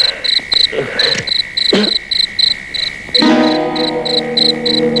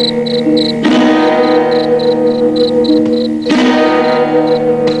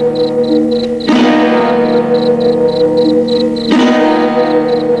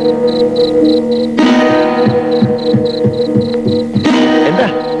 എന്താ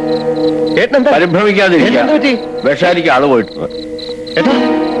ഏട്ടനെന്താ? പരിഭ്രമിക്കാതിരിക്കുക. വിഷാലിക്ക് ആള് പോയിട്ടുണ്ട്. ഏട്ടാ,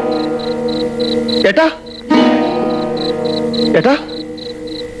 ഏട്ടാ, ഏട്ടാ,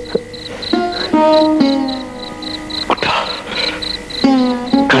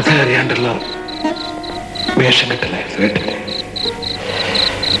 കഥ അറിയാണ്ടുള്ള വേഷം കെട്ടലായിരുന്നു കേട്ടില്ലേ?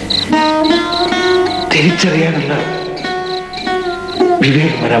 തിരിച്ചറിയാനുള്ള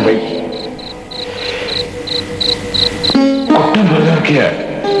വിവേകം വരാൻ വൈകി. കുട്ടം വെറുതാക്കിയ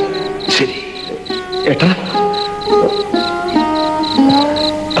ശരി. ഏട്ടാ,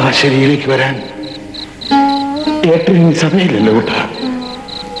 ആ ശരിയിലേക്ക് വരാൻ ഏട്ടന് സമയമില്ലല്ലോ കൂട്ടാ.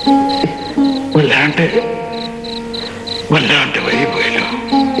 വല്ലാണ്ട് വഴി പോയല്ലോ.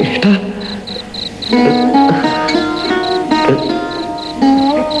 ഏട്ടാ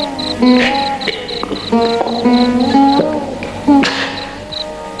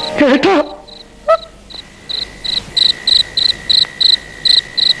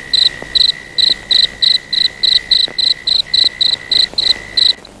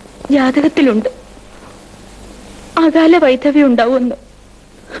ജാതകത്തിലുണ്ട് അകാല വൈധവ്യം ഉണ്ടാവുമെന്ന്.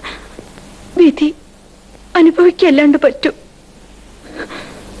 വിധി അനുഭവിക്കല്ലാണ്ട് പറ്റൂ.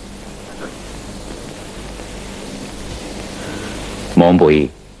 മോൻ പോയി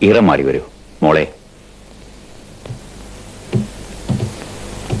ഇറം മാറി വരൂ മോളെ.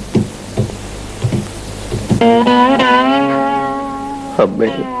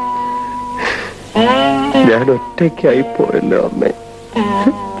 അമ്മേ, ഞാൻ ഒറ്റയ്ക്കായി പോയല്ലോ അമ്മേ.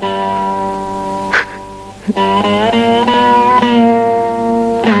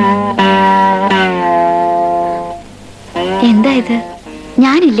 എന്താ ഇത്?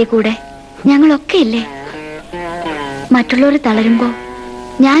 ഞാനില്ലേ കൂടെ? ഞങ്ങളൊക്കെ ഇല്ലേ? മറ്റുള്ളവർ തളരുമ്പോ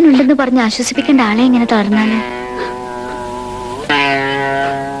ഞാനുണ്ടെന്ന് പറഞ്ഞ് ആശ്വസിപ്പിക്കേണ്ട ആളെ ഇങ്ങനെ തളർന്നാല്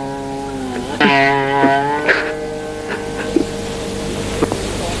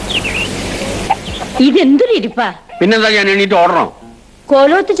ഇതെന്തൊരു ഇരിപ്പാ? പിന്നെന്താ, ഞാൻ എണീറ്റ് ഓടണോ?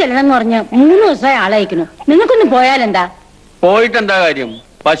 കോലോത്ത് ചെല്ലണം എന്ന് പറഞ്ഞ് 3 ദിവസമായി ആളയക്കുന്നു. നിങ്ങൾക്കൊന്ന് പോയാലെന്താ? പോയിട്ട് എന്താ കാര്യം?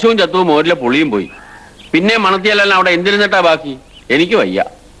 പശുവും ചത്തുവും മോരിലെ പുളിയും പോയി. പിന്നെ മണത്തിയല്ല അവിടെ എന്തിരുന്നിട്ടാ ബാക്കി? എനിക്ക് വയ്യ.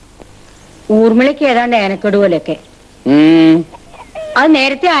 ഊർമിളയ്ക്ക് ഏതാണ്ട് ഏനക്കെടു പോലെയൊക്കെ. അത്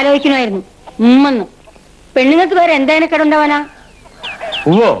നേരത്തെ ആലോചിക്കണമായിരുന്നു. ഉമ്മെന്ന് പെണ്ണുങ്ങൾക്ക് വേറെ എന്താ ഏനക്കെടുണ്ടാവാനാ?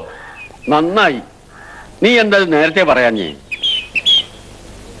 ഓ നന്നായി. നീ എന്താ നേരത്തെ പറയാഞ്ഞേ?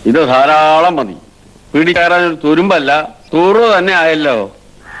 ഇത് ധാരാളം മതി. പിടിക്കാരൻ ഒരു തുരുമ്പല്ല, തൂറു തന്നെ ആയല്ലോ.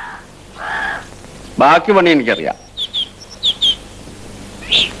 ബാക്കി പണി എനിക്കറിയാം.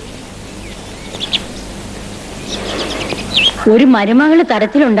 ഒരു മരുമകള്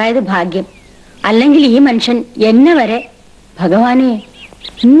തരത്തിലുണ്ടായത് ഭാഗ്യം. അല്ലെങ്കിൽ ഈ മനുഷ്യൻ എന്നെ വരെ, ഭഗവാനെ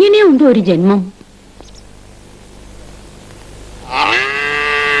ഇങ്ങനെയുണ്ട് ഒരു ജന്മം.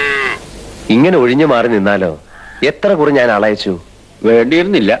 ഇങ്ങനെ ഒഴിഞ്ഞു മാറി നിന്നാലോ? എത്ര കുറി ഞാൻ ആളയച്ചു.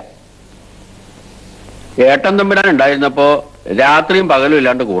 വേണ്ടിയിരുന്നില്ല. ഏട്ടൻ തമ്പുരാൻ ഉണ്ടായിരുന്നപ്പോ രാത്രിയും പകലും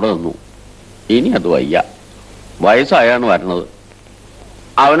ഇല്ലാണ്ട് കൂടെ നിന്നു. ഇനി അത് വയ്യ. വയസ്സായാണ് വരണത്.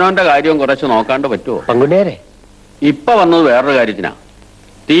 അവനവന്റെ കാര്യവും കുറച്ച് നോക്കാണ്ട് പറ്റുമോ? പങ്കുന്നേരെ ഇപ്പൊ വന്നത് വേറൊരു കാര്യത്തിനാ.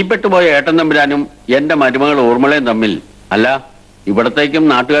 തീപ്പെട്ടുപോയ ഏട്ടൻ തമ്പുരാനും എന്റെ മരുമകൾ ഊർമിളയും തമ്മിൽ, അല്ല ഇവിടത്തേക്കും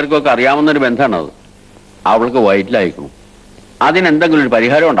നാട്ടുകാർക്കും ഒക്കെ അറിയാവുന്നൊരു ബന്ധമാണത്. അവൾക്ക് വയറ്റിലയക്കണം. അതിനെന്തെങ്കിലും ഒരു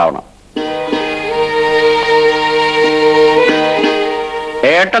പരിഹാരം ഉണ്ടാവണം.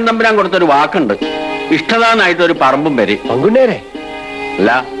 ഏട്ടൻ തമ്പുരാൻ കൊടുത്തൊരു വാക്കുണ്ട്, ഇഷ്ടദാനായിട്ട് ഒരു പറമ്പും വരെ. പങ്കുന്നേരെ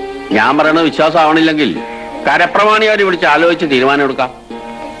അല്ല, ഞാൻ പറയണത് വിശ്വാസമാവണില്ലെങ്കിൽ കരപ്രമാണിയാരെ വിളിച്ച് ആലോചിച്ച് തീരുമാനം എടുക്കാം.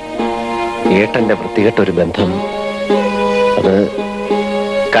 ഏട്ടന്റെ വൃത്തികെട്ട ഒരു ബന്ധം, അത്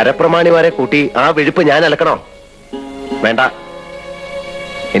കരപ്രമാണിമാരെ കൂട്ടി ആ വെഴുപ്പ് ഞാൻ അലക്കണോ? വേണ്ട,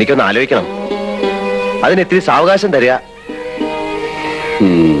 എനിക്കൊന്ന് ആലോചിക്കണം. അതിന് ഇത്തിരി സാവകാശം തരിക.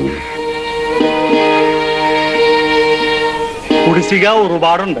 കുടിശ്ശിക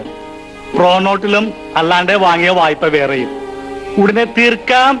ഒരുപാടുണ്ട്. പ്രോനോട്ടിലും അല്ലാണ്ട് വാങ്ങിയ വായ്പ വേറെയും. ഉടനെ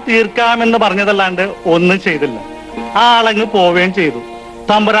തീർക്കാം എന്ന് പറഞ്ഞതല്ലാണ്ട് ഒന്നും ചെയ്തില്ല. ആ ആളങ്ങ് പോവുകയും ചെയ്തു.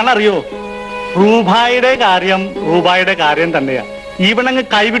 തമ്പുരാൻ അറിയോ, രൂപായുടെ കാര്യം തന്നെയാ. ഇവനങ്ങ്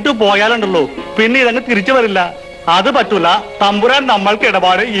കൈവിട്ടു പോയാലുണ്ടല്ലോ, പിന്നെ ഇതങ്ങ് തിരിച്ചു വരില്ല. അത് പറ്റൂല. തമ്പുരാൻ നമ്മൾക്ക്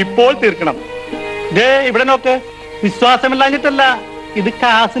ഇടപാട് ഇപ്പോൾ തീർക്കണം. ദേ ഇവിടെ നോക്ക്, വിശ്വാസമില്ലാഞ്ഞിട്ടല്ല, ഇത്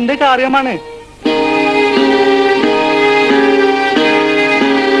കാസിന്റെ കാര്യമാണ്.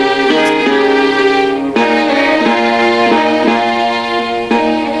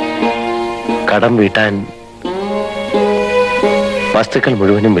 കടം വീട്ടാൻ വസ്തുക്കൾ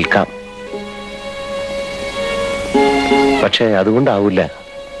മുഴുവനും വിൽക്കാം. പക്ഷെ അതുകൊണ്ടാവില്ല.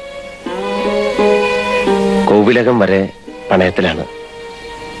 കോവിലകം വരെ പണയത്തിലാണ്.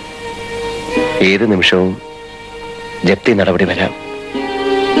 ഏത് നിമിഷവും ജപ്തി നടപടി വരാം.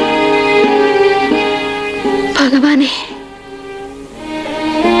 ഭഗവാനെ,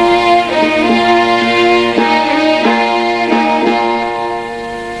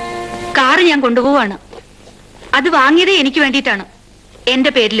 കാറ് ഞാൻ കൊണ്ടുപോവാണ്. അത് വാങ്ങിയതേ എനിക്ക് വേണ്ടിയിട്ടാണ്,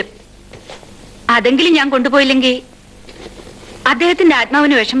 എന്റെ പേരിലും. അതെങ്കിലും ഞാൻ കൊണ്ടുപോയില്ലെങ്കിൽ അദ്ദേഹത്തിന്റെ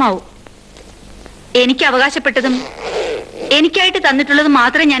ആത്മാവിന് വിഷമാവും. എനിക്ക് അവകാശപ്പെട്ടതും എനിക്കായിട്ട് തന്നിട്ടുള്ളതും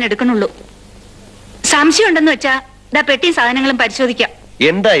മാത്രമേ ഞാൻ എടുക്കണുള്ളൂ. സംശയം ഉണ്ടെന്ന് വെച്ചാ ദാ പെട്ടിയും സാധനങ്ങളും പരിശോധിക്കാം.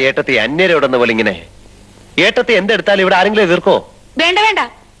 എന്താ ഏട്ടത്തി അന്യരോടെന്ന പോലെ ഇങ്ങനെ? ഏട്ടത്തി എന്തെടുത്താലും ഇവിടെ ആരെങ്കിലും എതിർക്കോ? വേണ്ട വേണ്ട,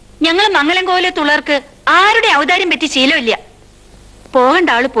 ഞങ്ങൾ മംഗലം കോവിലെ തുള്ളർക്ക് ആരുടെ ഔദാര്യം പറ്റി ശീലമില്ല. പോകണ്ട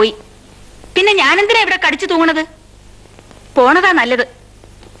ആള് പോയി. പിന്നെ ഞാനെന്തിനാ ഇവിടെ കടിച്ചു തൂങ്ങണത്? പോണതാ നല്ലത്.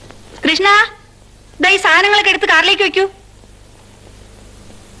 കൃഷ്ണ, ഈ സാധനങ്ങളൊക്കെ എടുത്ത് കാറിലേക്ക് വെക്കൂ.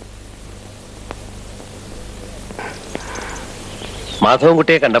 മാധവൻ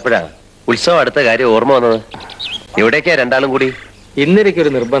കുട്ടിയെ കണ്ടപ്പോഴാ ഉത്സവം അടുത്ത കാര്യം ഓർമ്മ വന്നത്. എവിടേക്കാ രണ്ടാളും കൂടി?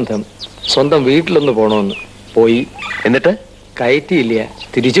 ഇന്നലേക്കൊരു നിർബന്ധം, സ്വന്തം വീട്ടിലൊന്ന് പോണോന്ന്. പോയി. എന്നിട്ട് കയറ്റിയില്ല,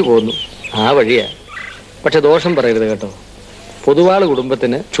 തിരിച്ചു പോന്നു. ആ വഴിയാ. പക്ഷെ ദോഷം പറയരുത് കേട്ടോ. പൊതുവാള്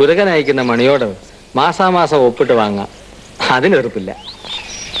കുടുംബത്തിന് ക്ഷുരകനയക്കുന്ന മണിയോട് മാസാമാസം ഒപ്പിട്ട് വാങ്ങാം. അതിനെറുപ്പില്ല.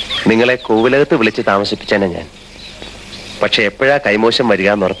 നിങ്ങളെ കോവിലകത്ത് വിളിച്ച് താമസിപ്പിച്ചാണ് ഞാൻ. പക്ഷെ എപ്പോഴാ കൈമോശം വരിക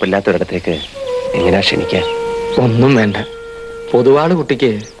എന്ന് ഉറപ്പില്ലാത്തൊരിടത്തേക്ക് എങ്ങനെയാ ക്ഷണിക്കാൻ? ഒന്നും വേണ്ട. പൊതുവാള്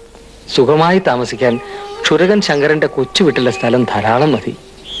കുട്ടിക്ക് സുഖമായി താമസിക്കാൻ ക്ഷുരകൻ ശങ്കരന്റെ കൊച്ചു വീട്ടിലെ സ്ഥലം ധാരാളം മതി.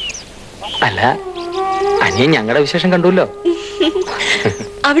 അല്ല, അനിയൻ ഞങ്ങളുടെ വിശേഷം കണ്ടുല്ലോ.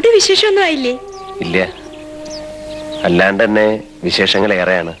 അവിടെ വിശേഷമൊന്നും ആയില്ലേ? ഇല്ല, അല്ലാണ്ട് തന്നെ വിശേഷങ്ങൾ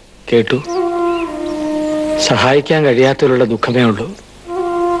ഏറെയാണ്. കേട്ടു. സഹായിക്കാൻ കഴിയാത്തവരുടെ ദുഃഖമേ ഉള്ളൂ.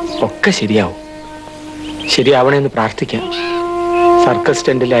 ഒക്കെ ശരിയാവും. ശരിയാവണമെന്ന് പ്രാർത്ഥിക്കാം. സർക്കസ്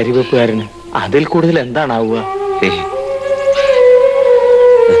ടെന്റിലെ അരിവെപ്പുകാരന് അതിൽ കൂടുതൽ എന്താണാവുക?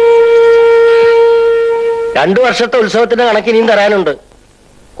 2 വർഷത്തെ ഉത്സവത്തിന്റെ കണക്ക് ഇനിയും തരാനുണ്ട്.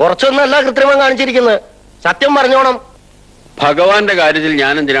 കുറച്ചൊന്നല്ല കൃത്രിമം കാണിച്ചിരിക്കുന്നത്. സത്യം പറഞ്ഞോണം. ഭഗവാന്റെ കാര്യത്തിൽ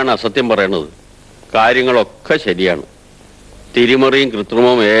ഞാൻ എന്തിനാണ് അസത്യം പറയണത്? കാര്യങ്ങളൊക്കെ ശരിയാണ്. തിരിമറിയും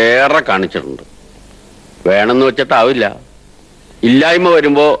കൃത്രിമവും ഏറെ കാണിച്ചിട്ടുണ്ട്. വേണമെന്ന് വെച്ചിട്ടാവില്ല. ഇല്ലായ്മ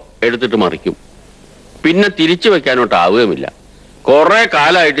വരുമ്പോ എടുത്തിട്ട് മറിക്കും. പിന്നെ തിരിച്ചു വെക്കാനോട്ടാവുകയുമില്ല. കുറെ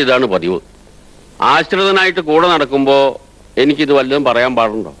കാലമായിട്ട് ഇതാണ് പതിവ്. ആശ്രിതനായിട്ട് കൂടെ നടക്കുമ്പോ എനിക്കിത് വല്ലതും പറയാൻ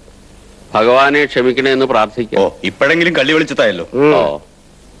പാടുണ്ടോ? ഭഗവാനെ ക്ഷമിക്കണേന്ന് പ്രാർത്ഥിക്കാം. ഇപ്പോഴെങ്കിലും കള്ളി വിളിച്ചതായല്ലോ.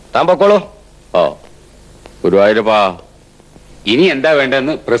 താൻ പൊക്കോളൂ. ഗുരുവായൂരപ്പാ, ഇനി എന്താ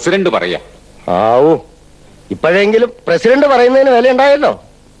വേണ്ടെന്ന് പ്രസിഡന്റ് പറയാം. ആവൂ, ഇപ്പോഴെങ്കിലും പ്രസിഡന്റ് പറയുന്നതിന് വില ഉണ്ടായല്ലോ.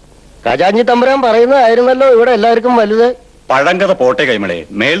 ഖജാൻജി തമ്പുരാൻ പറയുന്നതായിരുന്നല്ലോ ഇവിടെ എല്ലാവർക്കും വലുത്. പഴങ്കഥ പോട്ടെ കൈമളെ,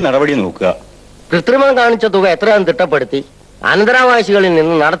 മേൽ നടപടി നോക്കുക. കൃത്രിമം കാണിച്ച തുക എത്രയാണെന്ന് തിട്ടപ്പെടുത്തി അനന്തരാവകാശികളിൽ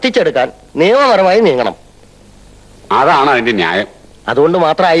നിന്ന് നടത്തിച്ചെടുക്കാൻ നിയമപരമായി നീങ്ങണം. അതാണ് അതിന്റെ ന്യായം. അതുകൊണ്ട്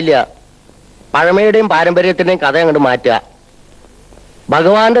മാത്രമായില്ല, പഴമയുടെയും പാരമ്പര്യത്തിന്റെയും കഥ അങ്ങോട്ട് മാറ്റുക.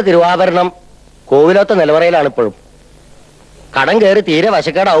 ഭഗവാന്റെ തിരുവാഭരണം കോവിലത്തെ നിലവറയിലാണ് ഇപ്പോഴും. കടം കയറി തീരെ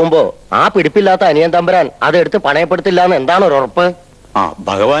വശക്കേടാവുമ്പോ ആ പിടിപ്പില്ലാത്ത അനിയൻ തമ്പുരാൻ അതെടുത്ത് പണയപ്പെടുത്തില്ല എന്ന് എന്താണ് ഒരു ഉറപ്പ്?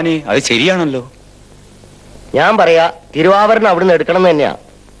 ഭഗവാനെ, അത് ശരിയാണല്ലോ. ഞാൻ പറയാ, തിരുവാഭരണം അവിടുന്ന് എടുക്കണം എന്ന് തന്നെയാ.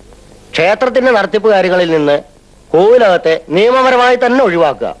 ക്ഷേത്രത്തിന്റെ നടത്തിപ്പുകാരികളിൽ നിന്ന് കോവിലകത്തെ നിയമപരമായി തന്നെ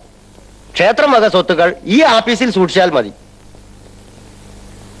ഒഴിവാക്കുക. ക്ഷേത്രം വക സ്വത്തുക്കൾ ഈ ആഫീസിൽ സൂക്ഷിച്ചാൽ മതി.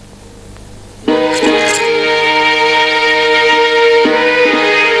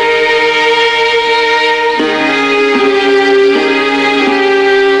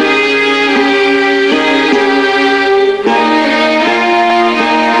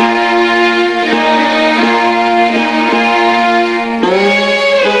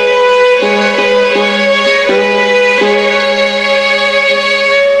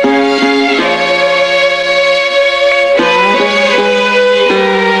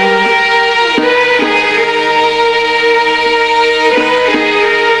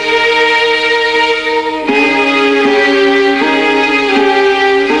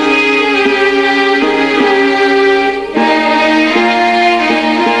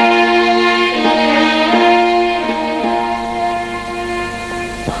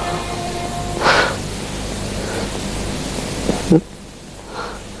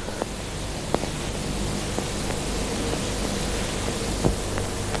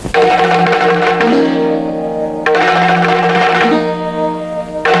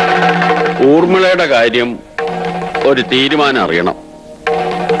 ഊർമിളയുടെ കാര്യം ഒരു തീരുമാനം അറിയണം.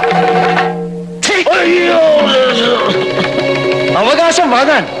 അവകാശം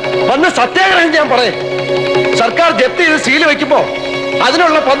വാങ്ങാൻ വന്ന് സത്യാഗ്രഹം ഞാൻ പറയും. സർക്കാർ ജപ്തി ചെയ്ത് സീല് വെക്കുമ്പോ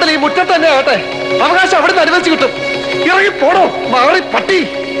അതിനുള്ള പന്തൽ ഈ മുറ്റത്ത് തന്നെ ആകട്ടെ. അവകാശം അവിടെ നിന്ന് അനുവദിച്ചു കിട്ടും. ഇറങ്ങി പോടോ മാറി പട്ടി.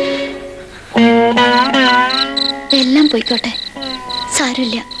 എല്ലാം പോയിക്കോട്ടെ,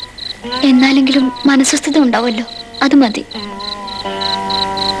 സാരമില്ല. എന്നാലെങ്കിലും മനസ്വസ്ഥത ഉണ്ടാവല്ലോ, അത് മതി.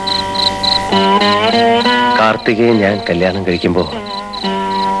 കാർത്തികയെ ഞാൻ കല്യാണം കഴിക്കുമ്പോ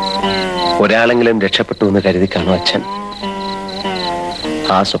ഒരാളെങ്കിലും രക്ഷപ്പെട്ടു എന്ന് കരുതി കാണും അച്ഛൻ.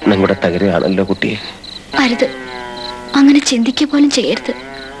 ആ സ്വപ്നം കൂടെ തകരുകയാണല്ലോ കുട്ടിയെ. അരുത്, അങ്ങനെ ചിന്തിക്കുക പോലും ചെയ്യരുത്.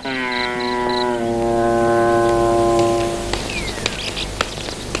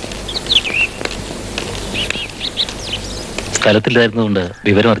 സ്ഥലത്തില്ലായിരുന്നുകൊണ്ട്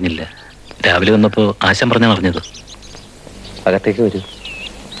വിവരം അറിഞ്ഞില്ല. രാവിലെ വന്നപ്പോ ആശം പറഞ്ഞാണ് അറിഞ്ഞത്. അകത്തേക്ക് വരൂ.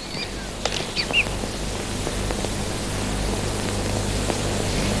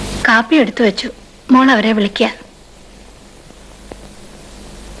 കാപ്പി എടുത്തു വെച്ചു. മോൾ അവരെ വിളിക്കുക.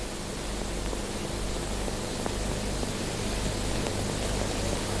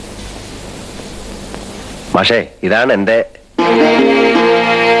 മാഷേ,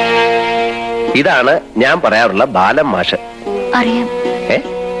 ഇതാണ് ഞാൻ പറയാറുള്ള ബാലം മാഷ്. അറിയാം.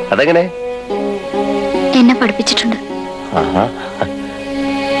 അതെങ്ങനെ? എന്നെ പഠിപ്പിച്ചിട്ടുണ്ട്. ആഹാ.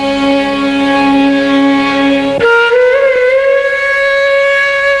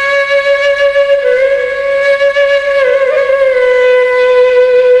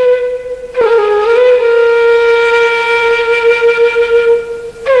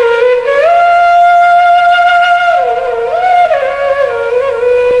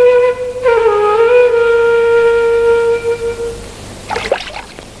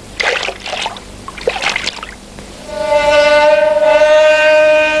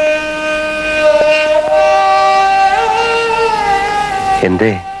 എന്തേ?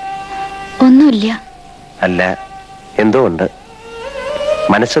 ഒന്നുമില്ല. അല്ല, എന്തോ ഉണ്ട്.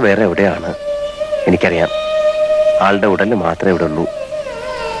 മനസ്സ് വേറെ എവിടെയാണ് എനിക്കറിയാം. ആളുടെ ഉടല് മാത്രമേ ഇവിടെ ഉള്ളൂ.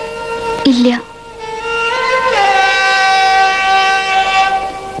 ഇല്ല.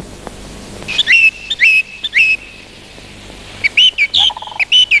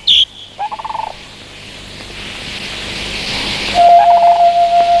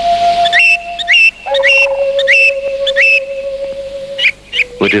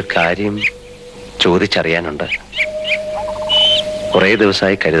 ഒരു കാര്യം ചോദിച്ചറിയാനുണ്ട്. കുറേ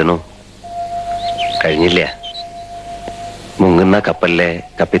ദിവസമായി കരുതണു, കഴിഞ്ഞില്ല. മുങ്ങുന്ന കപ്പലിലെ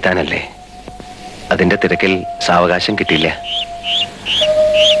കപ്പിത്താനല്ലേ, അതിന്റെ തിരക്കിൽ സാവകാശം കിട്ടിയില്ല.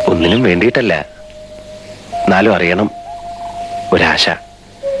 ഒന്നിനും വേണ്ടിയിട്ടല്ല, എന്നാലും അറിയണം, ഒരാശ.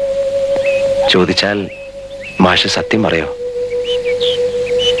 ചോദിച്ചാൽ മാഷ് സത്യം പറയോ?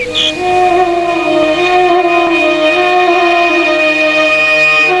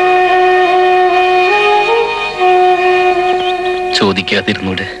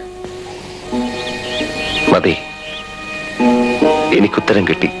 ചോദിക്കാതിരുന്നൂടെ? മതി, എനിക്കുത്തരം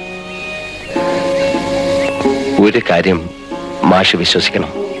കിട്ടി. ഒരു കാര്യം മാഷ്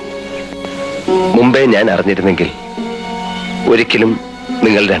വിശ്വസിക്കണം. മുമ്പേ ഞാൻ അറിഞ്ഞിരുന്നെങ്കിൽ ഒരിക്കലും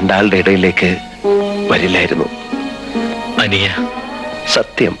നിങ്ങൾ രണ്ടാളുടെ ഇടയിലേക്ക് വരില്ലായിരുന്നു. അനിയ,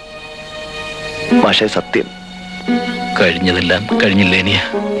 സത്യം മാഷെ, സത്യം. കഴിഞ്ഞതെല്ലാം കഴിഞ്ഞില്ലേ അനിയ?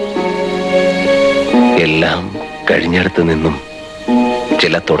 എല്ലാം കഴിഞ്ഞിടത്ത് നിന്നും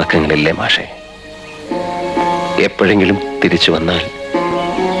ചില തുടക്കങ്ങളില്ലേ മാഷെ? എപ്പോഴെങ്കിലും തിരിച്ചു വന്നാൽ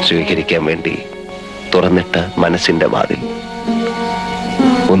സ്വീകരിക്കാൻ വേണ്ടി തുറന്നിട്ട മനസ്സിന്റെ വാതിൽ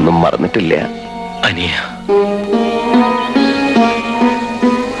ഒന്നും മറന്നിട്ടില്ല അനിയ.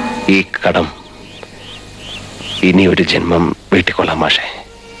 ഈ കടം ഇനി ഒരു ജന്മം വീട്ടിക്കൊള്ളാം മാഷെ.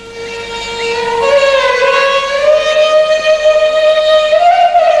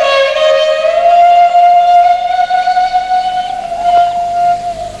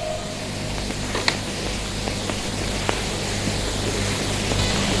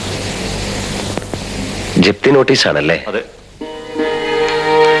 ജപ്തി നോട്ടീസ് ആണല്ലേ? അതെ.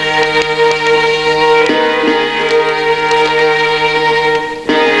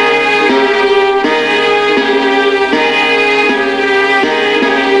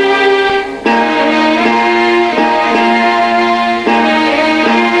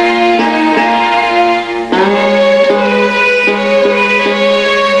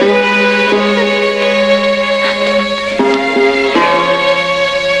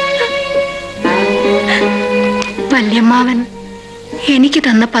 വല്യമ്മാവൻ എനിക്ക്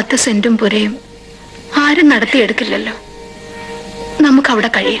തന്ന 10 സെന്റും പുരയും ആരും നടത്തിയെടുക്കില്ലല്ലോ. നമുക്കവിടെ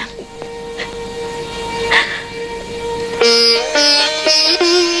കഴിയാം.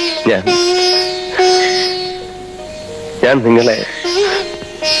 ഞാൻ നിങ്ങളെ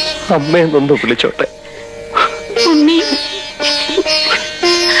അമ്മയെന്നൊന്ന് വിളിച്ചോട്ടെ? ഉണ്ണി,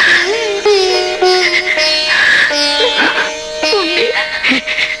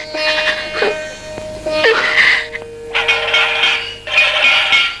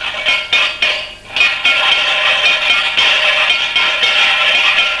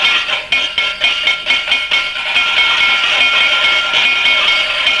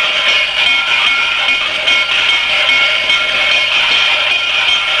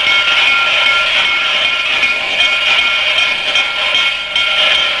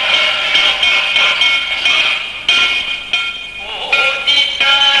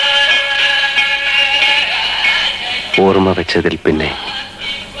 ഓർമ്മ വെച്ചതിൽ പിന്നെ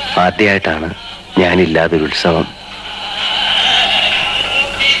ആദ്യമായിട്ടാണ് ഞാനില്ലാതൊരു ഉത്സവം.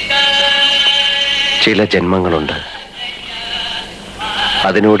 ചില ജന്മങ്ങളുണ്ട്,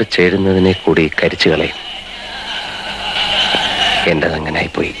 അതിനോട് ചേരുന്നതിനെ കൂടി കരിച്ചു കളയും.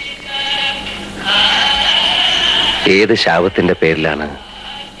 എന്റെതങ്ങനായിപ്പോയി. ഏത് ശാപത്തിന്റെ പേരിലാണ്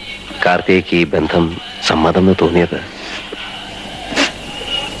കാർത്തികയ്ക്ക് ഈ ബന്ധം സമ്മതം എന്ന് തോന്നിയത്?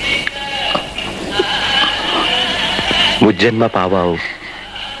 മുജ്ജന്മ പാവാവും.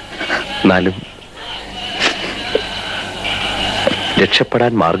 എന്നാലും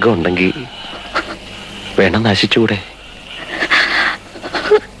രക്ഷപ്പെടാൻ മാർഗമുണ്ടെങ്കിൽ വേണം നശിച്ചുകൂടെ?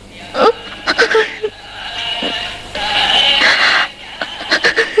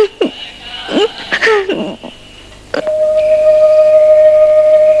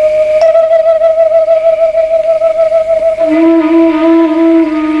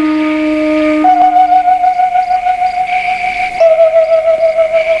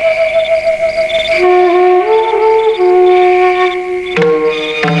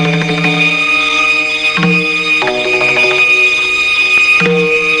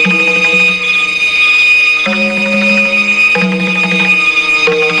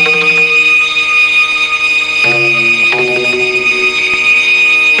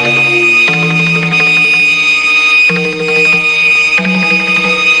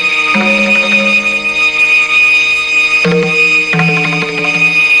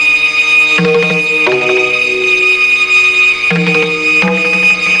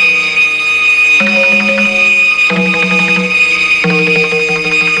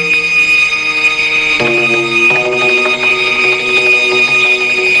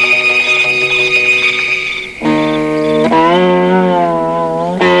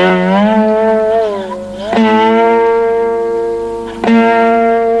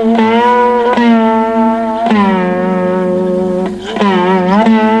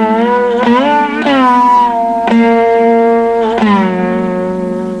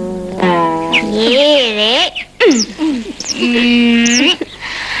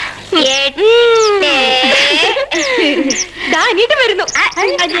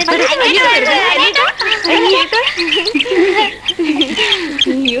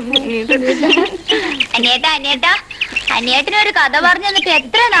 അനിയേട്ടനൊരു കഥ പറഞ്ഞു തന്നിട്ട്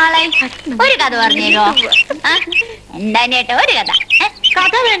എത്ര നാളായി? ഒരു കഥ പറഞ്ഞേരോ? എന്താ അനിയേട്ട ഒരു കഥ?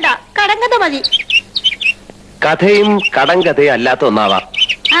 കഥ വേണ്ട, കടങ്കഥ മതി. കഥയും കടങ്കഥയും അല്ലാത്ത ഒന്നാവാം,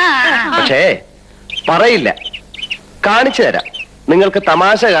 പക്ഷേ പറയില്ല. കാണിച്ചു തരാം. നിങ്ങൾക്ക്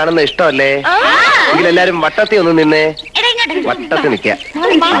തമാശ കാണുന്ന ഇഷ്ടമല്ലേ? എങ്കിലെല്ലാരും വട്ടത്തിൽ ഒന്ന് നിന്നേ. വട്ടത്തിൽ നിൽക്കാം.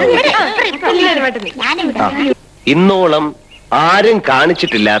 ഇന്നോളം ആരും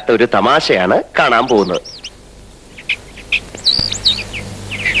കാണിച്ചിട്ടില്ലാത്ത ഒരു തമാശയാണ് കാണാൻ പോകുന്നത്.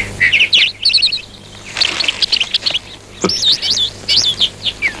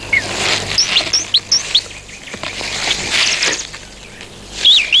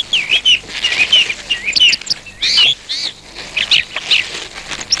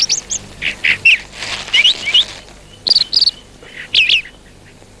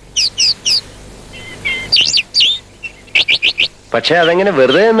 പക്ഷെ അതെങ്ങനെ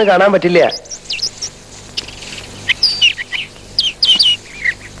വെറുതെ ഒന്ന് കാണാൻ പറ്റില്ല.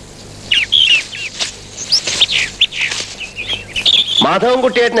 മാധവൻ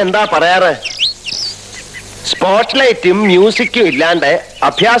കുട്ടിയേട്ടൻ എന്താ പറയാറ്? സ്പോട്ട് ലൈറ്റും മ്യൂസിക്കും ഇല്ലാണ്ട്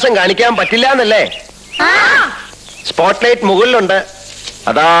അഭ്യാസം കാണിക്കാൻ പറ്റില്ല എന്നല്ലേ? സ്പോട്ട് ലൈറ്റ് മുകളിലുണ്ട്,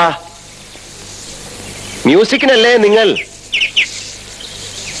 അതാ. മ്യൂസിക്കിനല്ലേ നിങ്ങൾ?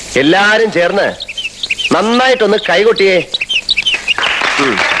 എല്ലാരും ചേർന്ന് നന്നായിട്ടൊന്ന് കൈകൊട്ടിയേ.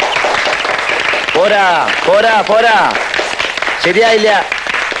 പോരാ പോരാ പോരാ, ശരിയായില്ല.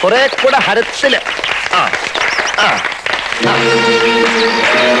 കുറെ കൂടെ ഹരത്തില്. ആ ആ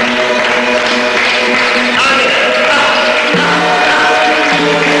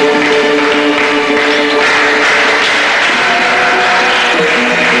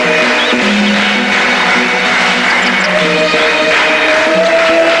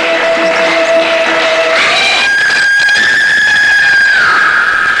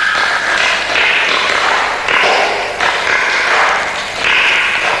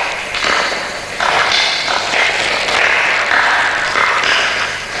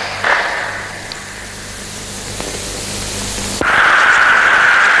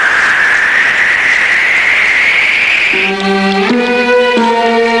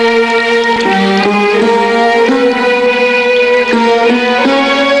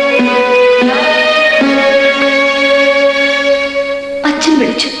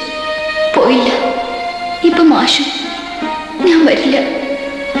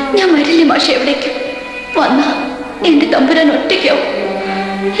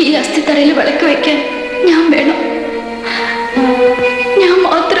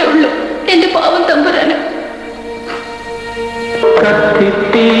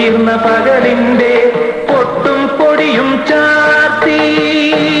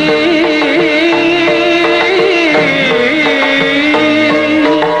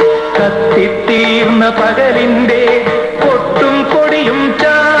പൊട്ടും പൊടിയും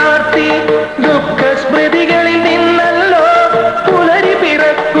ചാർത്തി ദുഃഖ സ്മൃതികളിൽ നിന്നല്ലോ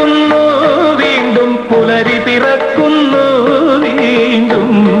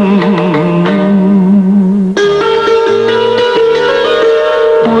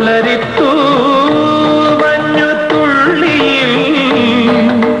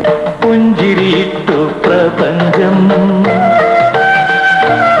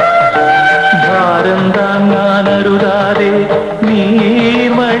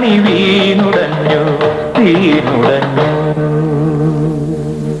മണി വീണ